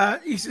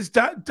 He says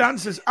Dan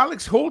says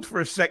Alex Holt for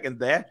a second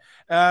there.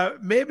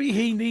 Maybe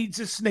he needs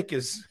a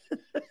Snickers.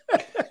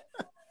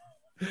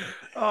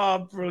 Oh,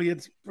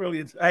 brilliant.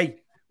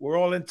 Hey, we're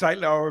all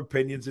entitled to our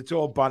opinions. It's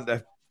all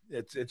banter.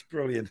 It's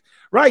brilliant.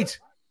 Right.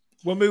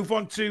 We'll move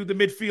on to the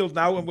midfield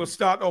now, and we'll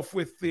start off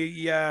with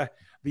the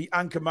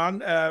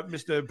anchorman,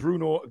 Mr.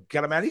 Bruno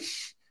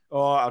Garamanish.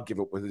 Oh, I'll give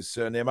up with his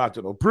surname. I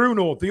don't know.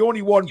 Bruno, the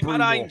only one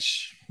Bruno.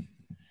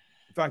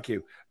 Thank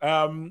you.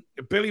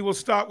 Billy, we'll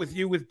start with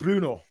you with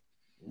Bruno.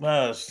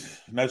 Well,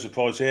 no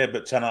surprise here,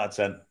 but 10 out of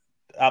 10.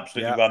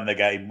 Absolutely ran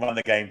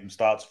the game from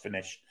start to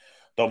finish.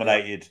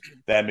 Dominated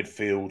their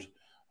midfield,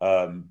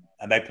 and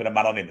they put a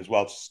man on him as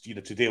well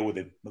to deal with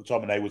him.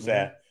 McTominay was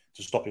there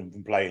to stop him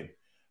from playing.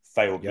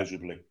 Failed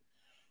miserably.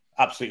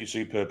 Absolutely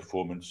superb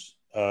performance.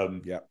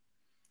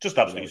 Just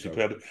absolutely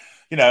superb.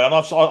 And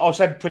I've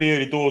said pretty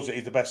early doors that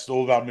he's the best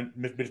all-round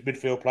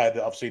midfield player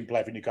that I've seen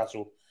play for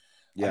Newcastle.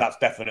 Yeah. And that's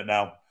definite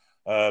now.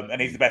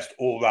 And he's the best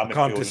all-round midfielder.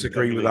 Can't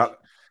disagree with that.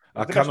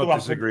 I cannot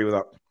disagree with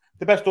that.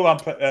 The best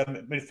all-round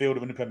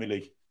midfielder in the Premier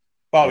League,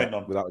 barring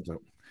none. Without a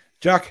doubt.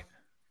 Jack?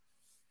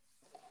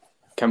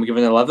 Can we give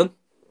an 11?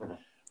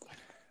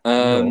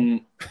 No.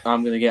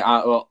 I'm going to get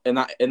out. Well, in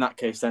that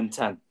case, then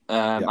 10.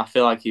 I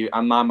feel like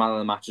I'm my man of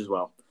the match as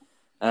well.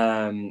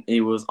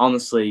 He was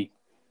honestly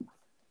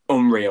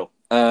unreal.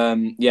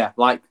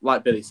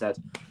 Like Billy said,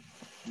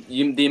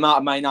 the amount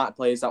of Man United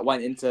players that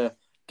went into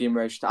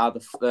Gimrich to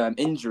either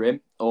injure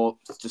him or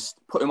just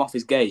put him off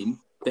his game,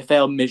 they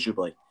failed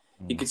miserably.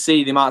 You could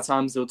see the amount of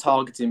times they were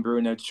targeting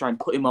Bruno to try and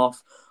put him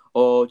off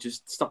or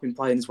just stop him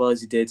playing as well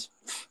as he did.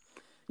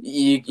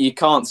 You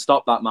can't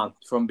stop that man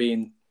from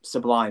being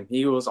sublime.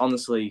 He was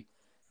honestly,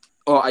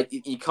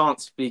 you can't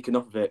speak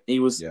enough of it. He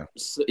was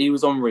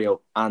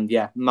unreal, and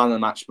man of the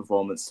match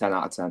performance, 10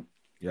 out of 10.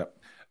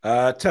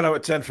 Yeah, 10 out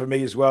of 10 for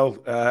me as well.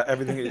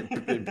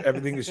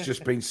 Everything has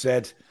just been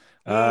said.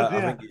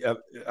 I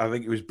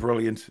think it was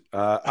brilliant.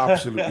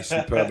 Absolutely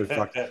superb. In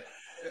fact,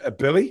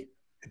 Billy,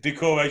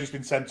 Doucouré just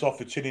been sent off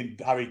for chinning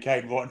Harry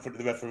Kane right in front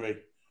of the referee.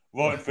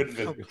 Right in front of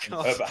him.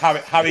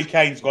 Harry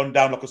Kane's gone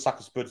down like a sack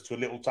of spuds to a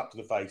little tap to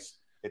the face.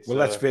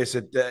 Let's face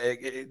it.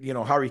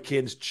 Harry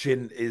Kane's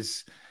chin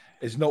is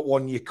not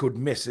one you could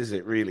miss, is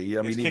it? Really?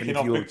 I mean, even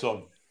if you.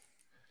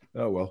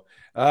 Oh well.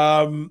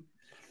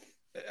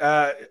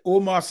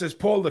 Omar says,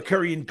 Paul, the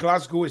curry in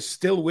Glasgow is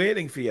still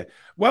waiting for you.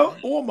 Well,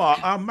 Omar,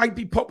 I might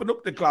be popping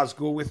up to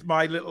Glasgow with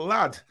my little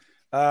lad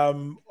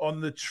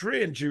on the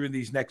train during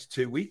these next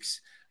 2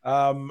 weeks.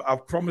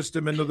 I've promised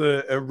him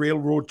a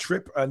railroad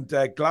trip, and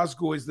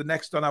Glasgow is the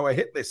next on our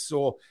hit list.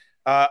 So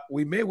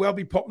we may well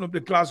be popping up to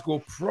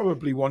Glasgow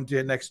probably one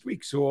day next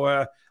week. So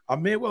I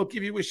may well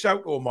give you a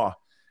shout, Omar.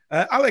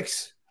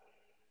 Alex?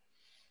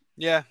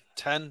 Yeah,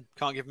 10.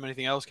 Can't give him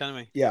anything else, can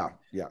we? Yeah.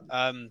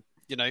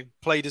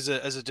 Played as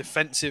a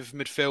defensive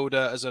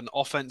midfielder, as an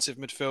offensive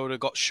midfielder,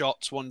 got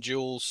shots, won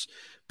duels,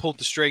 pulled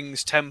the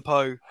strings,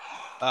 tempo.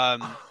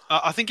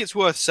 I think it's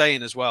worth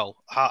saying as well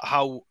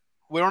how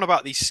we're on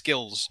about these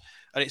skills.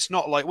 And it's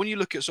not like when you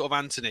look at sort of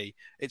Anthony,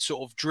 it's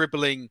sort of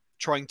dribbling,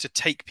 trying to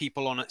take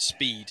people on at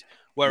speed.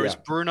 Whereas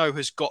Bruno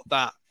has got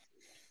that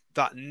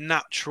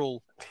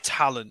natural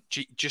talent,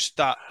 just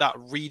that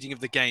reading of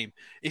the game.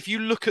 If you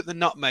look at the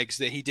nutmegs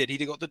that he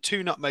got the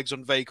 2 nutmegs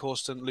on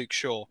Weghorst and Luke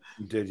Shaw.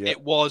 He did, yeah.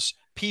 It was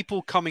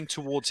people coming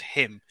towards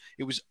him.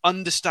 It was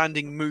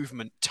understanding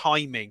movement,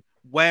 timing,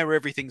 where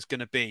everything's going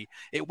to be.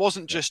 It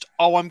wasn't just,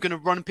 I'm going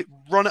to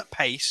run at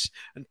pace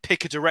and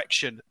pick a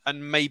direction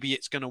and maybe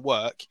it's going to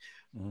work.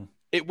 Mm-hmm.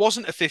 It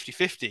wasn't a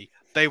 50-50.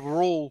 They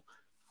were all,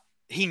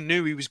 he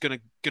knew he was going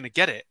to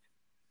get it.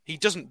 He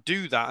doesn't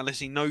do that unless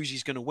he knows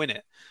he's going to win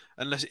it,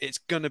 unless it's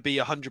going to be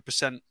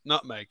 100%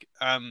 nutmeg.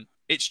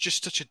 It's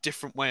just such a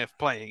different way of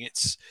playing.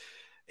 It's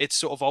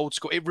sort of old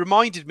school. It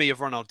reminded me of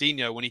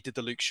Ronaldinho when he did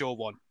the Luke Shaw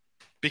one,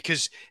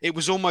 because it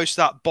was almost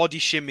that body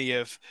shimmy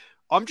of,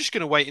 I'm just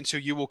going to wait until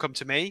you all come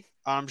to me.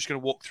 I'm just going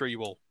to walk through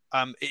you all.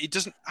 It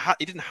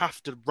didn't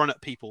have to run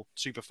at people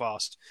super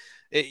fast.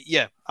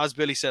 As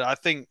Billy said, I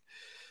think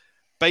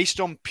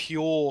based on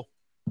pure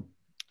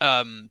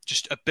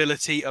just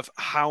ability of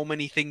how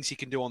many things he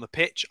can do on the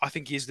pitch, I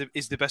think he is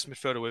the best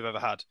midfielder we've ever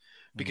had.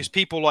 Because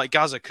people like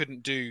Gaza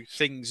couldn't do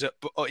things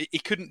he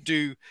couldn't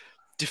do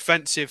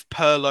defensive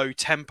Pirlo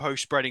tempo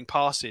spreading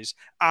passes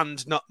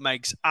and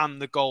nutmegs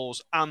and the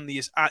goals and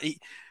he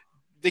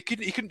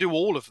couldn't do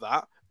all of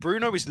that.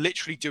 Bruno is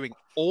literally doing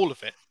all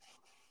of it.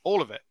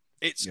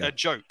 It's a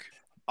joke.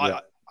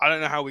 I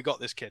don't know how we got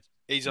this kid.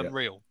 He's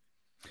unreal.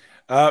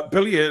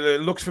 Billy,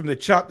 it looks from the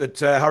chat that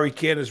Harry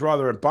Kane has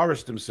rather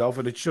embarrassed himself,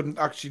 and it shouldn't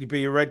actually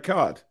be a red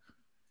card.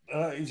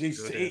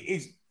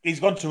 He's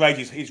gone to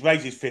he's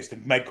raised his fist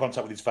and made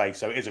contact with his face,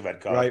 so it is a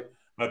red card. Right.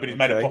 But he's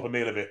made a proper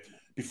meal of it.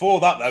 Before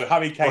that, though,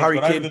 Harry Kane's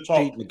gone over the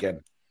top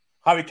again.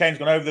 Harry Kane's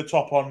gone over the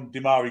top on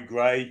Damari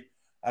Gray,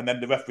 and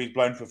then the referee's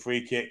blown for a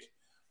free kick,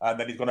 and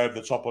then he's gone over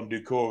the top on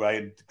Doucouré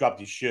and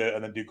grabbed his shirt,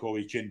 and then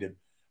Doucouré chinned him.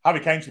 Harry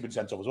Kane should have been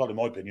sent off as well, in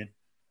my opinion.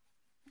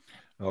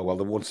 Oh, well,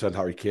 they won't send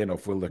Harry Kane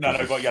off, will they? No,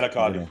 he got yellow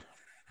card.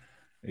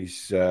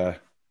 He's,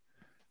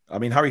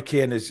 Harry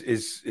Kane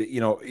is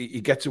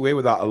he gets away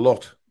with that a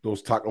lot,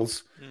 those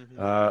tackles.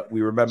 Mm-hmm.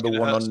 We remember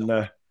one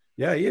on...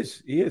 he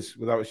is,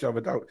 without a shadow of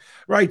a doubt.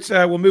 Right,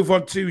 we'll move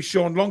on to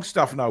Sean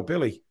Longstaff now.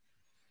 Billy.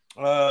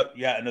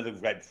 Another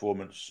great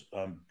performance.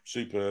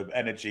 Superb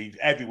energy.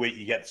 Every week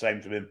you get the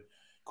same from him.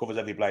 Covers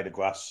every blade of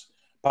grass.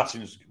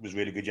 Passing was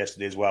really good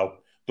yesterday as well.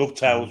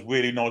 Dovetails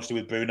really nicely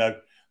with Bruno.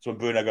 So when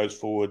Bruno goes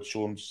forward,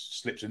 Sean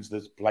slips into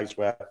the place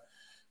where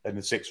in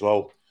the 6th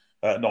role.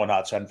 9 out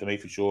of 10 for me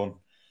for Sean.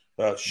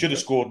 Should have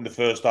scored in the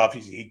first half.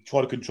 He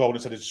tried to control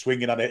instead of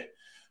swinging at it.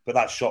 But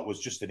that shot was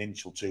just an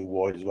inch or two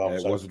wide as well. Yeah,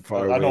 it wasn't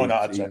far away. 9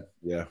 out of 10.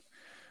 Yeah.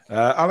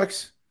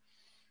 Alex?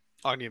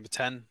 I give him a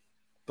 10,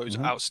 but it was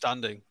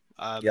outstanding.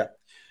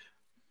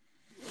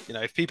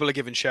 If people are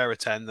giving Cher a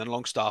 10, then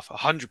Longstaff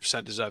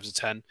 100% deserves a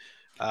 10.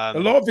 A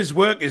lot of his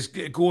work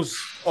goes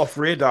off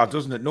radar,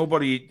 doesn't it?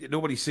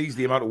 Nobody sees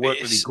the amount of work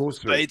that he goes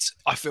through. But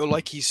I feel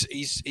like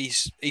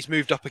he's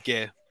moved up a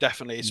gear.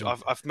 Definitely,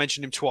 I've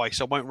mentioned him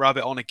twice. I won't rab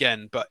it on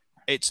again, but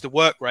it's the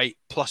work rate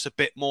plus a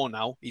bit more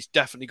now. He's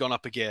definitely gone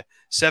up a gear.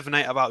 7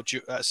 out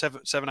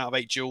of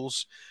 8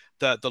 duels.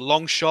 The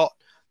long shot,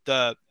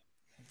 the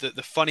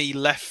funny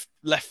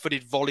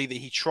left-footed volley that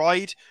he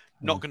tried.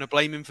 Not going to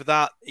blame him for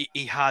that.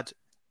 He had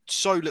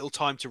so little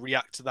time to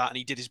react to that, and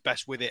he did his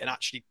best with it and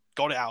actually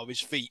got it out of his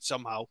feet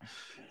somehow.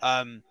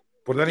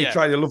 But then he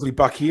tried a lovely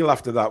back heel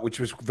after that, which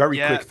was very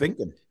quick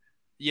thinking.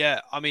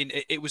 Yeah, I mean,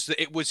 it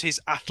was his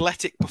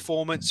athletic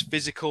performance,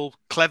 physical,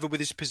 clever with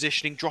his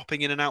positioning,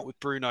 dropping in and out with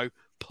Bruno,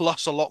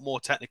 plus a lot more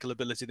technical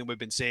ability than we've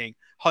been seeing.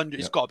 100,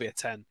 it's got to be a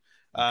 10.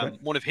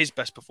 One of his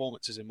best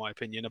performances, in my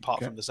opinion,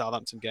 apart from the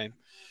Southampton game.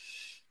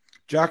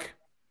 Jack?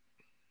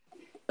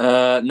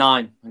 9.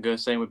 I'm going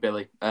to say with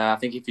Billy. I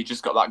think if he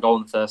just got that goal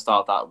in the first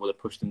half, that would have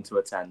pushed him to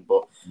a 10.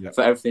 But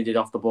for everything he did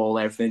off the ball,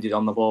 everything he did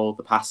on the ball,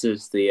 the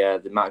passes, the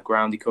amount of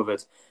ground he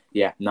covered,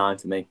 9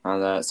 for me.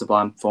 And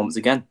sublime performance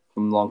again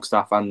from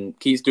Longstaff, and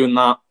keeps doing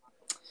that.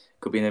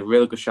 Could be in a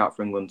really good shot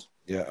for England.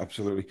 Yeah,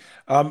 absolutely.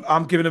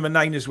 I'm giving him a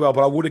 9 as well,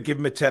 but I would have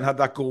given him a 10 had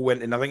that goal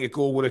went in. I think a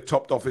goal would have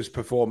topped off his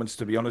performance,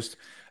 to be honest.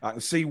 I can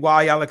see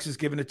why Alex is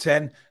given a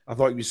 10. I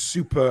thought he was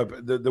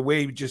superb. The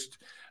way he just...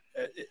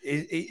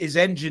 his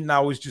engine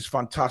now is just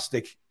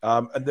fantastic,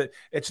 and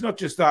it's not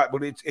just that,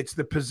 but it's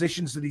the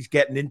positions that he's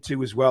getting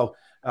into as well.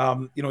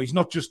 He's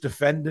not just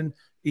defending;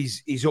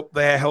 he's up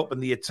there helping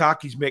the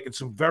attack. He's making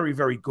some very,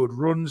 very good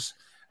runs,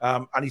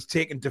 and he's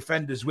taking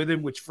defenders with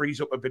him, which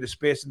frees up a bit of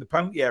space in the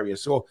penalty area.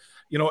 So,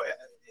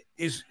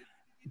 is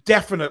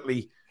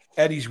definitely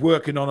Eddie's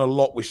working on a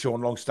lot with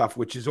Sean Longstaff,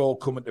 which is all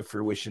coming to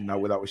fruition now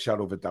without a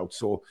shadow of a doubt.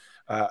 So,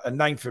 a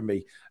 9 for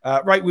me.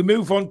 Right, we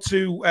move on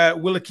to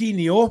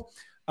Willoquinho.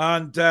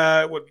 And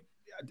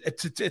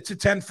it's a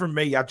 10 from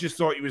me. I just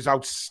thought he was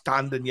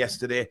outstanding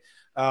yesterday.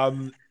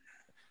 The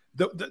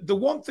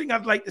one thing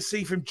I'd like to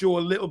see from Joe a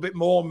little bit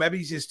more, maybe,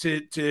 is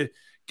to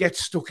get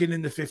stuck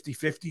in the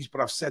 50-50s.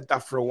 But I've said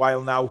that for a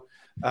while now.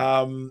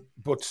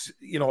 But,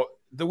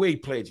 the way he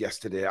played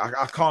yesterday,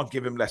 I can't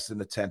give him less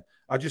than a 10.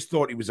 I just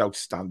thought he was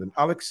outstanding.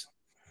 Alex?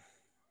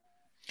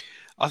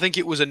 I think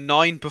it was a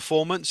 9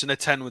 performance and a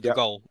 10 with the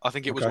goal. I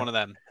think it was one of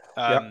them.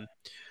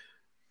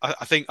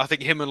 I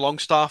think him and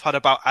Longstaff had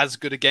about as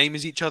good a game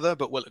as each other,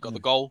 but Willock got the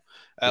goal.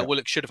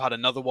 Willock should have had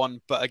another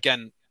one. But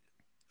again,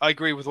 I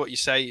agree with what you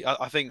say.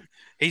 I think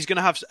he's going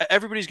to have...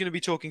 Everybody's going to be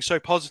talking so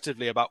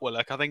positively about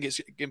Willock. I think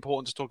it's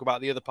important to talk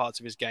about the other parts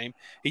of his game.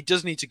 He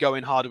does need to go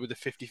in harder with the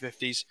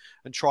 50-50s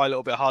and try a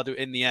little bit harder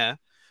in the air.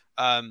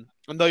 And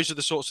those are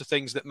the sorts of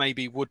things that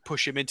maybe would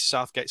push him into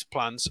Southgate's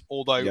plans,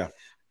 although...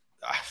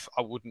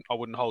 I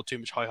wouldn't hold too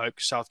much high hope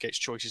because Southgate's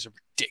choices are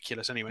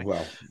ridiculous anyway.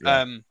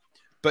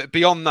 But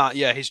beyond that,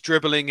 his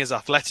dribbling, his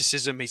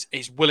athleticism,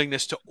 his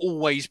willingness to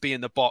always be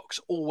in the box,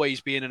 always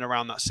be in and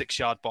around that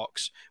 6-yard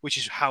box, which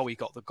is how he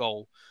got the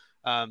goal.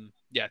 10,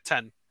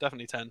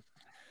 definitely 10.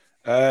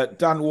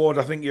 Dan Ward,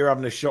 I think you're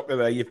having a shocker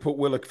there. You put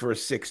Willock for a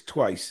 6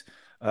 twice.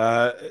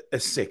 A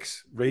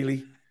 6,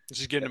 really?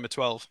 This is giving him a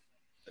 12.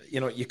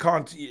 You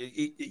can't.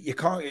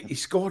 He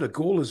scored a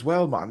goal as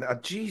well, man.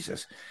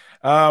 Jesus,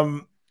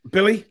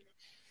 Billy.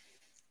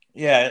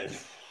 Yeah.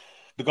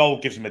 The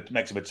goal makes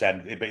him a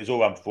 10, but his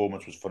all-round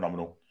performance was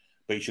phenomenal.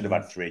 But he should have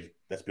had 3,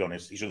 let's be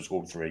honest. He should have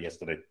scored 3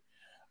 yesterday.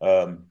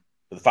 But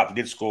the fact he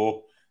did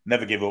score,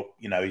 never give up,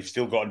 he's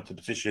still got into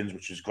positions,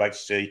 which is great to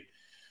see.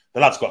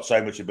 The lad's got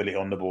so much ability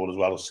on the ball as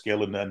well as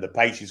skill, and the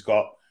pace he's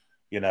got,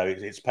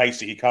 it's pace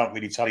that you can't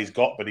really tell he's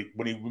got, but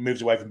when he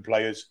moves away from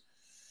players,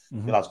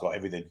 the lad's got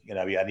everything,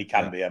 and he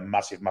can be a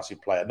massive,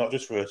 massive player, not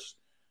just for us,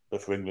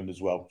 but for England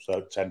as well.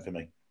 So 10 for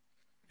me.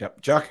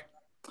 Yep. Jack?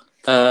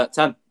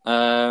 10.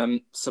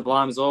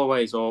 Sublime as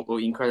always, or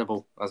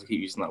incredible, as I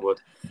keep using that word.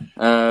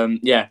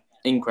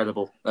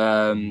 Incredible.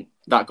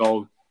 That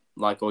goal,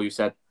 like all you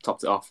said,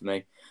 topped it off for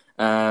me.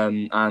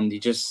 And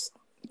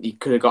he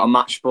could have got a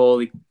match ball.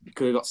 He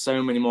could have got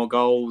so many more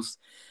goals.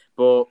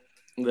 But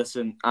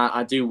listen,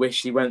 I do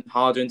wish he went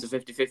harder into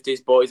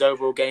 50-50s. But his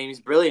overall game is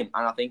brilliant,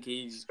 and I think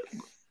he's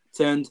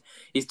turned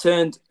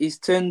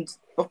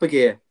up a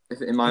gear.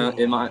 In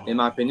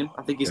my opinion,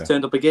 I think he's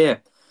turned up a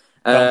gear.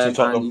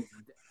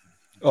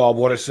 Oh,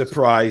 what a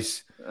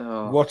surprise.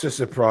 What a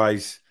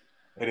surprise.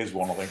 It is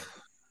one, I think.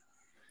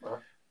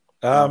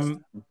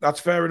 That's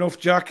fair enough,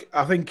 Jack.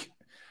 I think,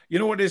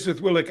 what it is with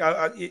Willock,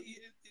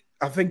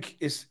 I think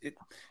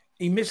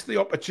he missed the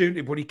opportunity,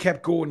 but he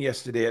kept going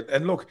yesterday.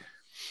 And look,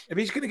 if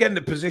he's going to get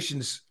into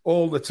positions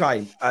all the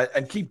time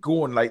and keep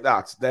going like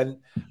that,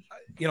 then,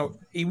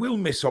 he will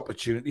miss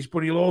opportunities,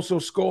 but he'll also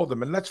score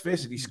them. And let's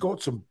face it, he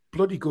scored some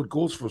bloody good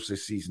goals for us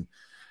this season.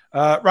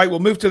 Right, we'll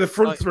move to the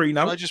front three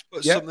now. Can I just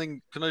put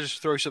something? Can I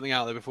just throw something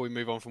out there before we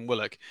move on from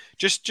Willock?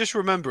 Just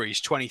remember, he's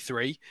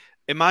 23.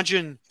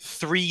 Imagine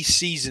 3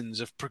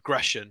 seasons of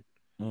progression.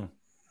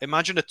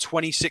 Imagine a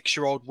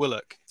 26-year-old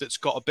Willock that's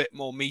got a bit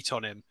more meat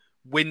on him,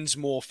 wins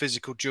more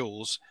physical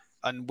duels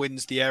and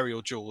wins the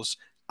aerial duels,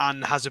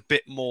 and has a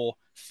bit more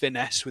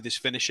finesse with his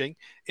finishing.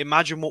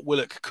 Imagine what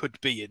Willock could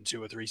be in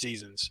 2 or 3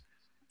 seasons.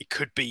 He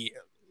could be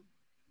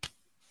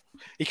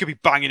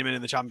banging him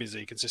in the Champions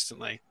League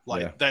consistently.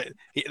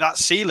 That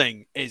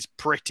ceiling is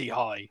pretty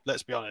high.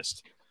 Let's be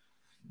honest.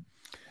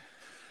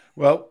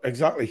 Well,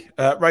 exactly.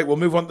 Right, we'll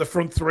move on to the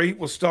front three.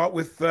 We'll start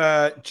with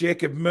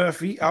Jacob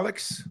Murphy.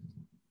 Alex?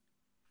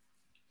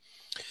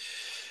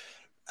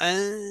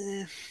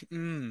 That's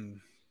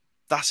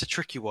a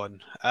tricky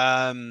one.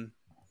 I'm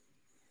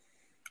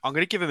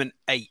going to give him an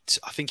 8.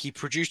 I think he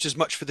produced as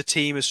much for the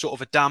team as sort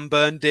of a Dan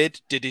Burn did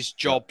his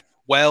job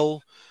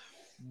well,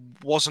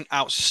 wasn't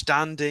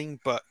outstanding,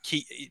 but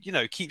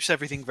keeps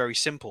everything very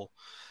simple.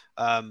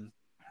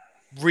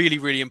 Really,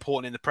 really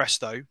important in the press,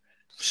 though.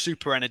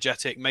 Super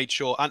energetic, made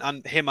sure,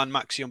 and him and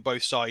Maxi on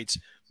both sides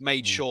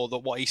made sure that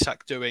what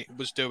Isak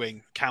was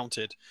doing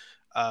counted.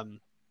 I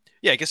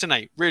guess an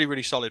 8. Really,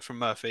 really solid from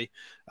Murphy.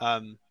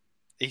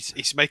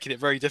 He's making it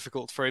very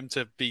difficult for him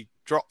to be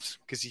dropped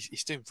because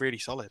he's doing really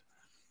solid.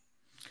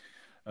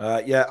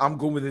 I'm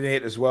going with an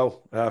 8 as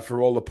well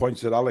for all the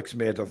points that Alex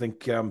made. I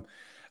think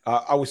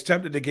I was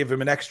tempted to give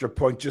him an extra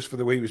point just for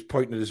the way he was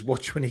pointing at his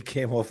watch when he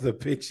came off the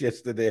pitch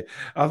yesterday.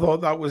 I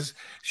thought that was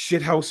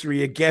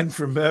shithousery again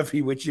from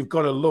Murphy, which you've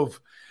got to love.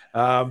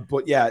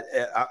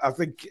 I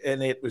think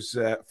an 8 was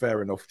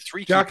fair enough.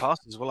 3 key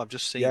passes as well, I've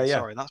just seen.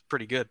 Sorry, that's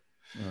pretty good.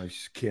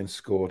 Nice. Kane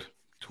scored.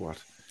 Twat.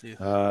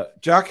 Yeah.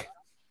 Jack?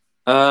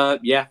 I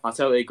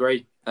totally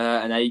agree.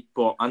 An 8,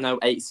 but I know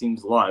 8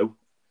 seems low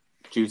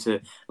due to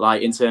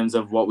in terms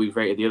of what we've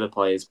rated the other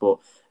players, but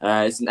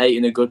it's an 8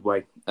 in a good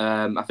way.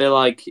 I feel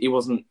like it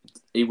wasn't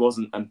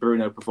a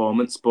Bruno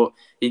performance, but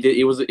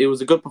it was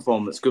a good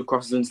performance. Good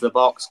crosses into the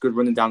box, good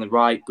running down the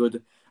right,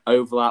 good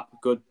overlap,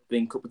 good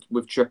link up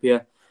with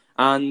Trippier,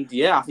 and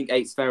I think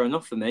 8's fair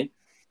enough for me.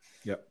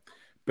 Yep.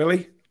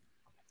 Billy?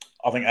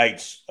 I think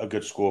 8's a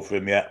good score for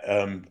him.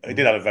 He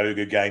did have a very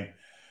good game,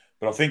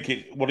 but I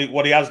think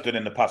what he has done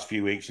in the past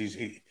few weeks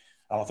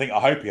I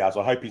hope he has.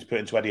 I hope he's put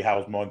into Eddie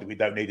Howe's mind that we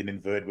don't need an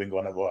inverted winger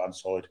on the right hand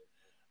side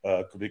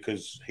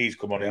because he's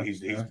come on.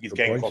 He's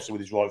getting crosser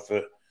with his right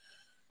foot.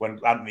 When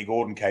Anthony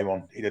Gordon came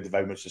on, he did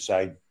very much the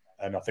same,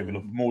 and I think we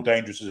look more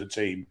dangerous as a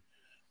team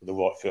with the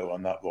right foot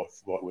on that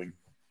right wing.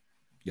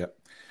 Yep.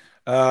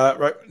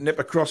 Right, nip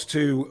across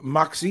to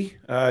Maxi.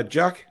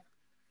 Jack?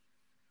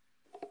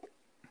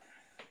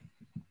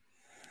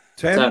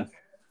 10?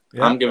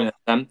 Yeah. I'm giving it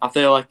a 10. I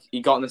feel like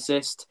he got an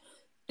assist.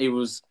 He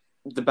was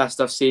the best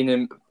I've seen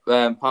him,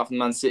 apart from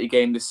the Man City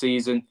game this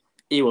season.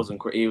 He was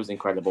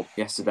incredible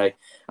yesterday.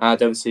 I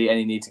don't see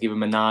any need to give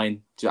him a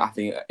 9. I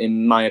think,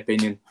 in my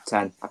opinion,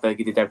 10. I feel like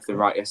he did everything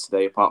right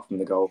yesterday, apart from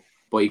the goal.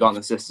 But he got an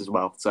assist as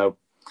well. So,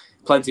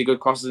 plenty of good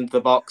crosses into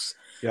the box.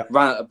 Yeah.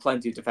 Ran out of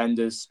plenty of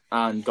defenders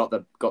and got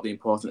the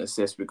important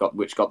assist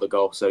which got the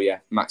goal. So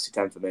Maxi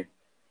 10 for me.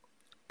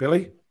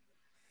 Billy?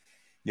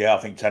 Yeah, I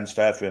think 10's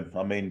fair for him.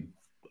 I mean,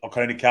 I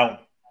can only count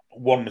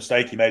one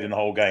mistake he made in the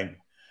whole game.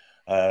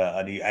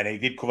 And he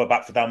did cover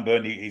back for Dan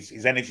Burn.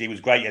 His energy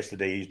was great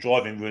yesterday. His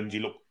driving runs, he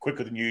looked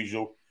quicker than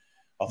usual.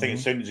 I think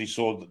as soon as he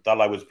saw that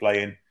Dalot was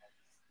playing,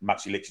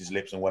 Maxi licked his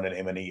lips and went at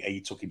him, and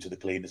he took him to the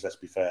cleaners, let's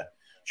be fair.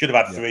 Should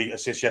have had 3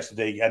 assists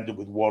yesterday. He ended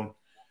with 1.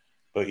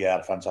 But had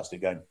a fantastic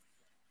game.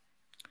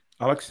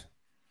 Alex?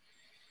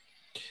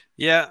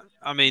 Yeah,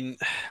 I mean,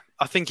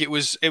 I think it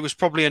was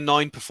probably a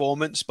 9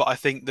 performance, but I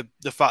think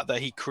the fact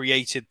that he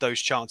created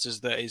those chances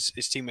that his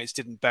teammates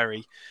didn't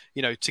bury,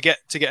 to get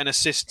an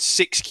assist,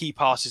 6 key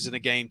passes in a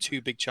game,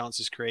 2 big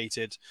chances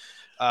created,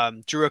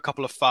 drew a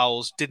couple of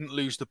fouls, didn't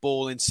lose the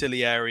ball in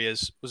silly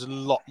areas, was a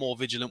lot more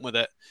vigilant with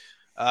it,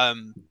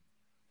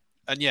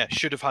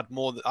 should have had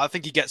more. I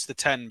think he gets the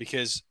 10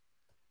 because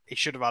he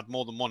should have had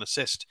more than 1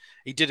 assist.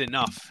 He did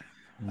enough.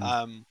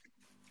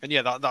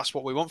 That's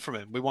what we want from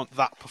him. We want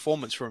that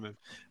performance from him.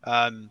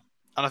 And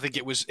I think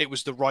it was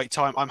the right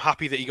time. I'm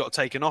happy that he got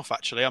taken off,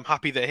 actually. I'm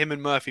happy that him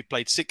and Murphy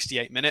played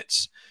 68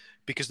 minutes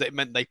because it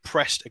meant they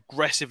pressed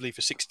aggressively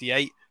for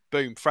 68.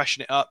 Boom,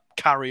 freshen it up,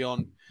 carry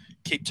on,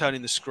 keep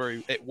turning the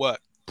screw. It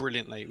worked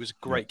brilliantly. It was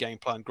a great game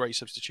plan, great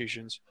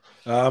substitutions.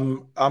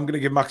 I'm going to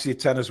give Maxi a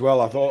 10 as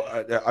well. I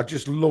thought I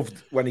just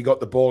loved when he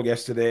got the ball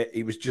yesterday.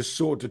 He was just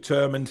so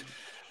determined.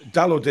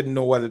 Dalot didn't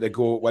know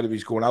whether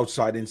he's going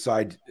outside,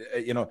 inside,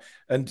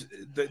 And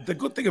the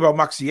good thing about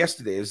Maxi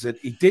yesterday is that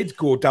he did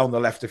go down the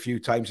left a few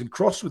times and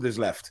cross with his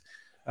left.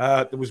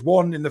 There was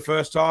one in the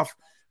first half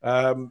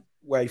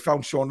where he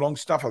found Sean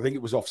Longstaff. I think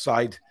it was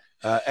offside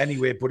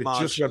anyway, but it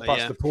just went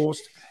past the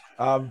post.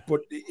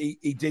 But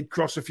he did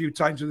cross a few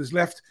times with his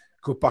left,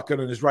 cut back on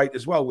his right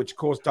as well, which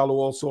caused Dalot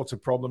all sorts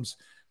of problems.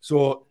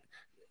 So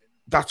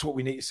that's what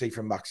we need to see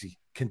from Maxi.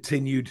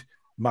 Continued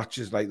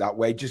matches like that,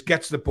 where he just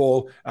gets the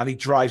ball and he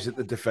drives at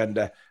the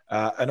defender,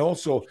 and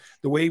also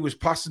the way he was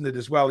passing it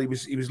as well. He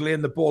was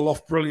laying the ball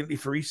off brilliantly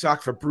for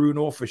Isak, for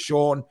Bruno, for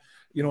Sean.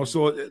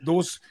 So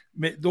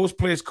those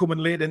players coming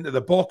late into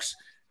the box,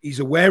 he's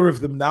aware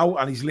of them now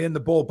and he's laying the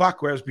ball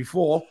back, whereas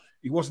before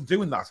he wasn't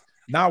doing that.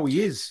 Now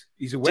he is.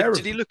 He's aware of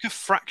it. Did he look a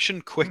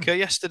fraction quicker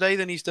yesterday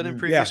than he's done in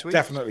previous weeks?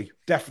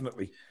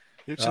 Definitely.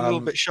 He looks a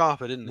little bit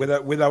sharper, didn't he?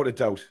 Without a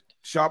doubt.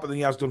 sharper than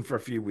he has done for a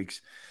few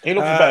weeks. He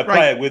looks a better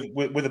player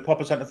with a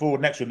proper centre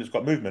forward next to him that's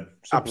got movement.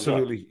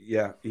 Absolutely,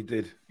 yeah, he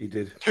did.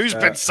 Who's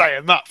been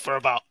saying that for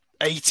about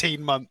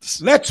 18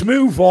 months? Let's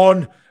move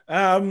on.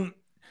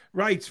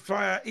 Right,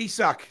 for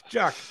Isak,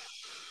 Jack.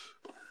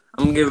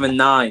 I'm going to give him a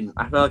 9.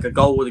 I feel like a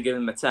goal would have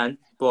given him a 10,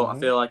 but I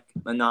feel like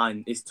a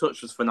 9. His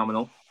touch was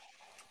phenomenal.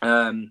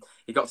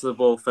 He got to the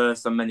ball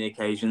first on many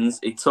occasions.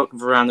 He took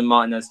Varane and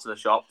Martinez to the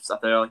shops. I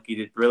feel like he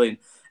did brilliant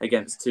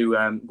against two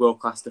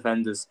world-class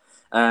defenders.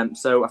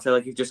 So I feel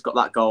like he just got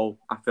that goal.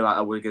 I feel like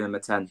I would have given him a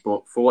 10.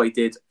 But for what he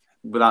did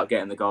without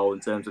getting the goal in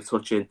terms of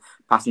touching,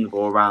 passing the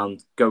ball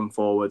around, going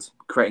forward,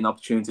 creating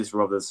opportunities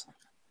for others,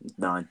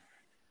 9.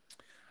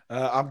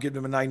 I'm giving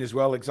him a 9 as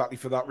well, exactly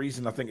for that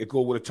reason. I think a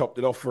goal would have topped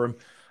it off for him.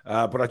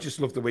 But I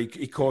just love the way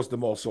he caused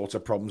them all sorts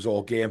of problems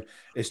all game.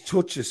 His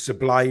touch is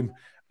sublime.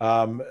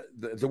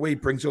 The way he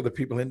brings other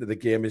people into the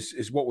game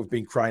is what we've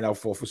been crying out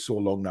for so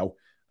long now.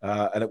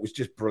 And it was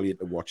just brilliant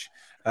to watch.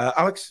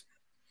 Alex?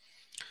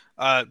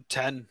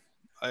 10.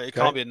 It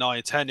can't be a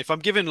 9, 10. If I'm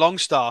giving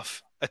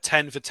Longstaff a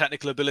 10 for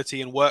technical ability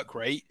and work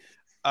rate,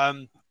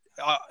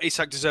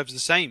 Isak deserves the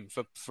same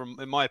from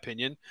in my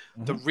opinion.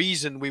 The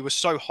reason we were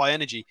so high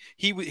energy,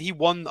 he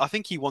won. I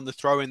think he won the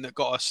throw in that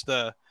got us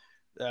the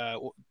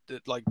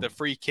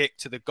free kick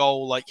to the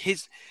goal. Like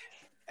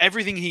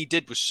everything he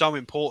did was so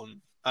important.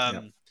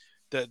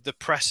 The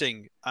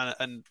pressing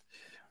and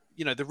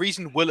the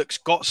reason Willock's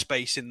got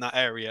space in that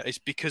area is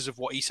because of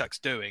what Isak's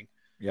doing.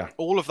 Yeah,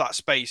 all of that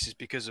space is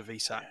because of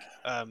Isak.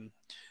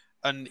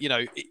 And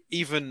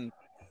he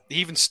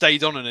even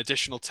stayed on an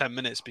additional 10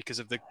 minutes because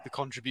of the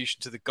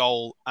contribution to the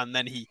goal. And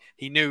then he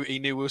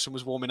knew Wilson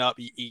was warming up.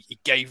 He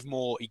gave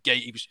more.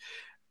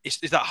 It's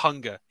that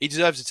hunger. He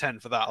deserves a 10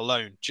 for that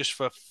alone, just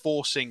for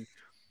forcing.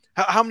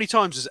 How many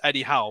times has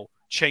Eddie Howe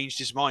changed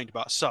his mind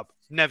about sub?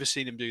 Never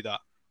seen him do that.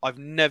 I've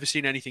never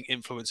seen anything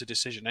influence a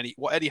decision.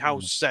 What Eddie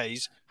Howe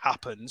says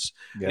happens.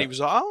 Yeah. And he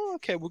was like, oh,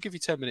 okay, we'll give you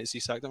 10 minutes,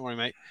 Isak. Don't worry,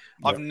 mate.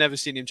 Yeah. I've never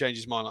seen him change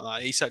his mind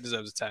like that. Isak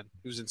deserves a 10.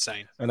 It was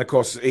insane. And, of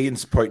course,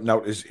 Ian's pointing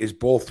out his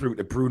ball through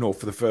to Bruno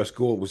for the first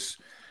goal was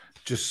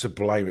just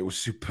sublime. It was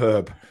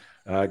superb.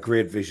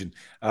 Great vision.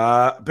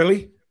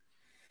 Billy?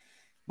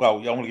 Well,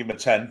 I'm going to give him a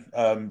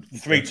 10.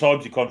 3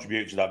 times he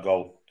contributed to that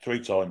goal. 3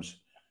 times.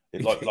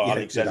 Like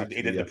Alex says,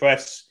 he did the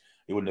press.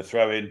 He wouldn't have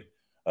throw in.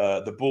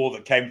 The ball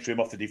that came to him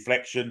off the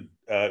deflection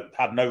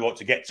had no right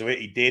to get to it.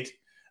 He did.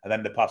 And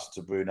then the pass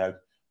to Bruno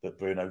that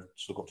Bruno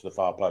stuck up to the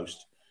far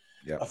post.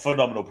 Yeah. A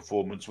phenomenal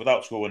performance.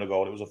 Without scoring a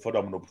goal, it was a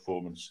phenomenal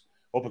performance.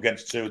 Up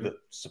against 2 of the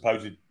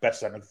supposed best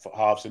centre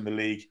halves in the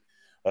league.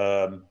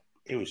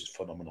 It was just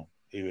phenomenal.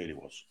 He really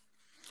was.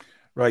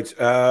 Right.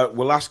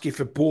 We'll ask you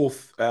for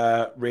both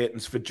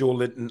ratings for Joe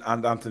Linton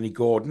and Anthony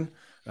Gordon.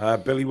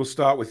 Billy, we'll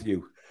start with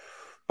you.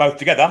 Both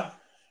together?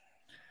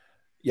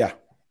 Yeah.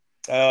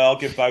 I'll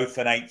give both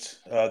an 8.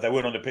 They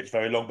weren't on the pitch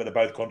very long, but they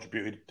both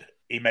contributed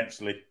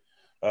immensely.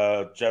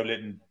 Joe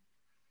Linton,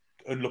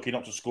 unlucky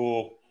not to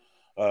score.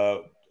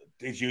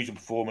 His usual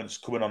performance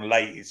coming on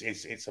late,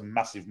 it's a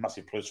massive,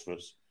 massive plus for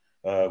us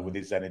with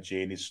his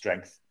energy and his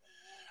strength.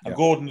 And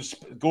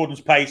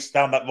Gordon's pace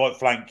down that right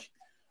flank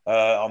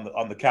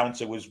on the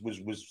counter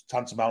was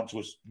tantamount to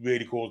us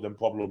really causing them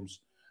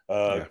problems.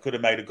 Could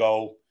have made a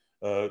goal.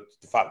 The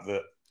fact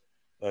that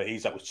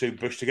Isak was too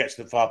bushed to get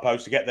to the far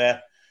post to get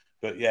there.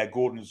 But yeah,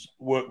 Gordon's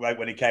work rate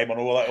when he came on,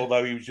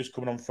 although he was just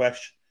coming on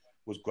fresh,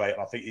 was great.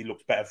 I think he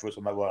looked better for us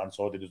on the right hand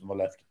side than he does on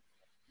the left.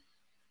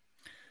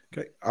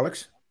 Okay,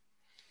 Alex?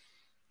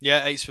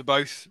 Yeah, 8s for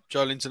both.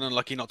 Joe Linton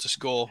unlucky not to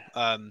score.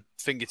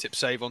 Fingertip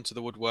save onto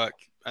the woodwork.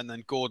 And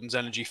then Gordon's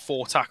energy,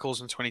 4 tackles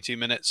in 22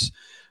 minutes,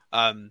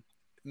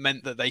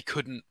 meant that they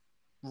couldn't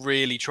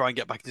really try and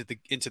get back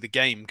into the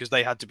game because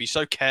they had to be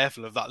so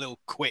careful of that little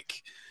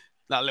quick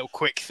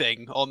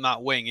thing on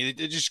that wing. It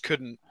just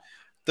couldn't.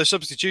 The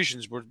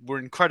substitutions were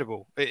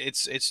incredible.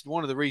 It's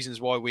one of the reasons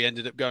why we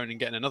ended up going and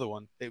getting another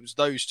one. It was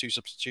those 2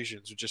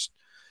 substitutions were just,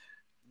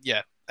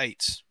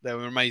 8s. They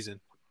were amazing.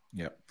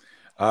 Yeah.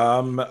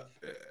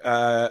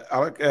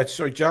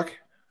 Alex, Jack?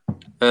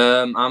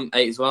 I'm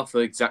 8 as well for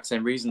the exact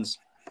same reasons.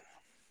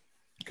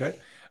 Okay.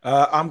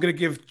 I'm going to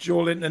give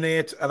Joe Linton an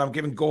 8 and I'm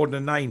giving Gordon a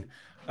 9.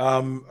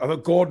 I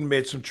thought Gordon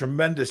made some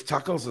tremendous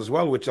tackles as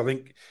well, which I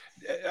think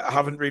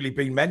haven't really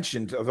been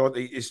mentioned. I thought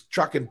his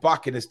tracking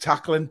back and his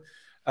tackling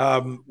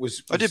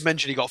was. I did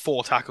mention he got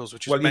 4 tackles,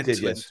 which was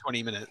mental in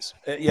 20 minutes.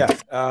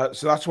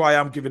 So that's why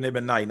I'm giving him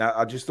a 9.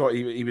 I just thought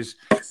he was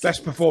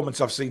best performance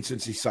I've seen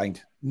since he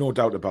signed. No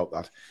doubt about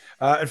that.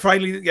 And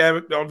finally,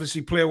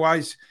 obviously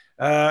player-wise,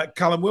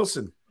 Callum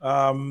Wilson.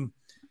 I'm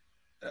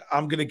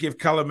going to give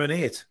Callum an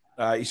 8.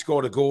 He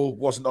scored a goal,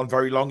 wasn't on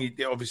very long. He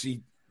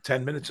obviously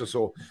 10 minutes or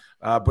so,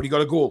 but he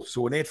got a goal.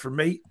 So an 8 from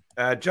me.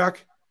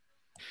 Jack?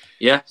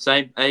 Yeah,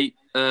 same. 8.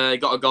 He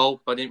got a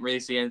goal, but I didn't really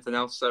see anything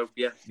else. So,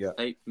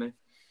 8 for me.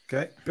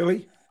 Okay.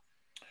 Billy?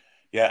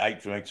 Yeah,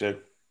 8 for me too.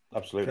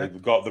 Absolutely. Okay.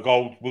 The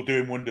goal will do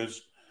him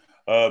wonders.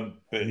 But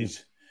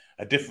he's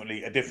a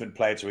different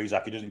player to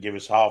Isak. He doesn't give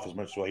us half as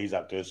much as what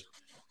Isak does.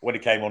 When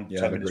he came on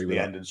 10 minutes at the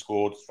end and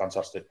scored,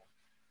 fantastic.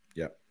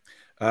 Yeah.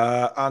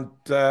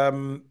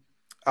 And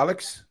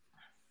Alex?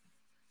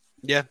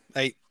 Yeah,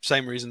 8.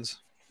 Same reasons.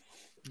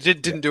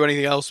 Didn't do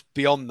anything else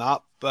beyond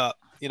that, but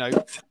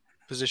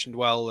positioned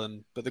well,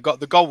 but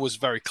the goal was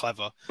very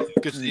clever.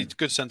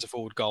 Good centre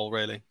forward goal,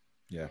 really.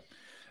 Yeah.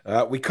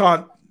 We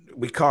can't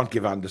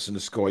give Anderson a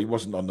score. He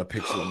wasn't on the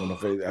pitch long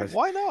enough.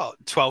 Why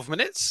not? 12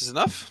 minutes is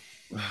enough.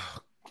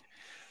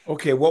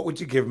 Okay, what would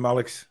you give him,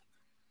 Alex?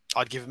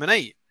 I'd give him an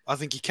 8. I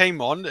think he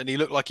came on and he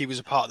looked like he was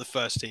a part of the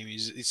first team.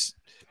 He's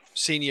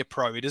senior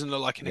pro. He doesn't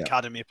look like an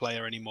academy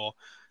player anymore.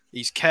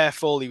 He's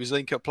careful. He was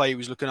link-up play. He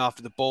was looking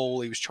after the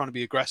ball. He was trying to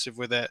be aggressive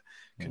with it,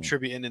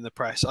 contributing in the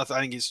press. I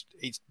think he's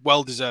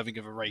well deserving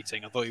of a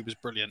rating. I thought he was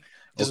brilliant.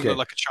 He doesn't look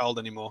like a child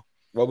anymore.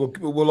 Well,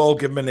 we'll all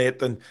give him an 8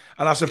 then.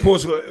 And I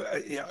suppose,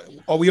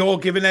 are we all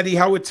giving Eddie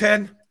Howe a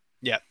 10?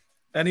 Yeah.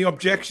 Any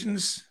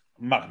objections?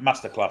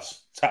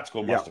 Masterclass,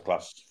 tactical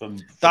masterclass.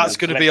 That's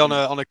going to be on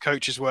a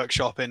coach's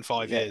workshop in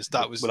 5 years.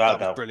 That was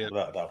brilliant.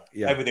 Without a doubt.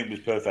 Yeah. Everything was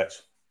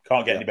perfect.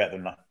 Can't get any better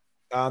than that.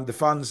 And the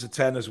fans, a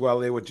 10 as well.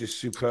 They were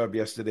just superb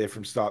yesterday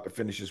from start to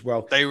finish as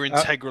well. They were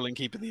integral in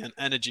keeping the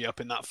energy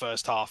up in that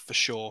first half for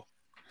sure.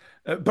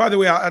 By the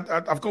way,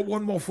 I've got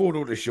one more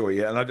photo to show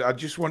you, and I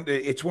just want to.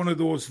 It's one of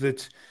those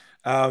that,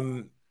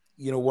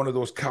 one of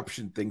those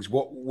caption things.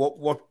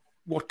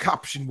 What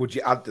caption would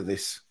you add to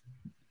this?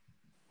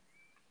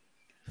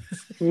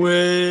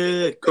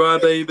 Wait, cry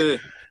baby.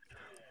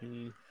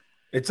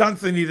 It's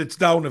Anthony that's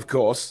down, of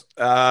course.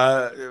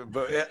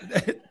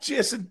 But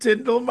Jason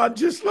Tyndall, man,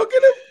 just look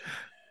at him.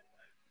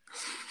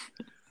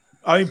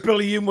 I mean,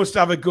 Billy, you must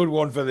have a good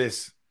one for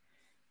this.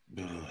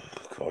 Oh,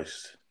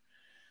 Christ.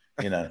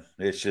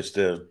 It's just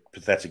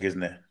pathetic,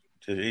 isn't it?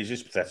 He's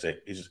just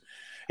pathetic.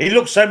 He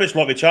looks so much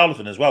like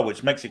Richarlison as well,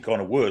 which makes it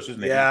kind of worse,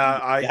 doesn't it? Yeah,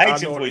 I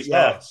hate him for his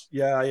starts.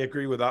 Yeah, I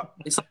agree with that.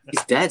 It's like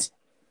he's dead.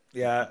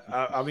 Yeah,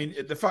 I mean,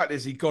 the fact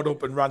is he got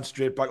up and ran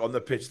straight back on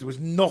the pitch. There was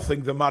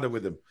nothing the matter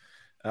with him.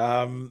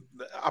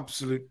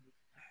 Absolute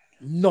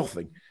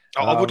nothing.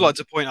 I would like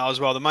to point out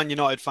as well, the Man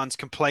United fans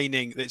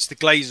complaining that it's the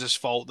Glazers'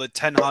 fault that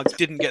Ten Hag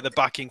didn't get the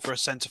backing for a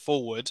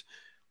centre-forward.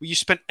 Well, you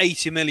spent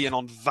 80 million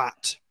on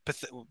that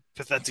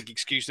pathetic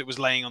excuse that was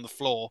laying on the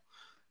floor.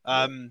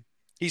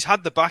 He's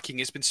had the backing.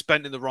 It's been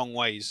spent in the wrong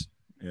ways.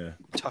 Yeah.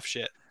 Tough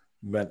shit.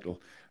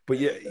 Mental. But,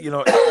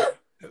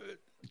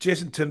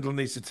 Jason Tyndall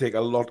needs to take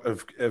a lot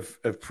of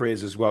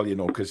praise as well,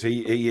 because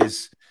he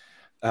is,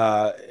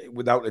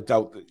 without a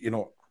doubt,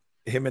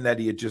 him and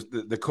Eddie are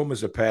they come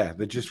as a pair.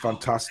 They're just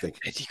fantastic.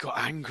 Eddie got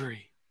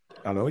angry.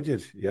 I know he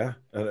did, yeah,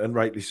 and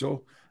rightly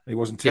so. He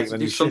wasn't taking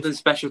any do something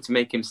special to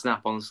make him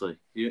snap, honestly.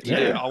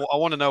 I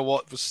want to know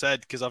what was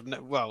said because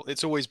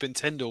it's always been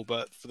Tyndall,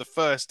 but for the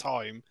first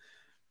time,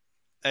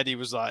 Eddie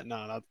was like,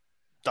 "No,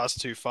 that's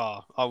too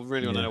far." I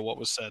really want to know what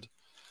was said.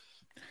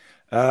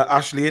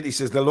 Ashley Hitty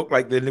says they look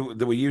like they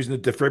were using a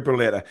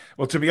defibrillator.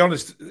 Well, to be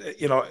honest,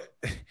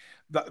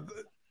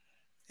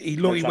 he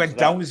went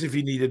down as if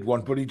he needed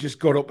one, but he just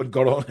got up and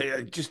got on.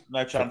 Just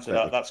no chance of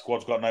that. That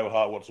squad's got no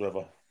heart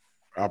whatsoever.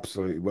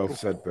 Absolutely. Well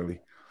said, Billy.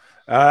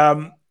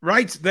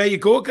 Right, there you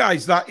go,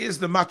 guys. That is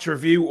the match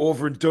review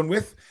over and done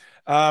with.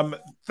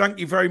 Thank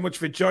you very much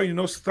for joining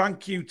us.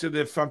 Thank you to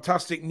the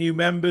fantastic new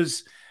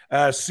members,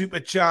 super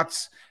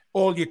chats,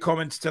 all your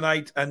comments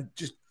tonight, and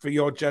just for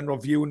your general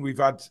viewing. We've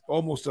had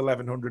almost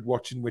 1,100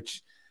 watching,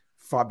 which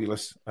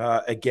fabulous.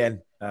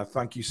 Again,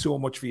 thank you so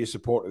much for your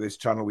support of this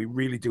channel. We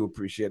really do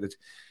appreciate it.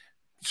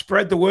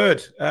 Spread the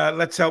word.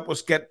 Let's help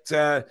us get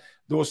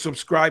those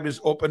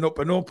subscribers up and up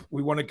and up.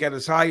 We want to get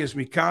as high as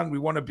we can. We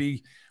want to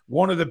be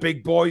one of the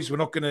big boys. We're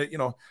not going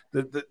to,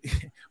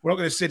 we're not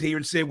going to sit here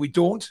and say we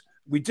don't.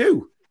 We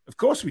do. Of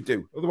course we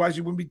do. Otherwise,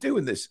 we wouldn't be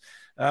doing this.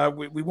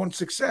 We want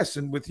success,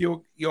 and with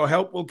your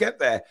help, we'll get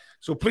there.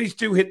 So please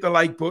do hit the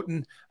like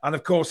button. And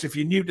of course, if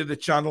you're new to the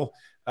channel,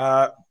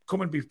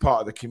 come and be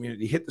part of the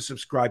community. Hit the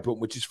subscribe button,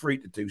 which is free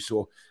to do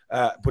so.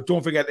 But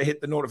don't forget to hit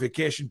the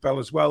notification bell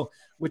as well,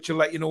 which will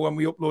let you know when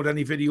we upload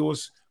any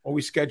videos or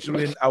we schedule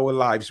in our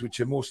lives, which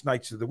are most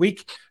nights of the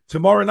week.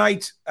 Tomorrow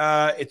night,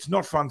 it's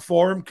not Fan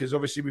Forum because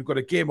obviously we've got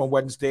a game on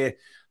Wednesday.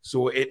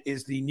 So it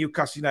is the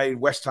Newcastle United,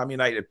 West Ham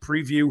United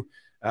preview.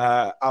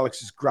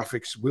 Alex's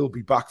graphics will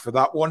be back for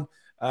that one.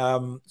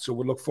 So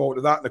we'll look forward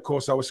to that. And of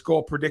course, our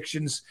score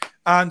predictions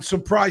and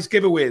some prize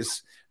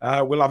giveaways.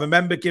 We'll have a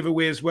member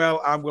giveaway as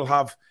well, and we'll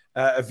have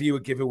a viewer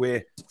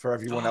giveaway for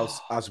everyone else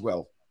as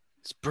well.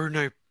 It's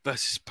Bruno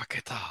versus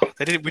Paqueta.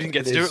 We didn't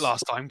get to do it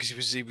last time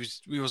because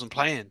he wasn't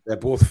playing. They're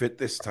both fit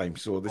this time,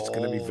 so this is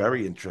going to be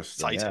very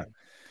interesting. Yeah,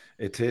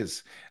 it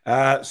is.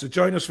 So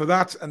join us for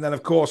that, and then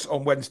of course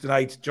on Wednesday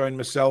night, join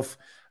myself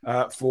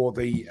for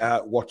the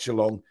watch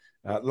along.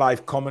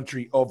 Live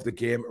commentary of the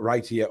game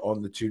right here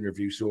on the Toon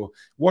Review. So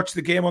watch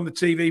the game on the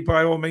TV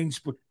by all means,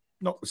 but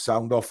knock the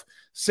sound off.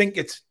 Sync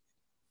it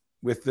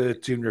with the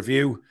Toon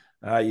Review.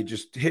 You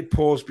just hit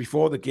pause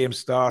before the game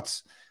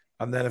starts.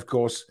 And then, of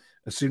course,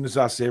 as soon as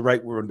I say,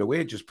 right, we're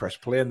underway, just press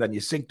play. And then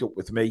you're synced up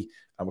with me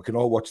and we can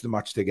all watch the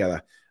match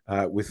together.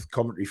 with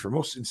commentary from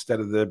us instead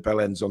of the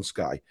bell ends on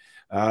Sky.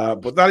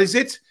 But that is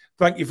it.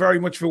 Thank you very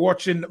much for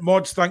watching.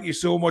 Mods, thank you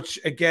so much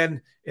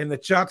again in the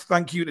chat.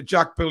 Thank you to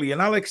Jack, Billy,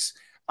 and Alex.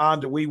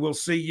 And we will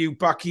see you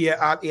back here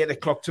at 8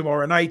 o'clock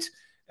tomorrow night.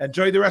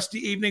 Enjoy the rest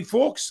of the evening,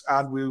 folks,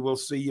 and we will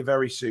see you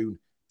very soon.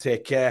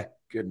 Take care.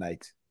 Good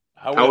night.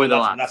 How are the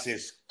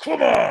lads?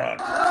 Come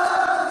on!